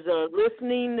 There's a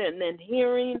listening and then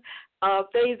hearing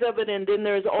phase of it, and then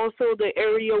there's also the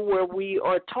area where we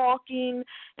are talking,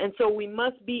 and so we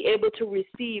must be able to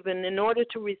receive, and in order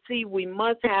to receive, we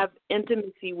must have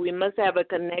intimacy. We must have a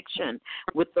connection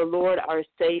with the Lord our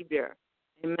Savior.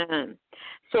 Amen.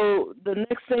 So the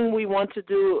next thing we want to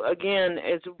do, again,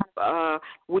 is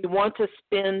we want to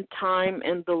spend time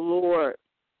in the Lord.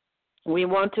 We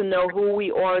want to know who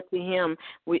we are to Him.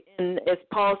 And as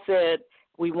Paul said,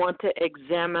 we want to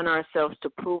examine ourselves to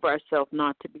prove ourselves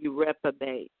not to be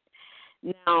reprobate.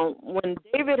 Now, when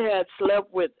David had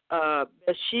slept with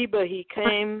Bathsheba, he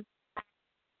came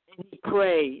and he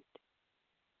prayed.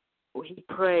 He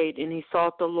prayed and he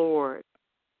sought the Lord.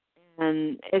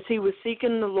 And as he was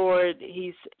seeking the Lord,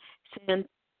 he's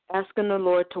asking the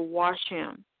Lord to wash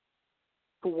him,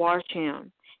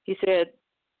 He said,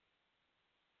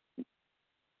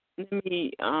 let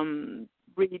me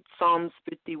read Psalms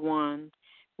 51,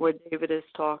 where David is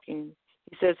talking.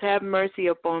 He says, have mercy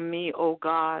upon me, O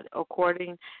God,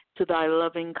 according to thy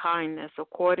loving kindness,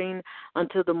 according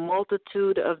unto the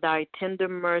multitude of thy tender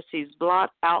mercies,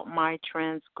 blot out my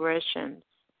transgressions.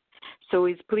 So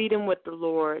he's pleading with the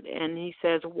Lord, and he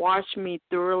says, wash me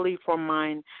thoroughly from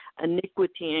mine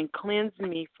iniquity and cleanse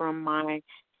me from my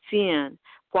sin.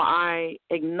 For I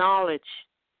acknowledge,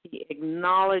 he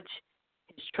acknowledged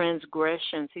his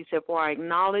transgressions. He said, for I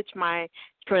acknowledge my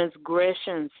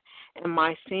transgressions, and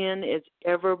my sin is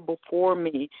ever before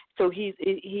me. So he's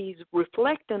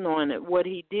reflecting on it. What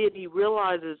he did, he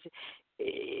realizes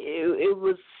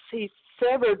he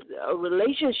severed a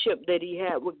relationship that he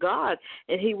had with God,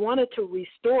 and he wanted to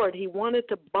restore it. He wanted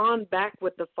to bond back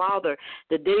with the Father.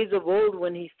 The days of old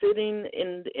when he's sitting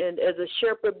in as a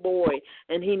shepherd boy,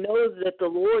 and he knows that the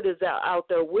Lord is out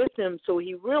there with him, so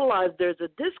he realized there's a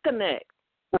disconnect.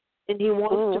 And he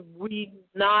wants to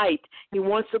reunite. He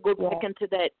wants to go back into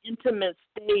that intimate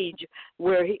stage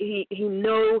where he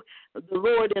knows the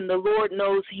Lord and the Lord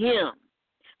knows him.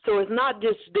 So it's not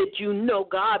just that you know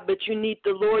God, but you need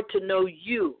the Lord to know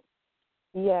you.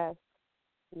 Yes.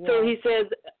 So he says,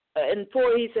 and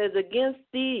 4, he says, against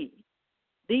thee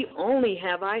only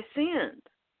have I sinned.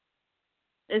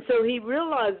 And so he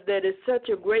realized that it's such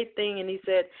a great thing, and he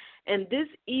said, and this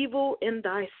evil in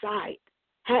thy sight.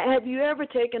 Have you ever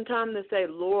taken time to say,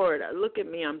 Lord, look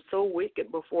at me, I'm so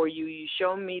wicked before you. You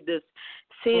show me this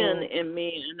sin in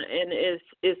me, and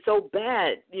it's so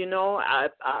bad. You know,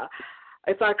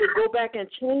 if I could go back and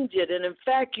change it, and in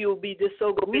fact, you'll be just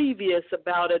so grievous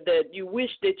about it that you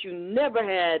wish that you never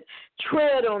had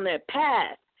tread on that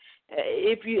path.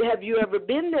 Have you ever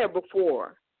been there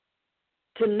before?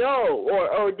 To know,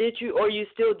 or did you, or you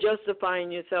still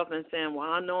justifying yourself and saying,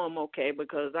 well, I know I'm okay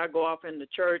because I go off in the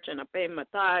church and I pay my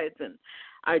tithes and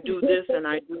I do this and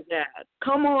I do that.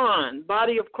 Come on,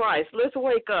 body of Christ, let's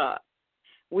wake up.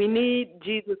 We need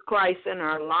Jesus Christ in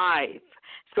our life.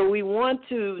 So we want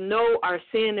to know our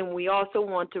sin, and we also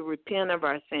want to repent of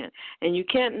our sin. And you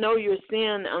can't know your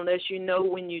sin unless you know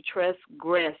when you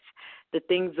transgress the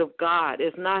things of God.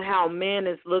 It's not how man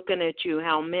is looking at you,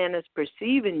 how man is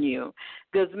perceiving you.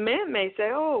 Because man may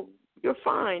say, oh, you're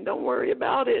fine, don't worry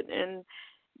about it. And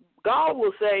God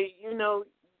will say, you know,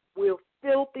 we're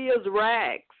filthy as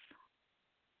rags.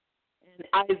 And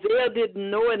Isaiah didn't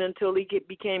know it until he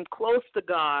became close to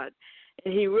God.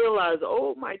 And he realized,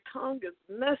 oh, my tongue is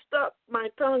messed up. My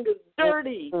tongue is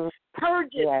dirty.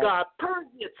 Purge it, God. Purge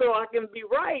it so I can be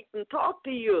right and talk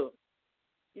to you.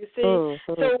 You see?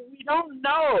 So we don't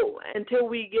know until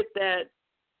we get that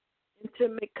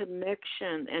intimate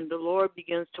connection, and the Lord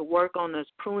begins to work on us,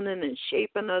 pruning and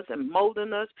shaping us and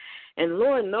molding us. And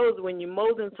Lord knows when you're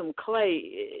molding some clay,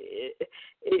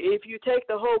 if you take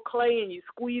the whole clay and you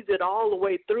squeeze it all the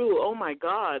way through, oh, my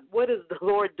God, what is the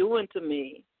Lord doing to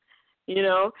me? You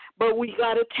know, but we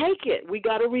got to take it. We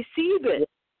got to receive it.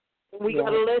 We got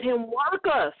to let him work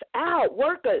us out,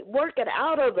 work it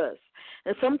out of us.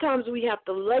 And sometimes we have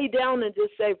to lay down and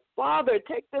just say, Father,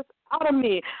 take this out of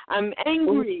me. I'm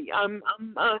angry.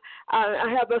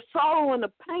 I have a sorrow and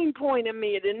a pain point in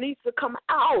me. It needs to come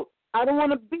out. I don't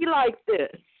want to be like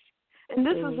this. And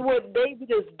this is what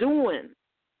David is doing.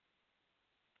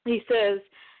 He says,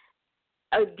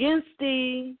 against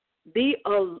thee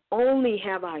only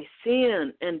have I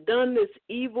sinned and done this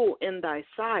evil in thy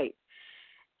sight,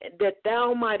 that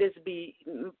thou mightest be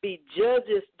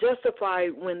justified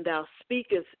when thou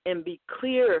speakest, and be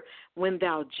clear when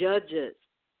thou judgest.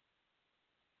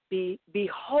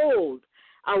 Behold,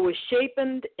 I was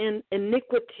shapen in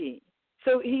iniquity.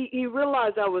 So he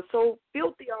realized I was so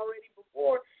filthy already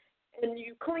before, and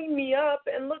you clean me up,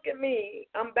 and look at me.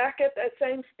 I'm back at that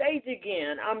same stage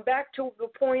again. I'm back to the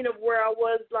point of where I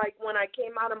was like when I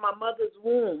came out of my mother's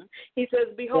womb. He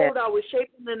says, behold, I was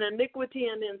shapen in iniquity,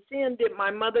 and in sin did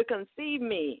my mother conceive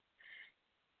me.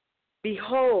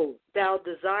 Behold, thou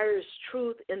desirest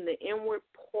truth in the inward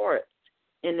parts,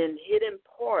 and in hidden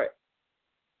part.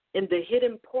 In the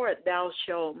hidden part thou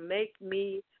shalt make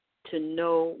me to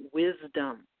know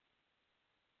wisdom.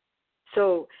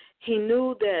 So he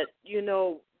knew that,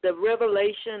 the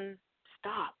revelation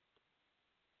stopped.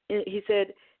 He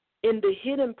said, in the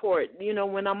hidden part,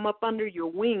 when I'm up under your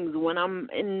wings, when I'm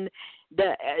in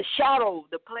the shadow,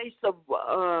 the place of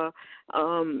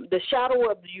the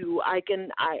shadow of you,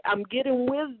 I'm getting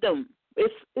wisdom.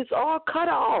 It's all cut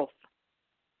off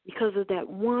because of that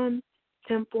one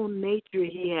simple nature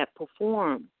he had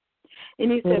performed.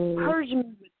 And he said, purge me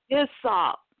with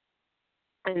hyssop,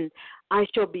 and I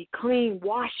shall be clean.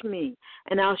 Wash me,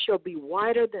 and I shall be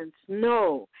whiter than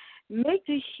snow. Make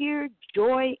to hear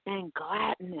joy and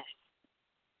gladness.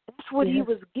 That's what he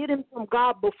was getting from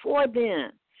God before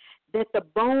then, that the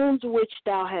bones which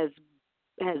thou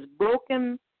has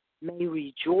broken may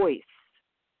rejoice.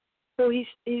 So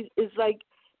it's like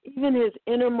even his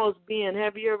innermost being.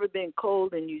 Have you ever been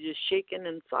cold and you just shaking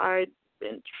inside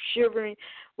and shivering?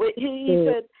 Well, he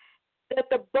said, that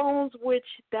the bones which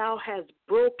thou hast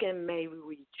broken may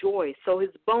rejoice. So his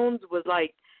bones was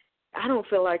like, I don't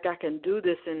feel like I can do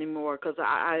this anymore because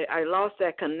I lost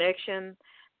that connection,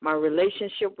 my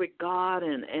relationship with God.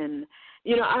 And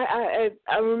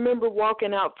I remember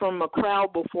walking out from a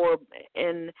crowd before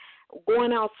and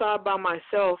going outside by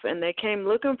myself, and they came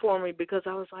looking for me because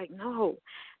I was like, no,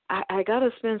 I got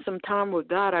to spend some time with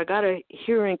God. I got to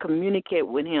hear and communicate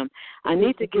with him. I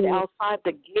need to get outside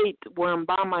the gate where I'm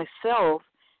by myself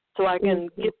so I can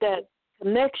get that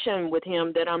connection with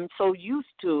him that I'm so used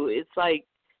to. It's like,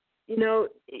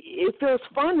 it feels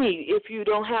funny if you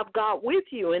don't have God with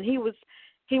you. And he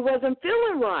wasn't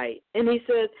feeling right. And he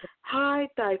said, hide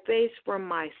thy face from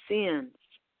my sins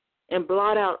and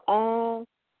blot out all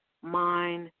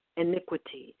mine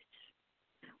iniquities.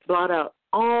 Blot out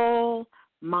all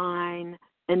mine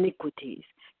iniquities.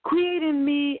 Create in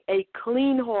me a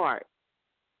clean heart,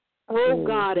 O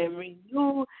God, and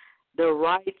renew the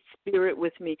right spirit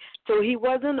with me. So he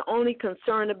wasn't only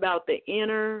concerned about the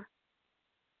inner,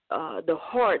 the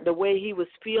heart, the way he was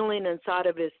feeling inside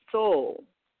of his soul.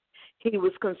 He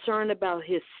was concerned about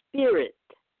his spirit.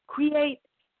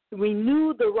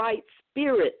 Renew the right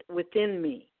spirit within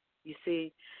me, you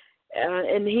see.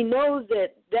 And he knows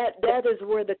that is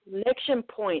where the connection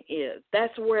point is.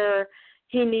 That's where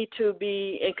he needs to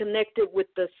be connected with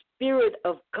the Spirit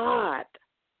of God.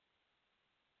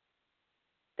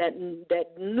 That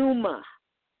pneuma,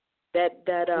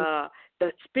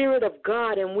 the Spirit of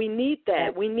God, and we need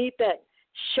that. We need that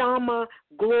Shama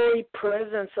glory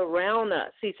presence around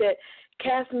us. He said,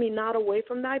 "Cast me not away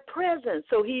from thy presence."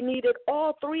 So he needed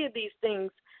all three of these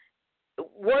things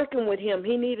working with him.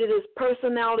 He needed his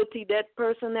personality, that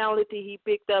personality he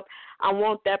picked up. I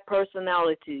want that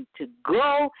personality to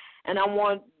grow, and I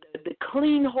want the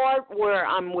clean heart where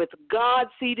I'm with God,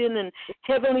 seated in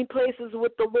heavenly places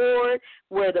with the Lord,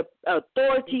 where the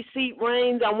authority seat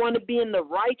reigns. I want to be in the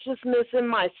righteousness in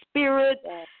my spirit.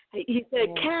 He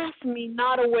said, cast me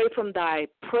not away from thy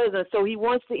presence. So he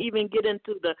wants to even get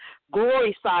into the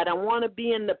glory side. I want to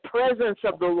be in the presence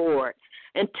of the Lord.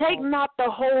 And take not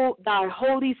thy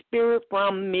Holy Spirit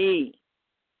from me.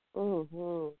 Thank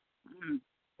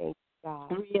you,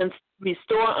 God.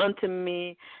 Restore unto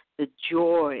me the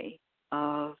joy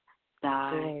of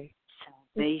thy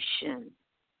salvation.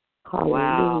 Hallelujah.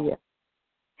 Wow.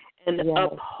 And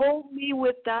uphold me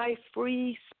with thy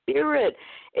free spirit.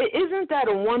 Isn't that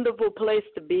a wonderful place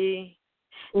to be?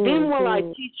 Then will I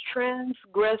teach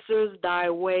transgressors thy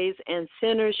ways, and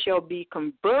sinners shall be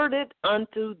converted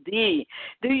unto thee.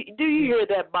 Do you hear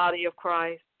that, body of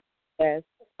Christ? Yes.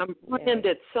 I'm praying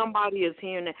that somebody is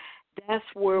hearing that. That's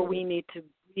where we need to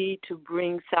be to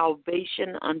bring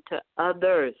salvation unto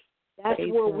others. That's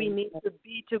where we need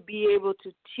to be able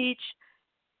to teach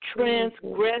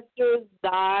transgressors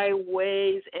thy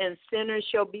ways, and sinners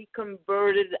shall be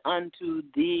converted unto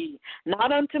thee.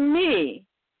 Not unto me,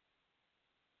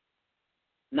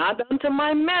 not unto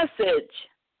my message,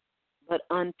 but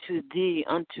unto thee,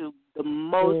 unto the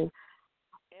most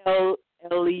El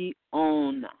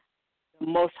Elyon, the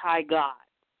Most High God.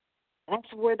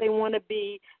 That's where they want to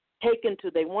be taken to.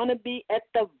 They want to be at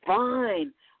the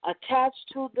vine, attached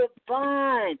to the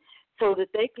vine, so that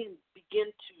they can begin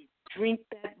to drink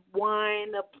that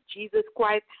wine of Jesus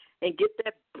Christ and get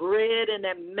that bread and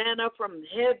that manna from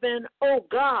heaven, oh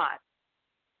God,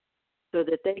 so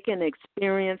that they can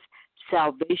experience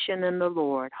salvation in the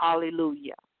Lord.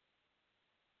 Hallelujah.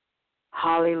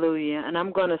 Hallelujah. And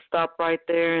I'm going to stop right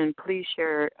there, and please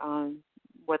share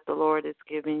what the Lord is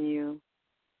giving you,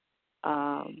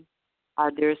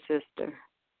 our dear sister,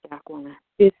 Jacqueline.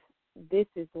 This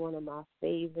is one of my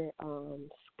favorite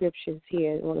scriptures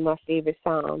here, one of my favorite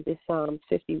Psalms. This Psalm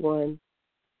 51,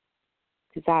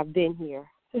 because I've been here.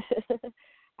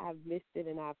 I've missed it,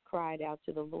 and I've cried out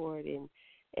to the Lord,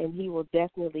 and he will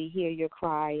definitely hear your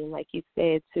cry. And like you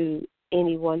said, to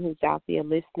anyone who's out there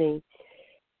listening,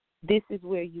 this is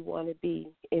where you want to be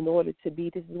in order to be.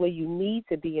 This is where you need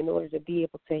to be in order to be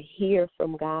able to hear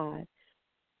from God.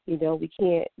 You know, we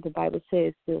can't, the Bible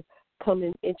says to come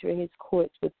and enter his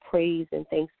courts with praise and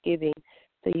thanksgiving.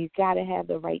 So you got to have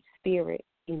the right spirit.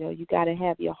 You know, you got to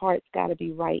have, your heart's got to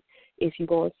be right if you're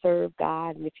going to serve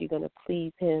God and if you're going to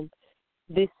please him.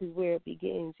 This is where it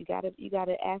begins. You got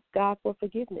to ask God for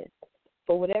forgiveness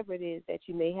for whatever it is that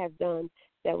you may have done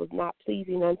that was not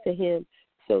pleasing unto him,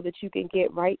 so that you can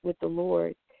get right with the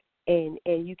Lord and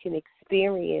you can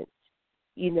experience,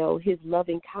 you know, his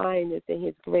loving kindness and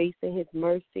his grace and his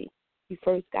mercy. You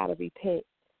first got to repent.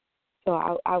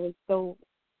 So I was so,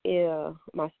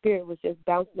 my spirit was just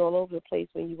bouncing all over the place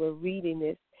when you were reading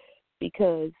this,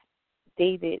 because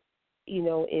David, you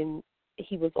know,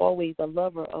 he was always a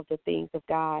lover of the things of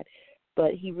God,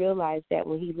 but he realized that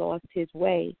when he lost his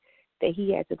way, that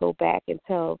he had to go back and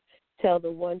tell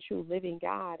the one true living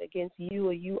God, against you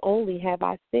or you only have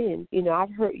I sinned. You know,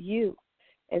 I've hurt you.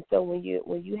 And so when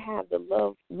you have the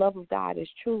love of God is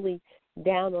truly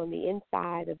down on the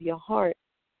inside of your heart,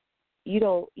 you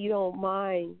don't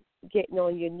mind getting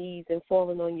on your knees and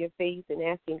falling on your face and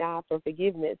asking God for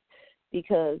forgiveness,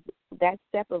 because that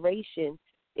separation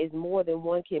is more than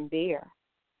one can bear.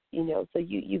 You know, so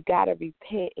you've got to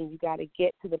repent, and you got to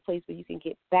get to the place where you can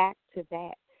get back to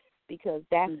that, because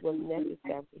that's what's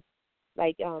necessary.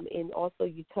 Like, and also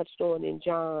you touched on in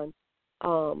John,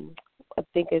 I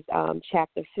think it's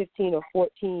chapter 15 or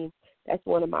 14. That's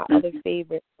one of my other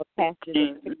favorite passages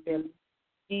of Scripture.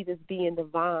 Jesus being the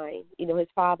vine, you know, his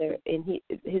father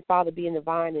being the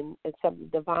vine and some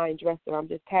the vine dresser. I'm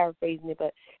just paraphrasing it,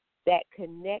 but that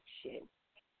connection,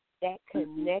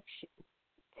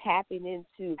 tapping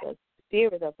into the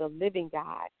spirit of the living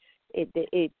God,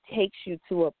 it takes you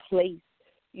to a place,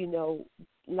 you know,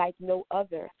 like no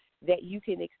other, that you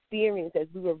can experience, as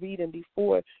we were reading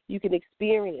before, you can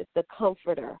experience the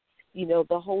Comforter. You know,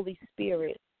 the Holy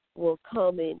Spirit will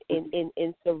come and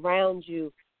surround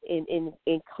you and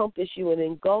encompass you and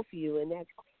engulf you. And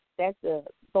that's a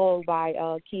song by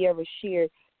Kiara Shear.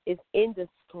 It's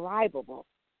indescribable.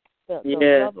 The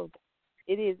love of God,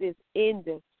 it's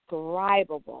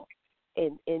indescribable.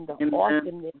 And the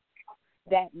awesomeness,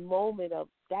 that moment of,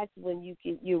 that's when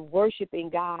you're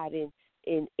worshiping God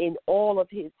in all of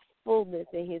his fullness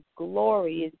and his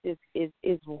glory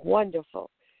is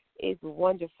wonderful. It's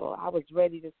wonderful. I was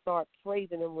ready to start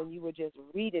praising him when you were just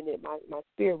reading it. My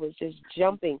spirit was just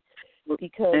jumping,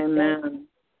 because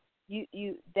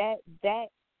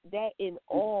that in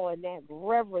awe and that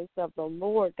reverence of the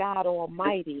Lord God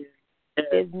Almighty,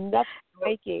 there's nothing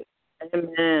like it.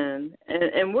 Amen.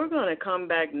 And we're going to come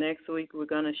back next week. We're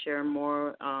going to share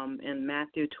more in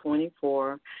Matthew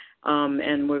 24,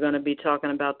 and we're going to be talking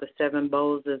about the 7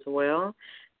 bowls as well.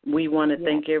 We want to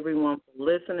thank everyone for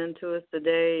listening to us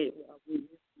today. We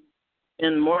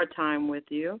spend more time with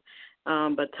you,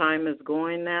 but time is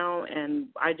going now, and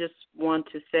I just want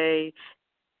to say,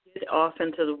 get off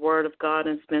into the Word of God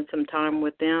and spend some time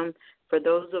with them. For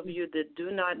those of you that do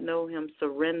not know him,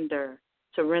 surrender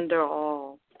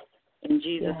all. In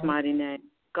Jesus' mighty name.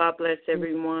 God bless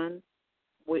everyone,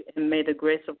 and may the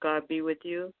grace of God be with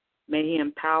you. May he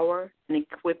empower and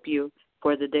equip you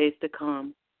for the days to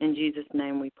come. In Jesus'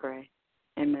 name we pray.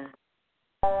 Amen.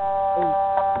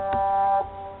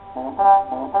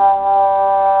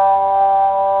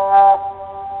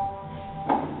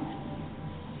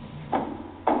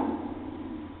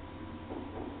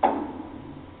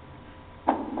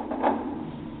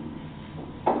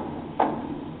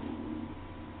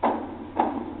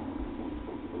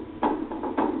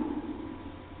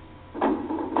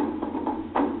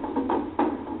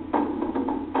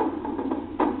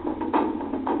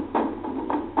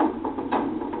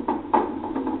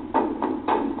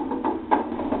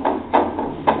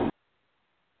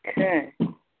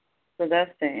 So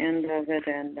that's the end of it,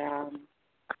 and